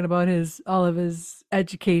Sully's talking about all of his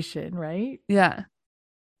education, right? Yeah.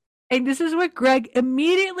 And this is what Greg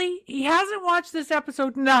immediately, he hasn't watched this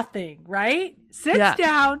episode, nothing, right? Sits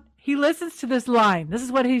down, he listens to this line. This is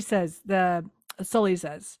what he says, Sully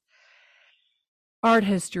says. Art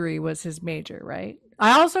history was his major, right?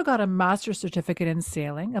 I also got a master's certificate in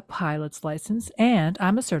sailing, a pilot's license, and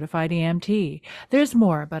I'm a certified EMT. There's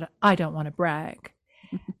more, but I don't want to brag.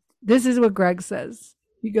 This is what Greg says.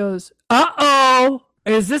 He goes, uh-oh,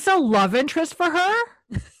 is this a love interest for her?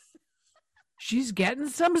 She's getting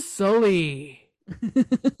some Sully.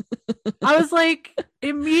 I was like,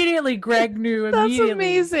 immediately, Greg knew immediately. That's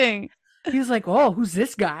amazing. He was like, oh, who's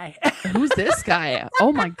this guy? Who's this guy?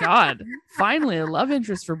 Oh my God. Finally, a love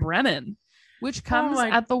interest for Brennan, which comes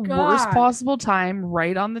at the worst possible time,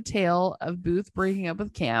 right on the tail of Booth breaking up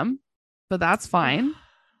with Cam. But that's fine.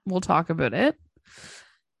 We'll talk about it.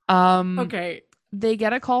 Okay. They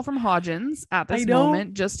get a call from Hodgins at this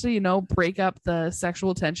moment just to, break up the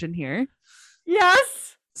sexual tension here.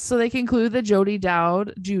 Yes. So they conclude that Judy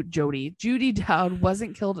Dowd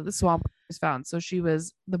wasn't killed at the swamp where it was found. So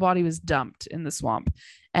the body was dumped in the swamp.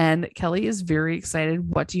 And Kelly is very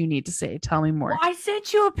excited. What do you need to say? Tell me more. Well, I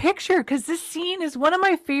sent you a picture because this scene is one of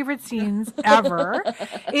my favorite scenes ever.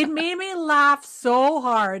 It made me laugh so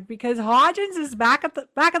hard because Hodgins is back of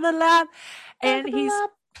the lab, and he's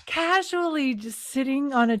casually just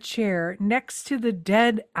sitting on a chair next to the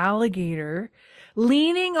dead alligator,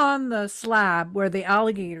 leaning on the slab where the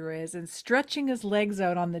alligator is and stretching his legs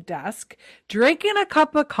out on the desk, drinking a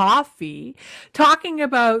cup of coffee, talking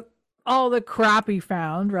about all the crap he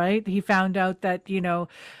found, right? He found out that,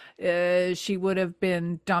 she would have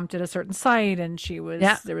been dumped at a certain site, and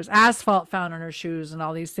there was asphalt found on her shoes and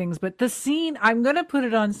all these things. But the scene, I'm going to put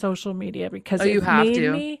it on social media because it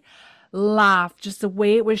made me laugh, just the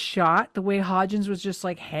way it was shot, the way Hodgins was just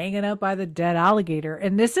like hanging out by the dead alligator.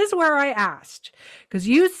 And this is where I asked, because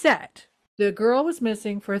you said the girl was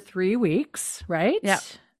missing for 3 weeks, right? Yeah.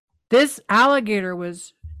 This alligator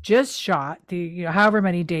was just shot however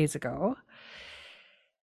many days ago.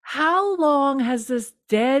 How long has this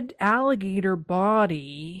dead alligator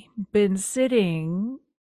body been sitting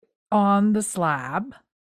on the slab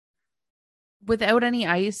without any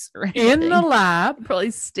ice or anything in the lab? It probably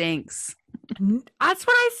stinks. That's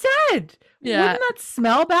what I said. Yeah. Wouldn't that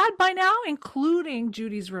smell bad by now, including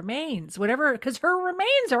Judy's remains, whatever, because her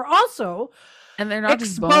remains are also and they're not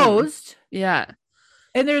exposed. Yeah.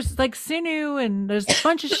 And there's like sinew and there's a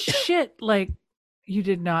bunch of shit. Like, you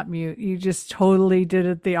did not mute. You just totally did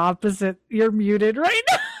it the opposite. You're muted right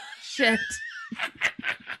now. Shit.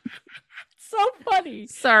 So funny.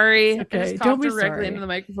 Sorry. Okay. I just Don't coughed be directly sorry. into the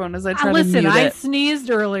microphone as I tried to listen, mute I it. sneezed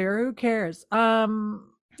earlier. Who cares?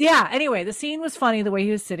 Yeah. Anyway, the scene was funny. The way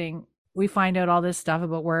he was sitting, we find out all this stuff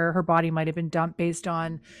about where her body might have been dumped based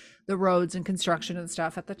on the roads and construction and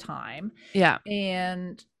stuff at the time. Yeah.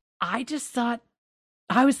 And I just thought,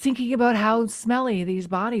 I was thinking about how smelly these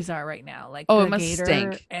bodies are right now. Like it the must Gator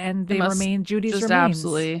stink. and they remain Judy's just remains.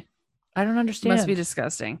 Absolutely. I don't understand. It must be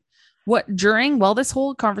disgusting. While this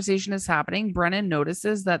whole conversation is happening, Brennan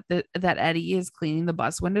notices that Eddie is cleaning the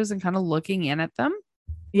bus windows and kind of looking in at them.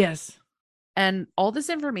 Yes. And all this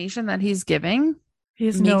information that he's giving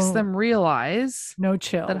makes them realize no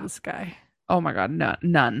chill. This guy. Oh my God,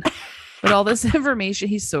 none. But all this information,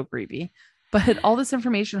 he's so creepy. But all this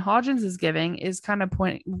information Hodgins is giving is kind of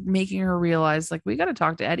making her realize, like, we got to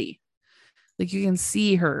talk to Eddie. Like, you can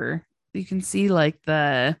see her. You can see like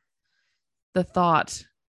the thought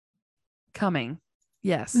coming.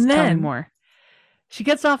 Yes. Tell me more. She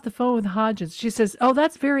gets off the phone with Hodgins. She says, "Oh,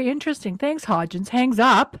 that's very interesting. Thanks, Hodgins." Hangs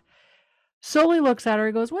up. Sully looks at her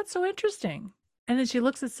and goes, "What's so interesting?" And then she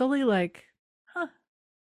looks at Sully like, huh.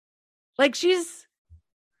 Like she's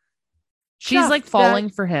like falling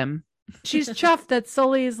for him. She's chuffed that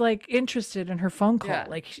Sully is like interested in her phone call. Yeah.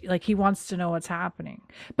 Like he wants to know what's happening.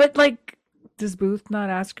 But like, does Booth not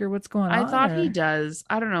ask her what's going on? I thought he does.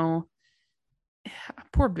 I don't know.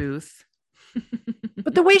 Poor Booth.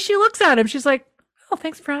 But the way she looks at him, she's like, "Oh,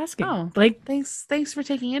 thanks for asking." Oh, like thanks for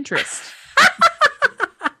taking interest.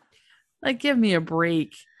 Like, give me a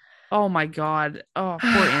break. Oh my God. Oh,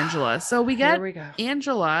 poor Angela. So we go.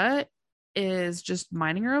 Angela is just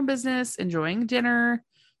minding her own business, enjoying dinner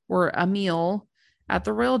or a meal at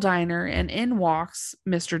the Royal Diner, and in walks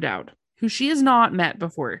Mr. Dowd, who she has not met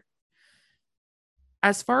before.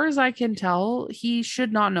 As far as I can tell, he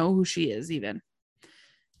should not know who she is even.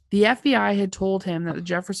 The FBI had told him that the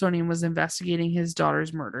Jeffersonian was investigating his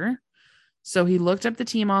daughter's murder. So he looked up the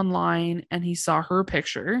team online and he saw her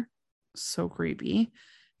picture. So creepy.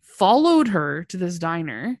 Followed her to this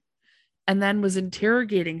diner and then was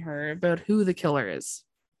interrogating her about who the killer is.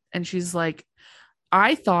 And she's like,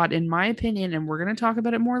 I thought, in my opinion, and we're going to talk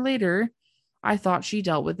about it more later, I thought she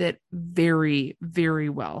dealt with it very, very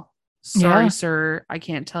well. Sorry, sir. I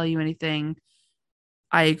can't tell you anything.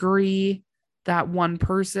 I agree that one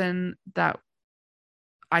person that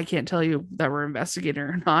I can't tell you that we're investigating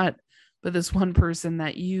or not, but this one person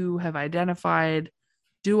that you have identified,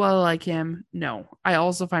 do I like him? No. I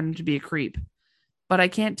also find him to be a creep, but I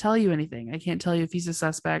can't tell you anything. I can't tell you if he's a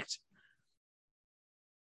suspect.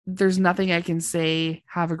 There's nothing I can say.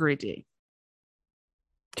 Have a great day.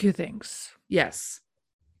 Two things. Yes.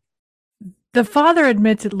 The father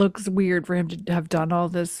admits it looks weird for him to have done all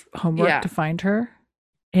this homework to find her.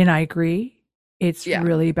 And I agree. It's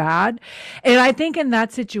really bad. And I think in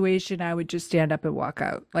that situation, I would just stand up and walk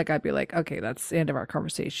out. Like, I'd be like, okay, that's the end of our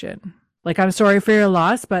conversation. Like, I'm sorry for your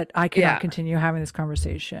loss, but I cannot continue having this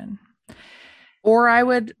conversation. Or I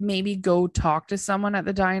would maybe go talk to someone at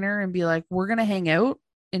the diner and be like, we're going to hang out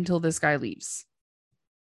until this guy leaves.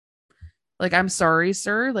 Like, I'm sorry,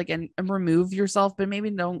 sir. Like, and remove yourself, but maybe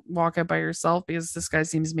don't walk out by yourself because this guy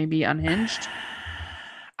seems maybe unhinged.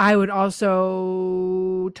 I would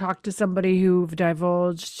also talk to somebody who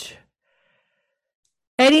divulged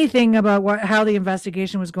anything about how the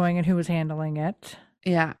investigation was going and who was handling it.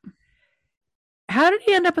 Yeah. How did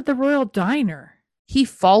he end up at the Royal Diner? He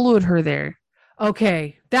followed her there.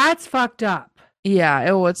 Okay, that's fucked up. Yeah.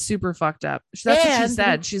 Oh, it's super fucked up. That's what she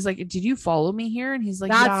said. She's like, did you follow me here? And he's like,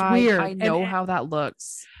 that's weird. I know how that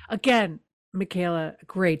looks. Again, Michaela,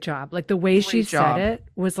 great job. Like the way she said it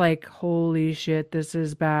was like, holy shit, this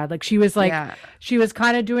is bad. Like she was like, she was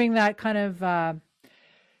kind of doing that kind of,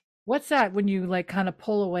 what's that when you like kind of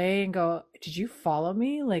pull away and go, did you follow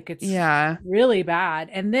me? Like it's really bad.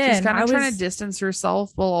 And then she's kind of trying to distance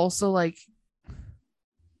herself while also like,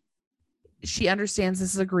 she understands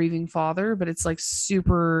this is a grieving father, but it's like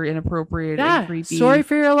super inappropriate and creepy. Sorry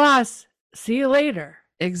for your loss. See you later.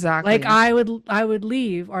 Exactly. Like I would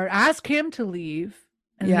leave or ask him to leave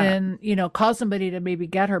and then, call somebody to maybe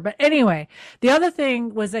get her. But anyway, the other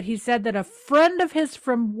thing was that he said that a friend of his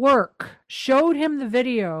from work showed him the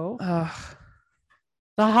video.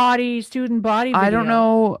 The haughty student body video. I don't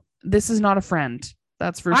know. This is not a friend.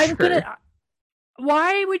 That's for sure.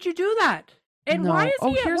 Why would you do that? And why is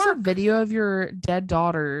he at here's work? A video of your dead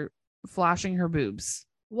daughter flashing her boobs.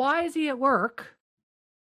 Why is he at work?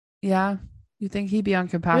 Yeah. You think he'd be on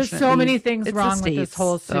compassionate? There's so many things wrong with this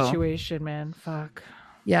whole situation, man. Fuck.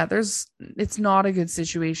 Yeah, it's not a good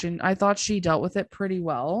situation. I thought she dealt with it pretty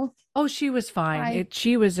well. Oh, she was fine.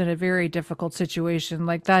 She was in a very difficult situation.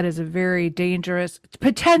 Like that is a very dangerous,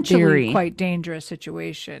 potentially quite dangerous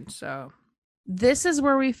situation. So this is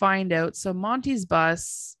where we find out. So Monty's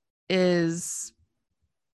bus is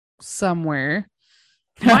somewhere.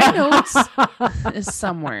 My notes is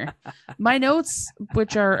somewhere. My notes,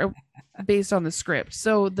 which are based on the script.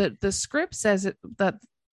 So the script says that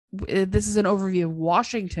this is an overview of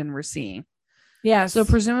Washington we're seeing. Yeah. So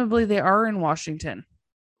presumably they are in Washington.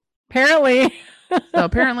 Apparently. So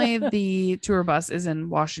apparently the tour bus is in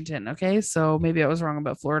Washington. Okay. So maybe I was wrong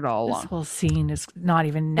about Florida all along. This whole scene is not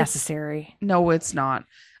even necessary. No, it's not.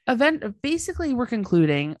 Basically, we're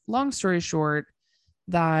concluding, long story short,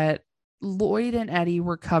 that Lloyd and Eddie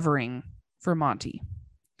were covering for Monty.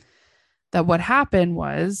 That what happened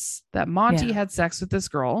was that Monty had sex with this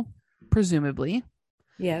girl, presumably.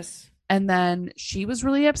 Yes. And then she was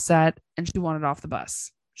really upset and she wanted off the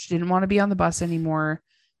bus. She didn't want to be on the bus anymore.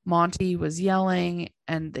 Monty was yelling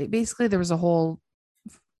and there was a whole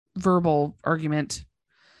verbal argument.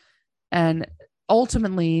 And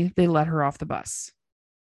ultimately, they let her off the bus.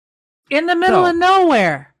 In the middle of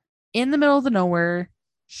nowhere. In the middle of the nowhere.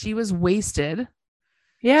 She was wasted.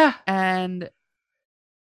 Yeah. And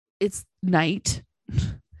it's night.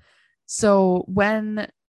 So when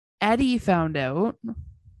Eddie found out,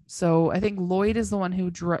 so I think Lloyd is the one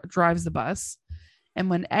who drives the bus. And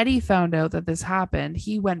when Eddie found out that this happened,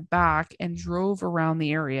 he went back and drove around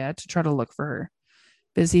the area to try to look for her.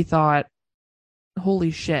 Because he thought,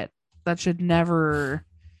 holy shit, that should never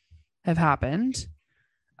have happened.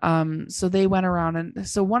 So they went around and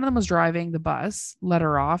so one of them was driving the bus, let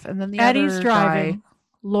her off, and then the Eddie's other driving. Guy,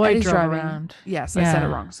 Lloyd Eddie's drove driving. Around. Yes, I said it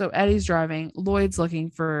wrong. So Eddie's driving. Lloyd's looking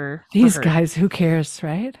for these her. Guys. Who cares,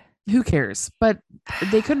 right? Who cares? But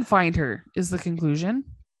they couldn't find her. Is the conclusion?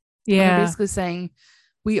 Yeah, they're basically saying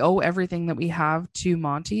we owe everything that we have to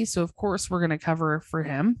Monty, so of course we're going to cover for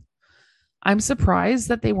him. I'm surprised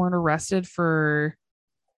that they weren't arrested for.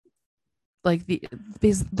 Like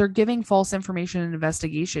they're giving false information in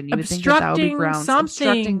investigation. You would think that would be grounds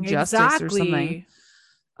obstructing justice or something.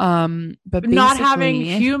 But not having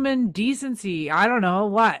human decency. I don't know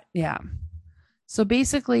what. Yeah. So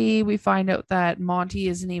basically, we find out that Monty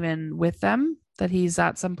isn't even with them. That he's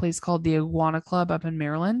at some place called the Iguana Club up in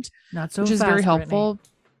Maryland. Not so which fast, is very helpful.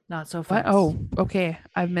 Brittany. Not so fast. What? Oh, okay.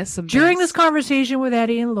 I've missed some. During this conversation with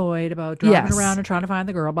Eddie and Lloyd about driving around and trying to find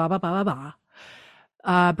the girl, blah blah blah blah blah.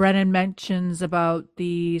 Brennan mentions about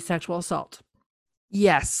the sexual assault.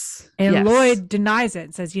 Yes. And Lloyd denies it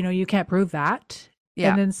and says, you can't prove that. Yeah.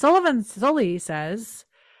 And then Sully says,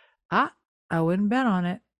 I wouldn't bet on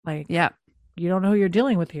it. Like, you don't know who you're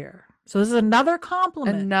dealing with here. So this is another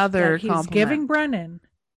compliment. He's giving Brennan.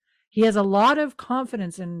 He has a lot of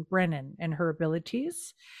confidence in Brennan and her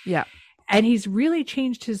abilities. Yeah. And he's really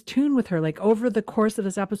changed his tune with her, like over the course of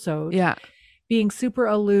this episode. Yeah. Being super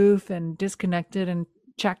aloof and disconnected and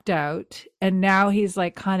checked out. And now he's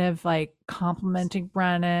like kind of like complimenting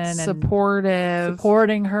Brennan supportive, and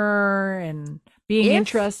supporting her and being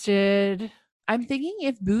interested. I'm thinking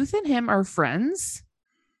if Booth and him are friends,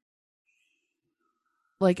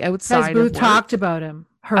 like outside has Booth talked about him.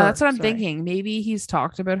 That's what I'm thinking. Maybe he's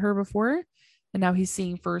talked about her before and now he's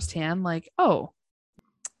seeing firsthand like, oh,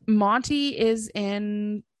 Monty is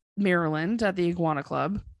in Maryland at the Iguana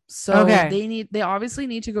Club. So they obviously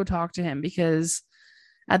need to go talk to him because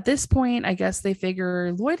at this point, I guess they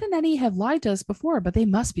figure Lloyd and Eddie have lied to us before, but they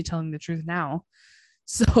must be telling the truth now.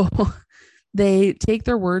 So they take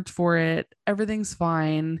their word for it. Everything's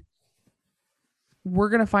fine. We're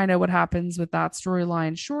going to find out what happens with that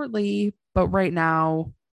storyline shortly. But right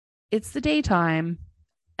now, it's the daytime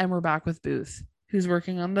and we're back with Booth, who's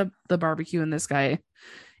working on the barbecue, and this guy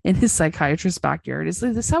in his psychiatrist's backyard. Is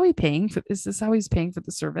this how he's paying for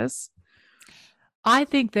the service? I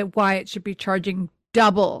think that Wyatt should be charging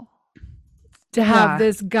double to have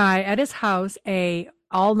this guy at his house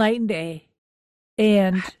all night and day.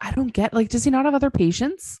 And I don't get, like, does he not have other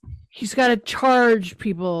patients? He's got to charge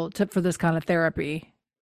people for this kind of therapy.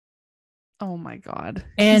 Oh my God.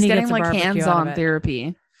 And he's getting like hands-on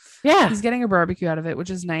therapy. Yeah. He's getting a barbecue out of it, which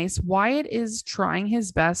is nice. Wyatt is trying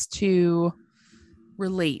his best to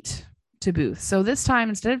relate to Booth. So this time,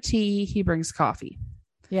 instead of tea, he brings coffee.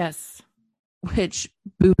 Yes. Which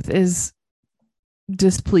Booth is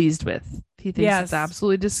displeased with. He thinks it's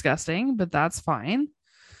absolutely disgusting, but that's fine.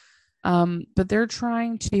 But they're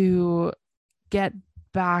trying to get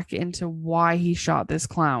back into why he shot this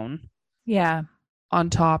clown. Yeah. On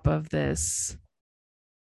top of this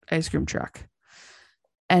ice cream truck.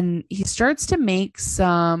 And he starts to make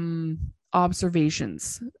some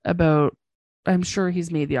observations about, I'm sure he's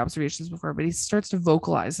made the observations before, but he starts to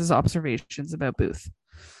vocalize his observations about Booth.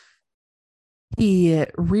 He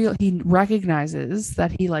recognizes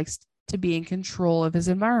that he likes to be in control of his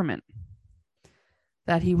environment.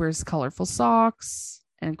 That he wears colorful socks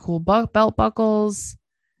and cool belt buckles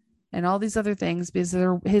and all these other things because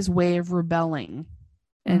they're his way of rebelling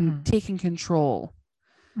and taking control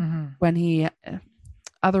when he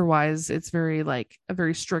otherwise it's very like a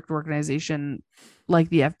very strict organization like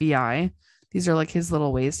the FBI. These are like his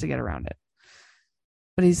little ways to get around it.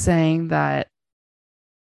 But he's saying that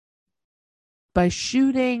by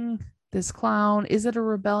shooting this clown, is it a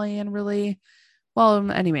rebellion really?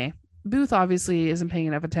 Well, anyway, Booth obviously isn't paying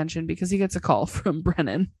enough attention because he gets a call from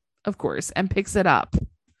Brennan, of course, and picks it up.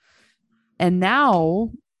 And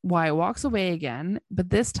now Wyatt walks away again, but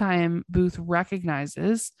this time Booth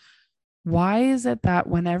recognizes, why is it that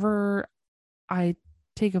whenever I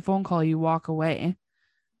take a phone call, you walk away?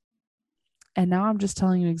 And now I'm just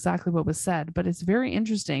telling you exactly what was said, but it's very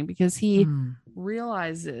interesting because he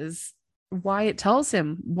realizes, Wyatt tells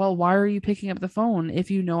him, well, why are you picking up the phone if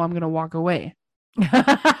you know I'm going to walk away?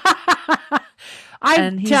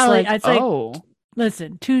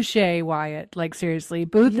 Listen, touche, Wyatt. Like, seriously,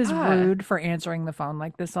 Booth is rude for answering the phone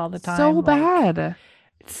like this all the time. So bad.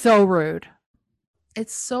 It's so rude.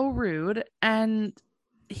 It's so rude. And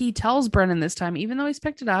he tells Brennan this time, even though he's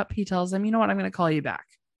picked it up, he tells him, you know what, I'm going to call you back.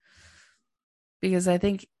 Because I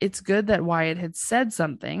think it's good that Wyatt had said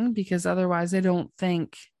something, because otherwise I don't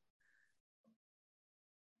think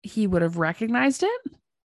he would have recognized it.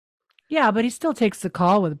 Yeah, but he still takes the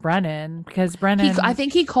call with Brennan because Brennan... I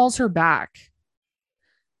think he calls her back.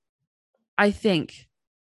 I think.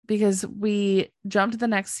 Because we jump to the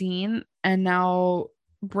next scene and now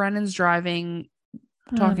Brennan's driving,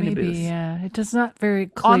 talking to Booth. Yeah, it does not very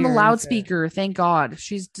clear. On the loudspeaker, thank God.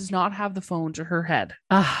 She does not have the phone to her head.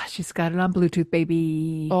 She's got it on Bluetooth,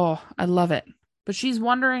 baby. Oh, I love it. But she's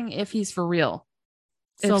wondering if he's for real.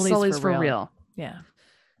 If Sully's for real. Yeah.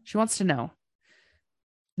 She wants to know.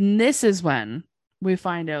 And this is when we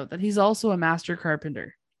find out that he's also a master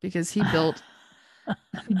carpenter because he built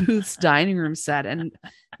Booth's dining room set. And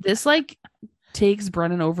this like takes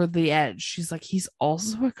Brennan over the edge. She's like, he's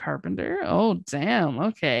also a carpenter? Oh, damn.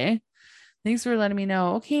 Okay. Thanks for letting me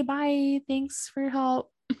know. Okay, bye. Thanks for your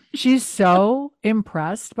help. She's so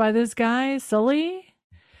impressed by this guy, Sully.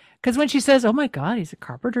 Because when she says, oh my God, he's a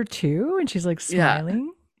carpenter too. And she's like smiling.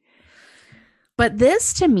 Yeah. But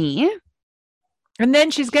this to me. And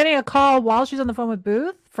then she's getting a call while she's on the phone with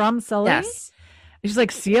Booth from Sully. Yes. She's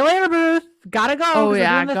like, see you later, Booth. Gotta go. Oh,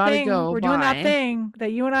 yeah, gotta go. We're doing that thing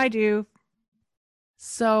that you and I do.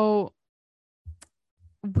 So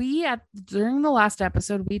during the last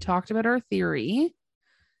episode, we talked about our theory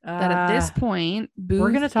that at this point,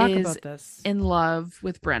 we're going to Booth talk is about this. in love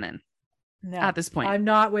with Brennan. No, at this point. I'm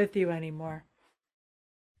not with you anymore.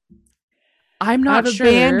 I'm not I've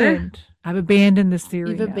sure. I've abandoned this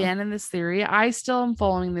theory. You've abandoned this theory. I still am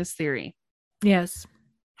following this theory. Yes.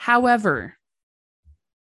 However,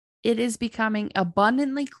 it is becoming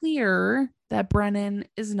abundantly clear that Brennan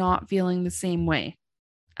is not feeling the same way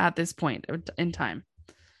at this point in time.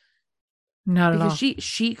 Not at all. Because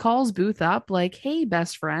she calls Booth up like, hey,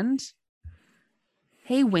 best friend.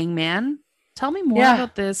 Hey, wingman. Tell me more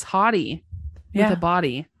about this hottie with a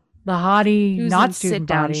body. The hottie, who's not in student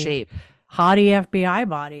sit-down body. shape. Hottie FBI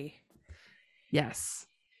body. Yes.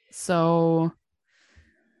 So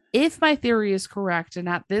if my theory is correct, and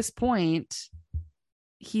at this point,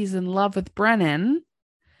 he's in love with Brennan,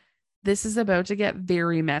 this is about to get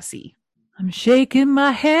very messy. I'm shaking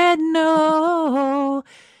my head no,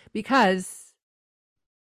 because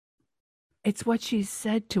it's what she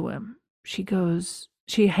said to him.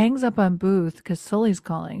 She hangs up on Booth because Sully's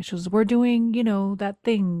calling. She goes, we're doing, that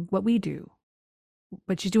thing, what we do.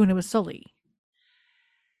 But she's doing it with Sully.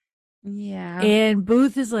 Yeah. And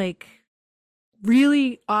Booth is like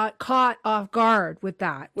really caught off guard with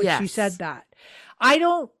that when she said that.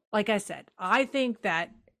 Like I said, I think that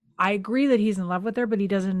I agree that he's in love with her, but he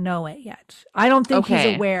doesn't know it yet. I don't think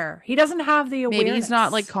he's aware. He doesn't have the awareness. Maybe he's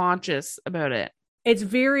not like conscious about it. It's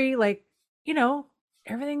very like,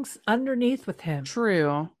 everything's underneath with him.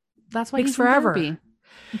 True. That's why Takes he's forever.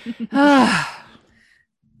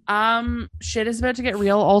 Shit is about to get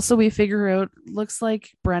real. Also, we figure out, looks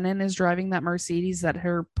like Brennan is driving that Mercedes that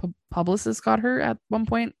her publicist got her at one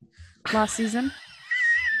point last season.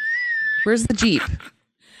 Where's the Jeep?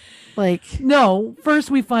 No, first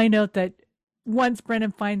we find out that once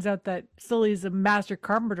Brennan finds out that Sully's a master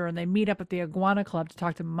carpenter and they meet up at the Iguana Club to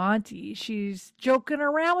talk to Monty, she's joking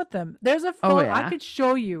around with them. There's a photo. I could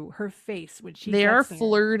show you her face when they are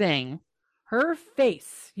flirting. Her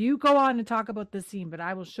face. You go on and talk about this scene, but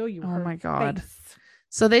I will show you her my God. face.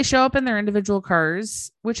 So they show up in their individual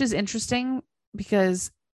cars, which is interesting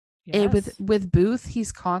because with Booth,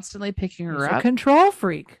 he's constantly picking her up. A control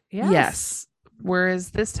freak. Yes. Whereas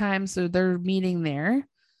this time, so they're meeting there.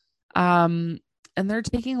 And they're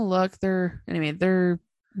taking a look. They're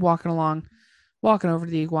walking over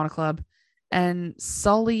to the Iguana Club, and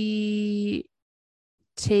Sully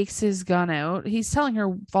takes his gun out. He's telling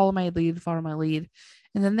her, follow my lead.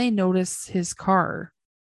 And then they notice his car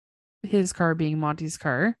being Monty's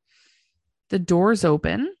car. The door's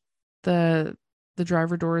open. The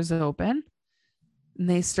driver door is open. And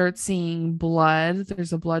they start seeing blood.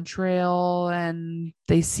 There's a blood trail, and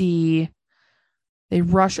they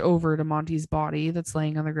rush over to Monty's body that's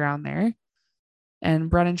laying on the ground there. And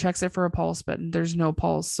Brennan checks it for a pulse, but there's no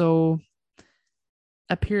pulse. So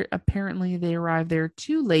apparently they arrived there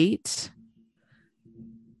too late.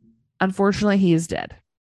 Unfortunately, he is dead.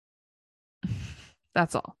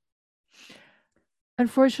 That's all.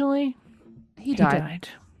 Unfortunately, he died.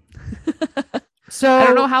 So I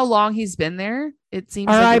don't know how long he's been there. It seems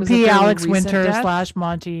R.I.P. Alex Winter /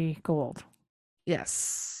 Monty Gold.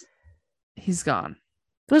 Yes. He's gone.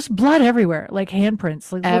 There's blood everywhere, like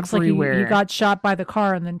handprints. Like, looks like he got shot by the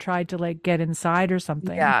car and then tried to get inside or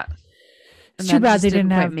something. Yeah. It's too bad they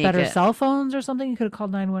didn't have better cell phones or something. You could have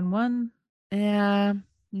called 911. Yeah.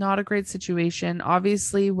 Not a great situation.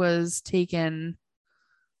 Obviously was taken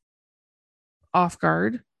off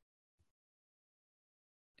guard.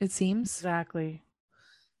 It seems. Exactly.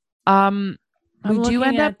 We do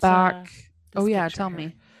end up back. Oh yeah, tell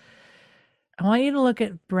me. I want you to look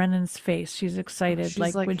at Brennan's face. She's excited. She's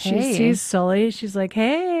like when hey. she sees Sully, she's like,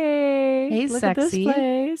 hey, look sexy. at this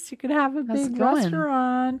place. You could have a big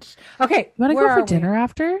restaurant. Okay. You want to go for dinner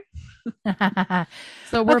after?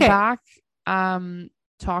 So we're back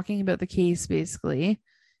talking about the case basically.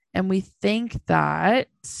 And we think that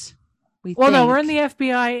no, we're in the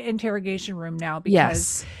FBI interrogation room now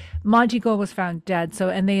because Monty Gold was found dead. So,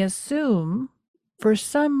 and they assume for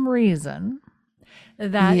some reason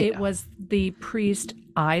that it was the priest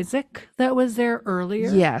Isaac that was there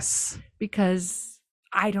earlier. Yes. Because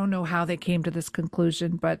I don't know how they came to this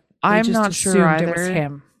conclusion, but I'm not sure either. It was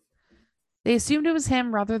him. They assumed it was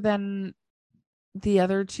him rather than the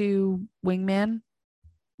other two wingmen,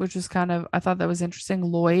 which was I thought that was interesting.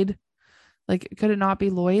 Lloyd. Could it not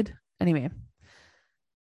be Lloyd? Anyway.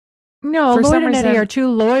 No, Lloyd and Eddie are too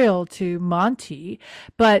loyal to Monty,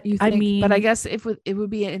 but but I guess it would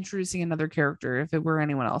be introducing another character if it were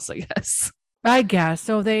anyone else, I guess. I guess.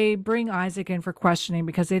 So they bring Isaac in for questioning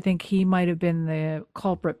because they think he might have been the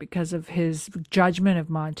culprit because of his judgment of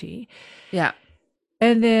Monty. Yeah.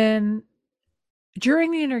 And then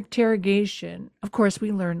during the interrogation, of course,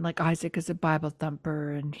 we learn like Isaac is a Bible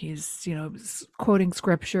thumper and he's, quoting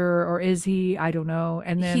scripture, or is he? I don't know.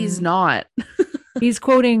 And then He's not. he's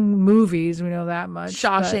quoting movies. We know that much.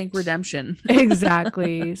 Shawshank Redemption.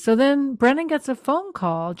 Exactly. So then Brennan gets a phone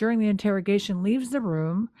call during the interrogation, leaves the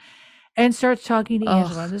room, and starts talking to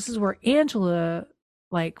Angela. And this is where Angela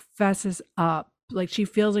like fesses up. Like she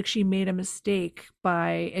feels like she made a mistake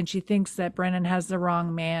and she thinks that Brennan has the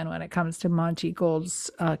wrong man when it comes to Monty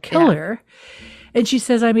Gold's killer. Yeah. And she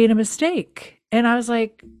says, I made a mistake. And I was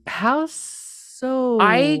like, how so?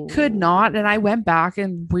 I could not. And I went back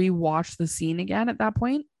and rewatched the scene again at that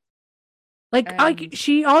point. Like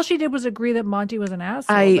all she did was agree that Monty was an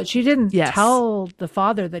asshole, but she didn't tell the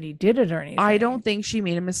father that he did it or anything. I don't think she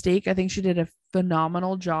made a mistake. I think she did a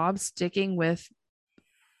phenomenal job sticking with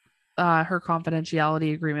her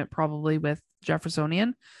confidentiality agreement, probably with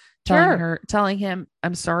Jeffersonian, telling him,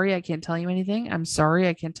 I'm sorry, I can't tell you anything. I'm sorry,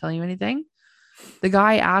 I can't tell you anything. The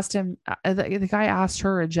guy asked him, the guy asked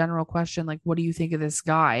her a general question, like, what do you think of this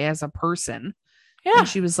guy as a person? Yeah. And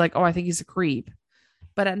she was like, oh, I think he's a creep.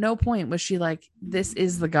 But at no point was she like, this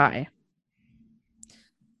is the guy.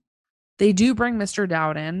 They do bring Mr.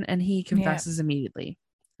 Dowd in, and he confesses immediately.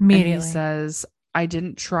 And he says, I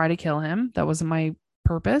didn't try to kill him. That wasn't my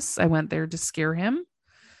purpose. I went there to scare him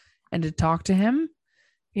and to talk to him.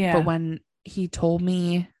 Yeah. But when he told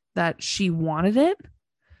me that she wanted it,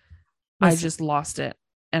 I just lost it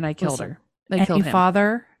and I killed her. I killed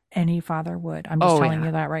him. Any father would. I'm just telling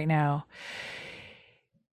you that right now.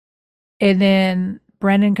 And then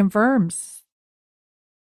Brennan confirms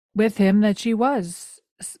with him that she was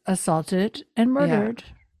assaulted and murdered.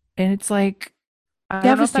 Yeah. And it's like, I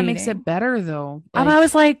don't know if that makes it better though. Like, I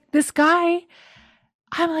was like, this guy,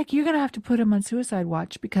 I'm like, you're going to have to put him on suicide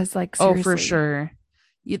watch because like, seriously. Oh, for sure.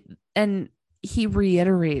 And he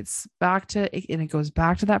reiterates and it goes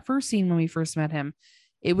back to that first scene when we first met him.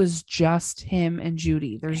 It was just him and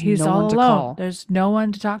Judy. He's no all one to alone. Call. There's no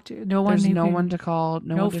one to talk to. There's no one to call.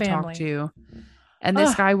 No one to talk to. And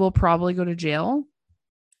this guy will probably go to jail.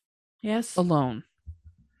 Yes. Alone.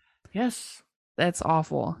 Yes. That's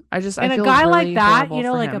awful. I feel a guy really like that,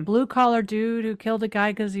 like him. a blue collar dude who killed a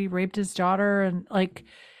guy because he raped his daughter, and like,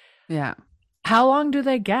 yeah. How long do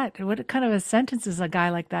they get? What kind of a sentence does a guy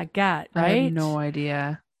like that get? Right? I have no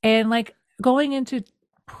idea. And like going into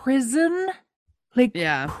prison,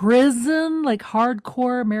 prison, like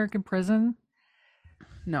hardcore American prison.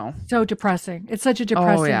 No. So depressing. It's such a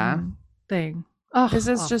depressing thing. Oh, this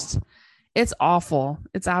is just, it's awful.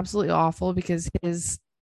 It's absolutely awful because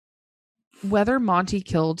whether Monty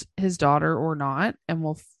killed his daughter or not, and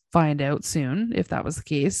we'll find out soon if that was the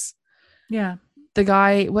case. Yeah. The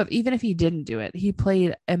guy, even if he didn't do it, he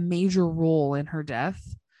played a major role in her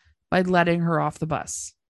death by letting her off the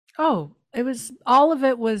bus. Oh, all of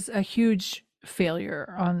it was a huge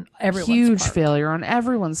failure on everyone's part. Failure on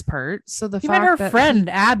everyone's part. So the fact her that friend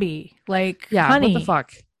Abby, like, honey, what the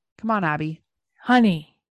fuck? Come on, Abby.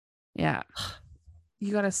 Honey. Yeah.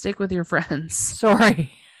 You got to stick with your friends.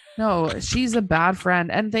 Sorry. No, she's a bad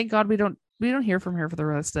friend. And thank God we don't hear from her for the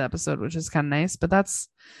rest of the episode, which is kind of nice. But that's,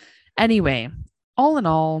 anyway, all in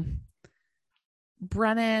all,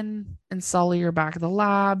 Brennan and Sully are back at the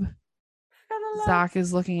lab. Zach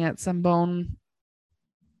is looking at some bones.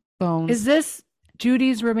 Is this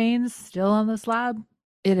Judy's remains still on this lab?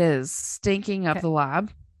 It is stinking up the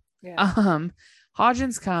lab. Yeah.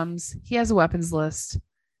 Hodgins comes. He has a weapons list,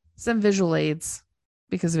 some visual aids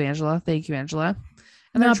because of Angela. Thank you, Angela.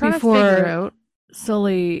 And they're trying to figure out.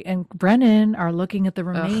 Sully and Brennan are looking at the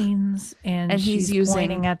remains, and he's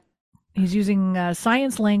using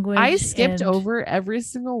science language. I skipped over every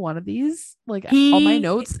single one of these. Like all my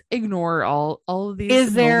notes ignore all of these.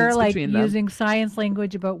 Is there like using science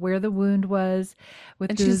language about where the wound was?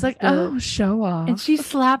 And she's like, "Oh, show off!" And she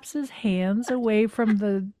slaps his hands away from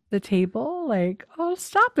the table, like, "Oh,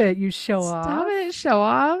 stop it, you show off! Stop it, show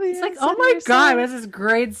off!" It's like, "Oh my god, this is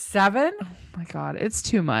grade 7." Oh my god, it's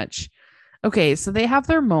too much. Okay, so they have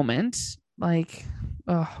their moment, like,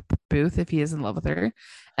 Booth, if he is in love with her.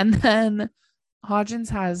 And then Hodgins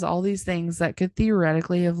has all these things that could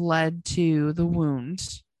theoretically have led to the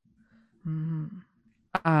wound.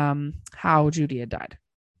 Mm-hmm. How Judy had died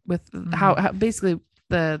with how basically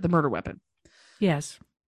the murder weapon. Yes.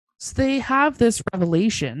 So they have this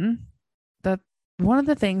revelation that one of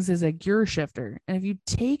the things is a gear shifter. And if you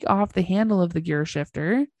take off the handle of the gear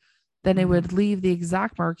shifter, then it would leave the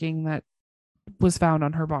exact marking that was found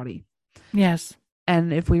on her body. Yes.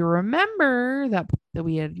 And if we remember that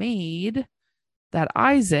we had made, that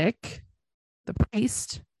Isaac, the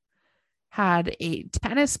priest, had a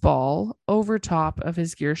tennis ball over top of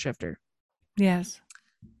his gear shifter. Yes.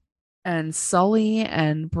 And Sully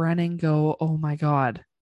and Brennan go, oh my God,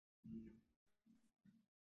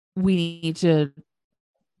 we need to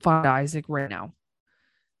find Isaac right now,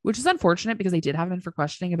 which is unfortunate because they did have him in for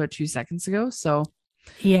questioning about 2 seconds ago. So,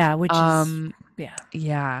 Yeah, which is,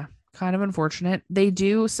 yeah, kind of unfortunate. They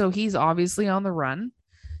do. So he's obviously on the run.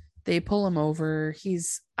 They pull him over.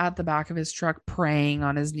 He's at the back of his truck praying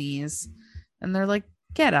on his knees. And they're like,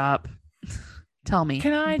 get up. Tell me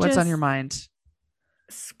what's on your mind.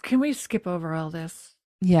 Can we skip over all this?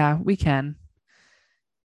 Yeah, we can.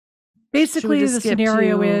 Basically, the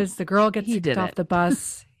scenario is the girl gets kicked off the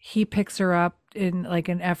bus. He picks her up in like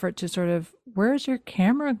an effort to sort of, where's your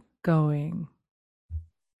camera going?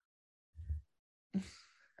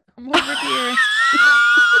 I'm over here.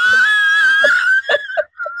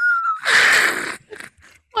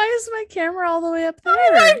 Why is my camera all the way up there?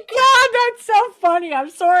 Oh my God, that's so funny. I'm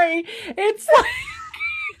sorry. It's like,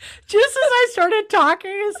 just as I started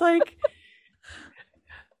talking, it's like,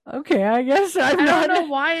 okay, I guess I don't know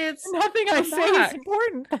why it's nothing I say is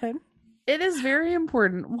important then. It is very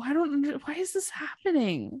important. Why is this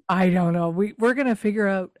happening? I don't know. We're gonna figure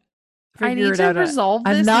out. I need to resolve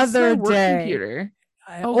this another work day. Computer.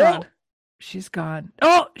 Oh God, she's gone.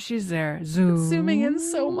 Oh, she's there. Zooming in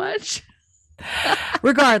so much.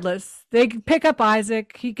 Regardless, they pick up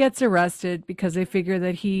Isaac. He gets arrested because they figure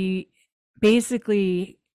that he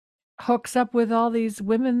basically hooks up with all these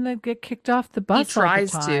women that get kicked off the bus. He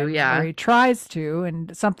tries to, yeah. Or he tries to,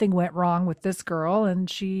 and something went wrong with this girl, and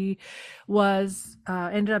she was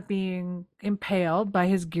ended up being impaled by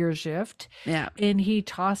his gear shift. Yeah, and he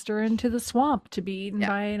tossed her into the swamp to be eaten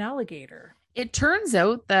by an alligator. It turns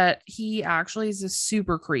out that he actually is a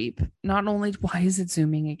super creep. Not only, why is it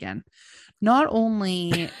zooming again? Not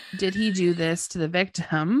only did he do this to the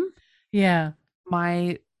victim. Yeah.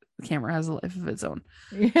 My camera has a life of its own,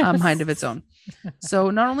 mind of its own. So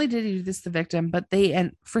not only did he do this to the victim, but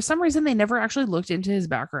and for some reason, they never actually looked into his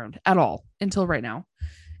background at all until right now.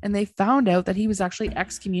 And they found out that he was actually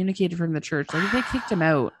excommunicated from the church. Like they kicked him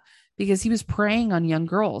out because he was preying on young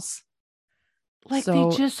girls. Like they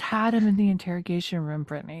just had him in the interrogation room,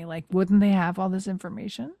 Brittany. Like, wouldn't they have all this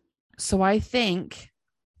information? So I think,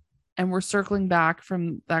 and we're circling back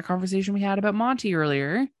from that conversation we had about Monty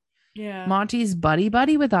earlier. Yeah. Monty's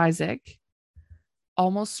buddy with Isaac.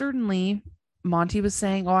 Almost certainly, Monty was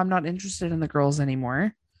saying, oh, I'm not interested in the girls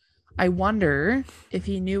anymore. I wonder if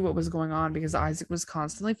he knew what was going on because Isaac was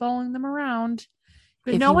constantly following them around.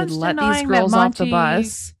 But no one's let these girls off the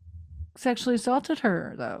bus. Sexually assaulted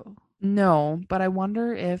her, though. No, but I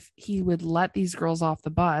wonder if he would let these girls off the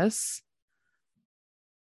bus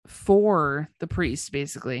for the priest,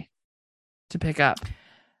 basically, to pick up.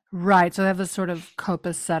 Right. So they have this sort of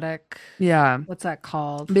copacetic. Yeah. What's that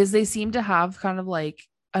called? Because they seem to have kind of like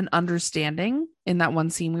an understanding in that one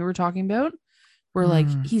scene we were talking about where like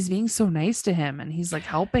he's being so nice to him and he's like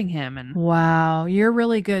helping him. And wow, you're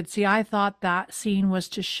really good. See, I thought that scene was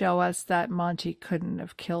to show us that Monty couldn't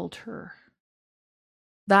have killed her.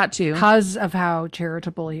 That too. Because of how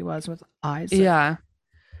charitable he was with Isaac. Yeah.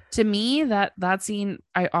 To me, that scene,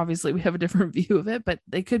 we have a different view of it, but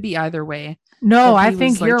it could be either way. No, I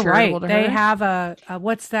think you're right. They have a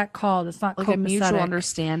what's that called? It's not like a mutual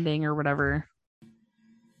understanding or whatever.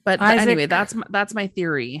 But anyway, that's my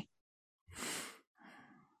theory.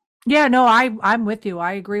 Yeah, no, I'm with you.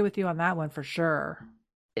 I agree with you on that one for sure.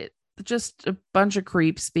 Just a bunch of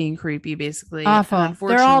creeps being creepy, basically. Awful.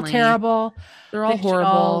 They're all terrible. They're all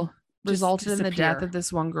horrible. Resulted in the death of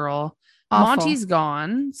this one girl. Awful. Monty's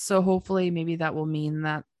gone, so hopefully maybe that will mean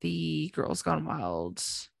that the Girls Gone Wild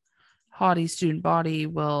haughty student body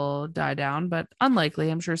will die down, but unlikely.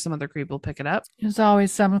 I'm sure some other creep will pick it up. There's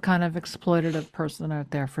always some kind of exploitative person out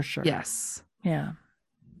there for sure. Yes. Yeah.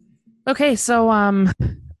 Okay, so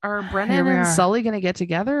are Brennan and Sully going to get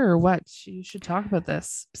together or what? You should talk about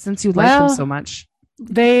this since you like them so much.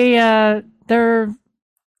 The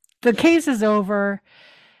case is over.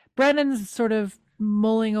 Brennan's sort of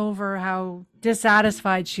mulling over how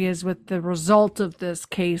dissatisfied she is with the result of this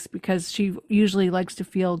case because she usually likes to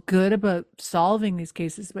feel good about solving these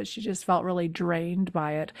cases, but she just felt really drained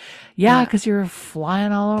by it. Yeah, because you're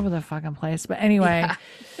flying all over the fucking place. But anyway,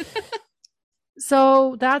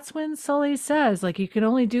 so that's when Sully says, like, you can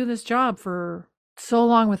only do this job for so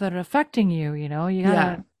long without it affecting you. You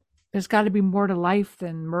know, there's got to be more to life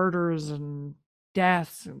than murders and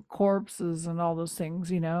deaths and corpses and all those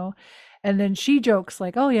things, you know. And then she jokes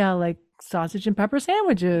like, oh yeah, like sausage and pepper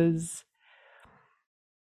sandwiches.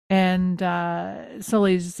 And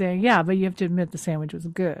Sully's saying, yeah, but you have to admit the sandwich was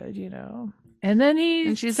good, you know. And then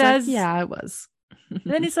she says, like, yeah, it was. And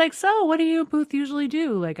then he's like, so what do you both usually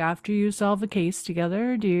do? Like after you solve a case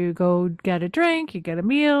together, do you go get a drink, you get a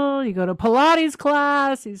meal, you go to Pilates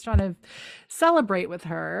class? He's trying to celebrate with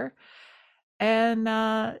her.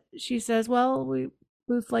 And she says, well,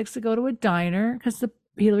 Booth likes to go to a diner because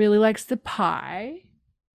he really likes the pie.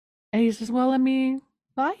 And he says, well, let me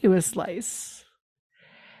buy you a slice.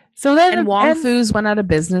 So then, and Wong Fu's went out of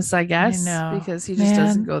business, I guess, because he just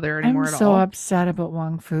doesn't go there anymore at all. I'm so upset about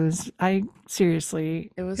Wong Fu's.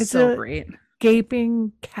 Seriously, it's so great.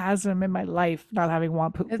 Gaping chasm in my life not having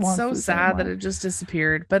Wong Fu. It's so sad that it just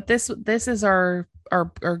disappeared. But this is our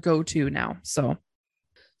go-to now. So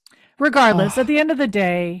regardless, at the end of the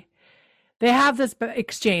day, they have this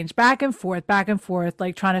exchange back and forth,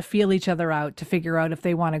 like trying to feel each other out to figure out if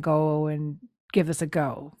they want to go and give this a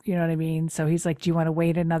go. You know what I mean? So he's like, do you want to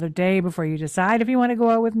wait another day before you decide if you want to go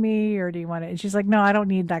out with me, or do you want to? And she's like, no, I don't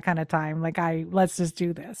need that kind of time. Like, let's just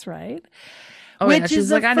do this. Right. Oh, which she's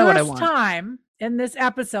is like, I know what I want. Time in this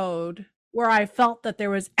episode where I felt that there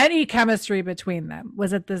was any chemistry between them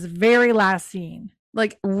was at this very last scene.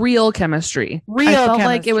 Like real chemistry. I felt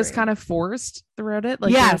like it was kind of forced throughout it.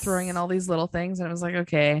 Like they were throwing in all these little things and it was like,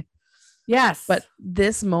 okay. Yes. But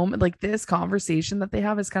this moment, like this conversation that they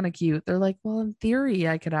have is kind of cute. They're like, well, in theory,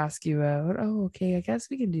 I could ask you out. Oh, okay. I guess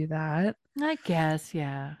we can do that. I guess.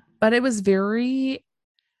 Yeah. But it was very,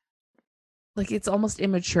 like, it's almost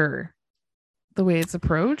immature the way it's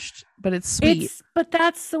approached, but it's sweet. But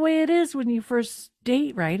that's the way it is when you first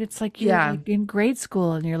date, right? It's like you're like in grade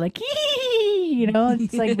school and you're like, you know,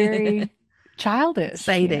 it's like very childish.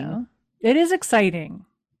 Exciting. You know? It is exciting.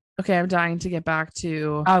 Okay, I'm dying to get back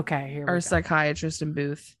to our psychiatrist in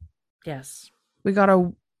Booth. Yes. We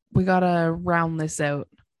gotta round this out.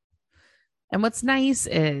 And what's nice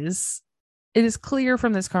is it is clear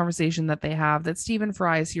from this conversation that they have that Stephen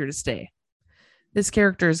Fry is here to stay. This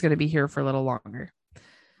character is going to be here for a little longer.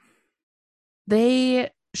 They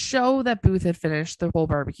show that Booth had finished the whole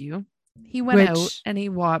barbecue. He went out and he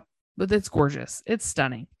walked, but it's gorgeous. It's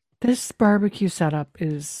stunning. This barbecue setup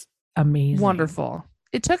is amazing. Wonderful.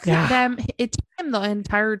 It took him the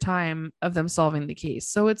entire time of them solving the case.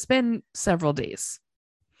 So it's been several days.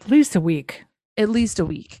 At least a week.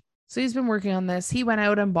 So he's been working on this. He went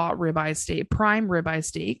out and bought prime ribeye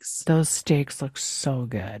steaks. Those steaks look so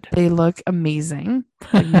good. They look amazing.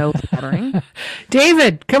 Like no watering.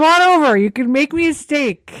 David, come on over. You can make me a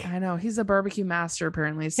steak. I know. He's a barbecue master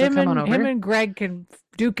apparently. So come on over. Him and Greg can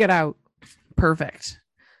duke it out. Perfect.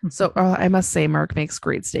 So I must say, Mark makes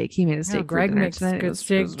great steak. He made a steak. Greg makes good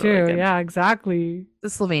steak too. Really yeah, exactly. The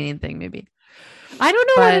Slovenian thing, maybe. I don't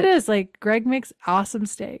know what it is. Like Greg makes awesome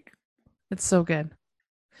steak. It's so good.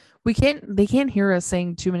 They can't hear us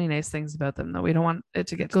saying too many nice things about them, though. We don't want it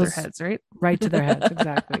to get to their heads, right? Right to their heads,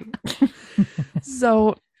 exactly.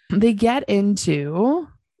 So they get into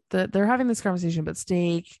they're having this conversation about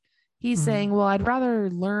steak. He's saying, well, I'd rather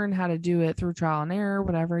learn how to do it through trial and error,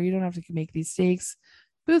 whatever. You don't have to make these steaks.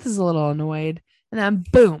 Booth is a little annoyed. And then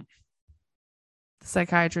boom, the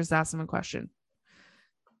psychiatrist asks him a question.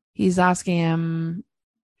 He's asking him,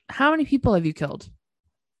 how many people have you killed?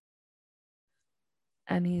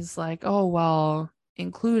 And he's like, oh, well,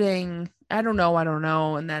 including, I don't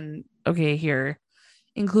know. And then, okay, here,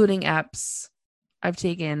 including Epps, I've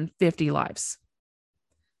taken 50 lives.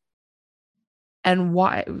 And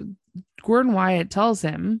Gordon Wyatt tells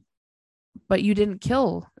him, but you didn't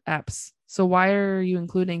kill Epps. So why are you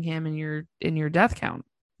including him in your death count,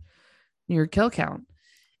 your kill count?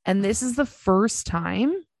 And this is the first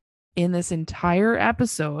time in this entire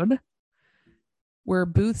episode where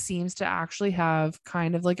Booth seems to actually have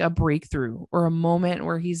kind of like a breakthrough or a moment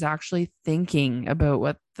where he's actually thinking about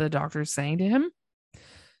what the doctor's saying to him.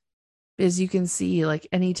 As you can see, like,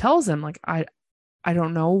 and he tells him, like, I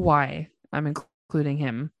don't know why I'm including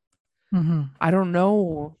him. Mm-hmm. I don't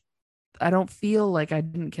know. I don't feel like I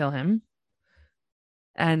didn't kill him.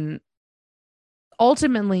 And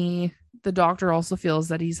ultimately, the doctor also feels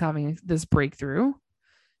that he's having this breakthrough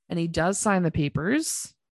and he does sign the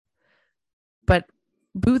papers. But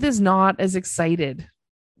Booth is not as excited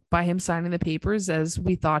by him signing the papers as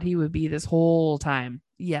we thought he would be this whole time.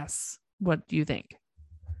 Yes. What do you think?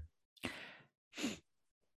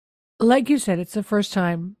 Like you said, it's the first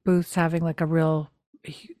time Booth's having like a real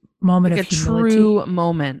moment of humility. True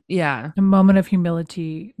moment. Yeah. A moment of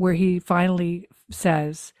humility where he finally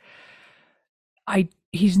says,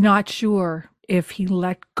 he's not sure if he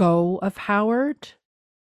let go of Howard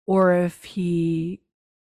or if he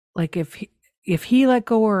let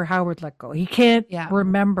go or Howard let go. He can't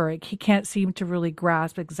remember it. He can't seem to really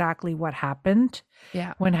grasp exactly what happened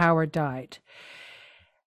when Howard died.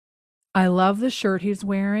 I love the shirt he's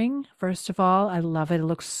wearing. First of all, I love it. It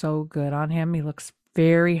looks so good on him. He looks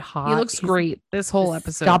very He hot. looks great this whole The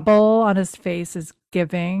episode. stubble on his face is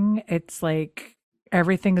giving. It's like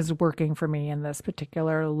everything is working for me in this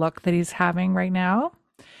particular look that he's having right now.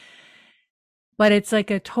 But it's like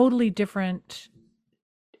a totally different,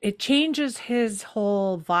 it changes his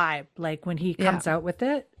whole vibe, like when he comes out with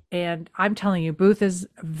it. And I'm telling you, Booth is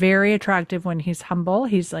very attractive when he's humble.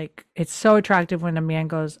 He's like, it's so attractive when a man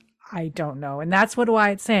goes, I don't know. And that's what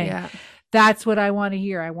Wyatt's saying. Yeah. That's what I want to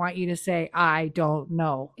hear. I want you to say, I don't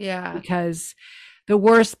know. Yeah. Because the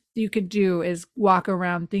worst you could do is walk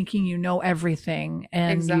around thinking you know everything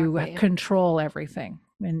and you control everything.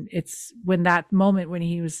 And it's when that moment when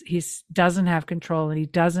he doesn't have control and he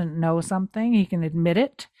doesn't know something, he can admit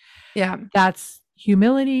it. Yeah. That's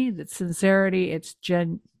humility, that's sincerity. It's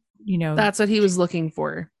that's what he was looking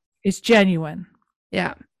for. It's genuine.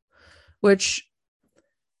 Yeah. Which,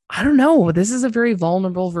 I don't know. This is a very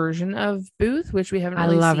vulnerable version of Booth, which we haven't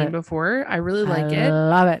really seen before. I really like it. I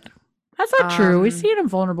love it. That's not true. We've seen him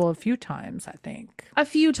vulnerable a few times, I think. A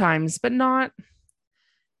few times, but not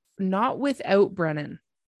without Brennan.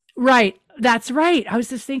 Right. That's right. I was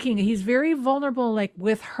just thinking he's very vulnerable, like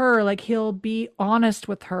with her, like he'll be honest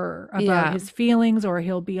with her about his feelings, or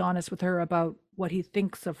he'll be honest with her about what he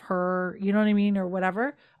thinks of her, you know what I mean? Or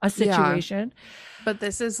whatever, a situation. Yeah. But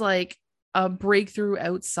this is like a breakthrough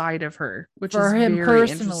outside of her, which for is him very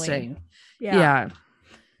personally. Interesting. Yeah.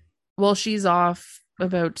 Well, she's off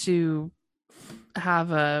about to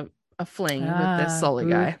have a fling with this Sully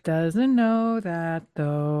guy. Doesn't know that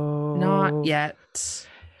though. Not yet.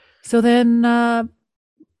 So then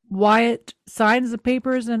Wyatt signs the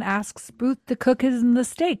papers and asks Booth to cook the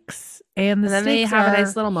steaks. And then they have a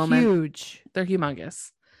nice little moment. Huge. They're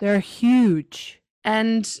humongous. They're huge.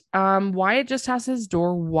 And Wyatt just has his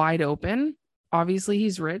door wide open. Obviously,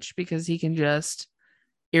 he's rich because he can just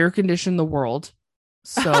air condition the world.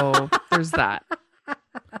 So there's that.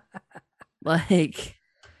 Like,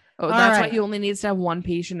 that's why he only needs to have one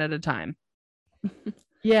patient at a time.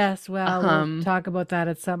 Yes, well, we'll talk about that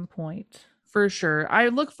at some point. For sure. I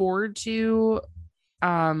look forward to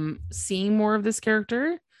seeing more of this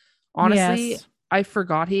character. Honestly, I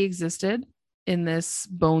forgot he existed in this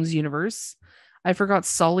Bones universe. I forgot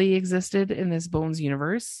Sully existed in this Bones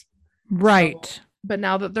universe. Right. So, but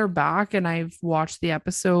now that they're back and I've watched the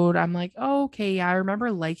episode, I'm like, oh, okay, yeah, I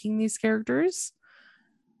remember liking these characters.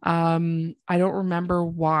 I don't remember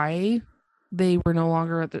why they were no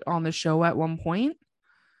longer on the show at one point.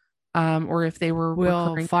 Or if they were,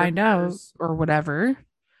 we'll find out or whatever.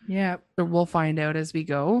 Yeah. So we'll find out as we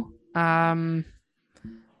go. But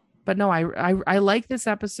no, I like this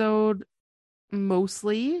episode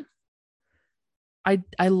mostly.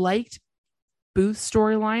 I liked Booth's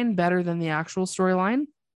storyline better than the actual storyline.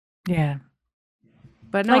 Yeah.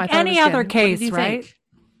 But no, like any other case, right? Think?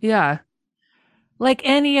 Yeah. Like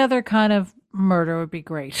any other kind of murder would be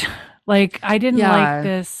great. Like I didn't like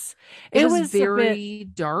this. It was very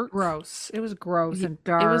dark. Gross. It was gross and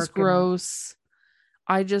dark. It was gross.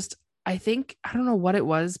 I think, I don't know what it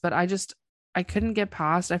was, but I couldn't get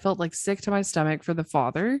past. I felt like sick to my stomach for the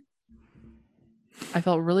father. I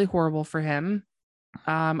felt really horrible for him.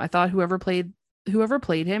 I thought whoever played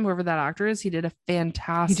him, whoever that actor is, he did a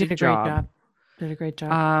fantastic job. Did a great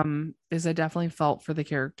job. Because I definitely felt for the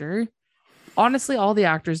character. Honestly, all the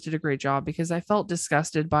actors did a great job because I felt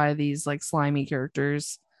disgusted by these like slimy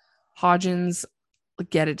characters. Hodgins,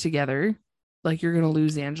 get it together. Like you're gonna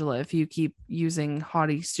lose Angela if you keep using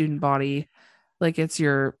hottie student body like it's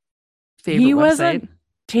your favorite he website. Wasn't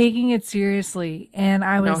taking it seriously, and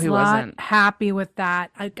I was not wasn't happy with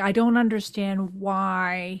that. I don't understand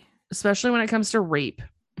why, especially when it comes to rape.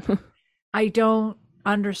 I don't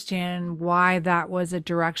understand why that was a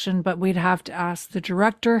direction, but we'd have to ask the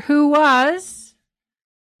director, who was.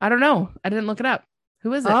 I don't know. I didn't look it up.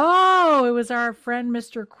 Who is it? Oh, it was our friend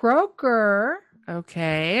Mr. Croker.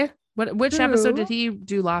 Okay. Which episode did he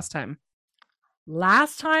do last time?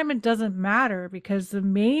 Last time it doesn't matter because the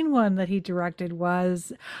main one that he directed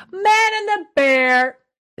was Man and the Bear.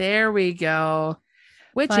 There we go.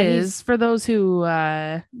 Which is, for those who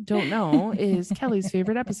don't know, is Kelly's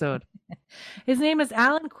favorite episode. His name is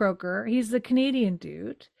Alan Croker. He's the Canadian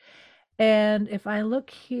dude. And if I look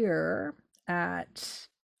here at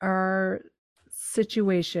our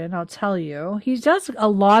situation, I'll tell you, he does a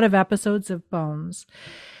lot of episodes of Bones.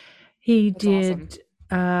 He did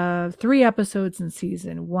awesome. 3 episodes in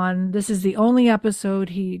season 1. This is the only episode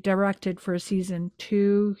he directed for season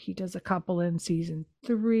 2. He does a couple in season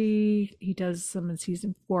 3. He does some in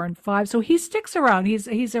season 4 and 5. So he sticks around.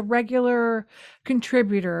 He's a regular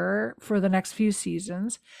contributor for the next few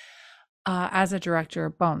seasons. as a director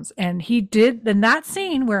of Bones. And he did in that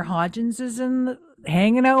scene where Hodgins is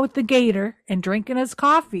hanging out with the Gator and drinking his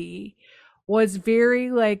coffee was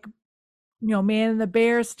very like, Man in the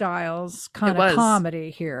Bear styles kind of comedy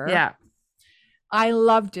here. Yeah. I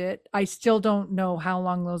loved it. I still don't know how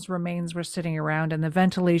long those remains were sitting around, and the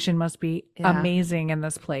ventilation must be amazing in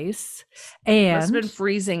this place. And must have been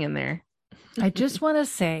freezing in there. I just want to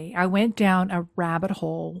say I went down a rabbit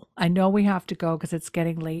hole. I know we have to go because it's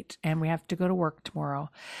getting late and we have to go to work tomorrow.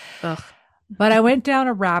 Ugh. But I went down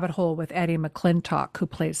a rabbit hole with Eddie McClintock, who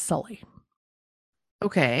plays Sully.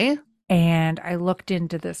 Okay. And I looked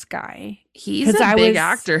into this guy. He's a big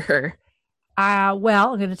actor.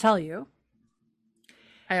 Well, I'm going to tell you.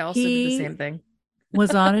 I also did the same thing.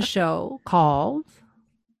 Was on a show called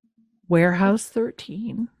Warehouse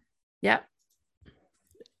 13. Yep.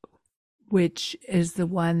 Which is the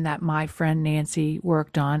one that my friend Nancy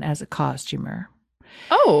worked on as a costumer.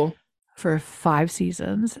 Oh. For 5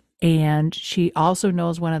 seasons. And she also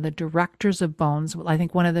knows one of the directors of Bones. I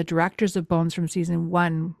think one of the directors of Bones from season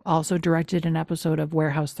 1 also directed an episode of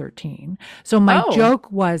Warehouse 13. So my joke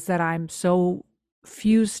was that I'm so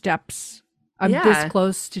few steps. I'm this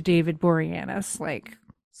close to David Boreanaz. Like,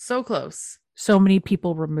 so close. So many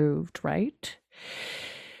people removed, right?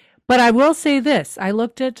 But I will say this. I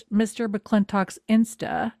looked at Mr. McClintock's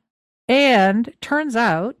Insta, and turns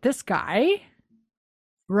out this guy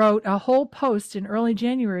wrote a whole post in early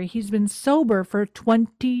January. He's been sober for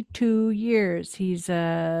 22 years. He's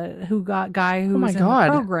a guy who was in the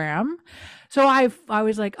program. So I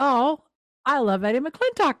was like, oh, I love Eddie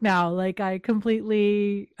McClintock now. Like, I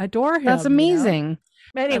completely adore him. That's amazing.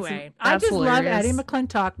 Anyway, I just love Eddie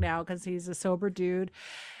McClintock now because he's a sober dude.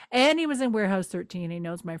 And he was in Warehouse 13. He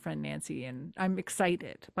knows my friend Nancy, and I'm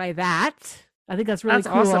excited by that. I think that's really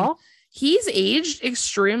cool. Awesome. He's aged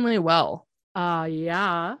extremely well.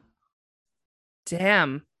 Yeah.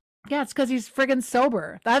 Damn. Yeah, it's because he's friggin'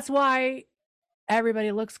 sober. That's why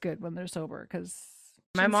everybody looks good when they're sober. Because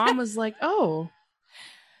my mom was like, "Oh,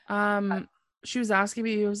 she was asking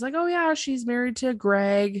me. I was like, oh yeah, she's married to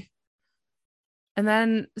Greg." And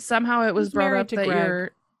then somehow it was brought up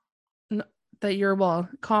that you're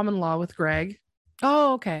common law with Greg.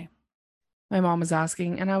 Oh, okay. My mom was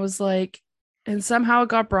asking, and I was like, and somehow it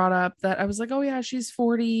got brought up that I was like, oh yeah, she's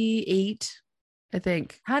 48, I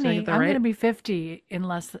think. Honey, I'm going to be 50 in a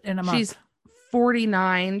month. She's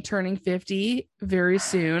 49, turning 50 very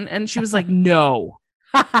soon. And she was like, no,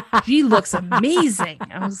 she looks amazing.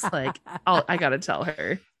 I was like, I got to tell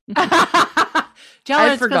her.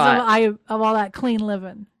 Jealous because of all that clean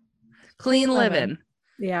living. Clean living.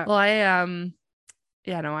 Yeah. Well, I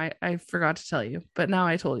forgot to tell you, but now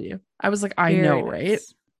I told you. I was like, I know, right?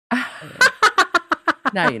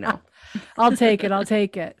 Now you know. I'll take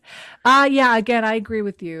it. Yeah, again, I agree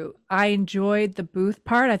with you. I enjoyed the Booth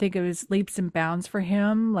part. I think it was leaps and bounds for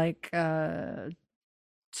him, like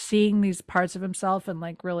seeing these parts of himself and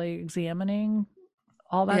like really examining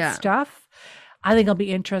all that stuff. I think it'll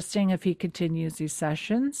be interesting if he continues these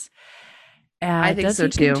sessions. I think so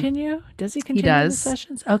too. Does he continue the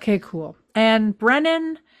sessions? Okay, cool. And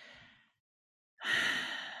Brennan,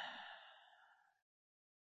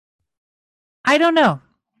 I don't know.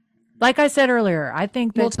 Like I said earlier, I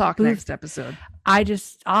think that we'll talk next episode.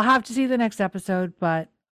 I'll have to see the next episode, but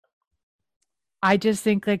I just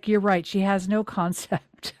think like you're right. She has no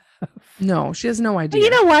concept. No, she has no idea. But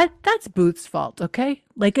you know what? That's Booth's fault, okay?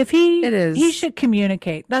 Like if he should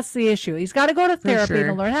communicate. That's the issue. He's got to go to therapy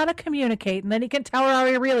to learn how to communicate, and then he can tell her how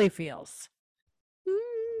he really feels.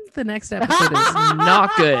 The next episode is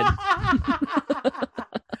not good.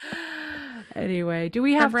 Anyway, do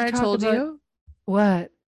we have Remember to I told you?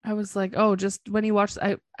 What? I was like, oh, just when you watch,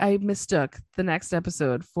 I mistook the next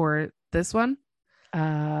episode for this one.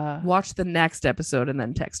 Watch the next episode and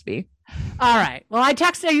then text me. All right. Well, I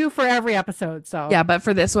text you for every episode, so yeah, but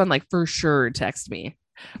for this one, like for sure, text me.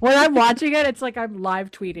 When I'm watching it, it's like I'm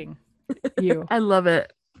live tweeting you. I love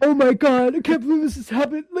it. Oh my god, I can't believe this has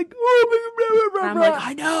happened. Like, oh my god, I'm like,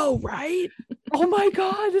 I know, right? Oh my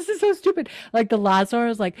god, this is so stupid. Like the last one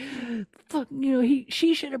was like, fuck,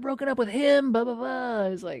 she should have broken up with him. Blah blah blah. I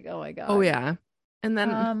was like, oh my god. Oh yeah. And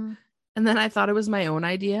then I thought it was my own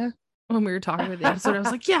idea when we were talking about the episode. I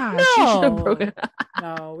was like, yeah, she should have broken up.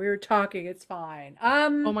 No, we were talking. It's fine.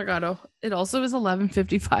 Oh my god. Oh, it also is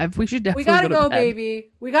 11:55. We should definitely. We gotta go,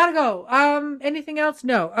 baby. We gotta go. Anything else?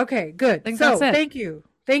 No. Okay, good. So thank you.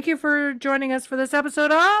 Thank you for joining us for this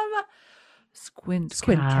episode of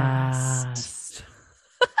Squintcast.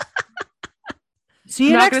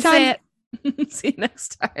 See you next time. See you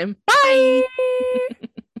next time. Bye.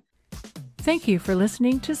 Thank you for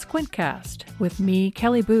listening to Squintcast with me,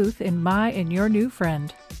 Kelly Booth, and your new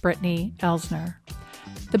friend, Brittany Elsner.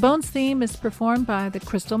 The Bones theme is performed by The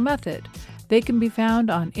Crystal Method. They can be found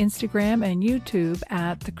on Instagram and YouTube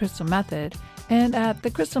at The Crystal Method and at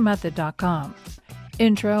thecrystalmethod.com.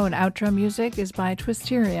 Intro and outro music is by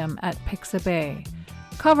Twisterium at Pixabay.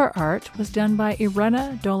 Cover art was done by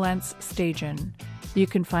Irena Dolence Stajan. You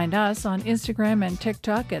can find us on Instagram and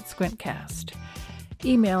TikTok at Squintcast.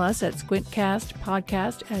 Email us at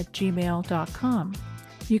squintcastpodcast@gmail.com.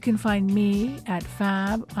 You can find me at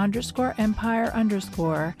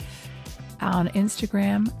fab_empire_ on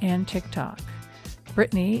Instagram and TikTok.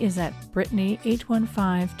 Brittany is at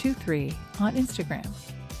Brittany81523 on Instagram.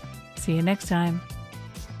 See you next time.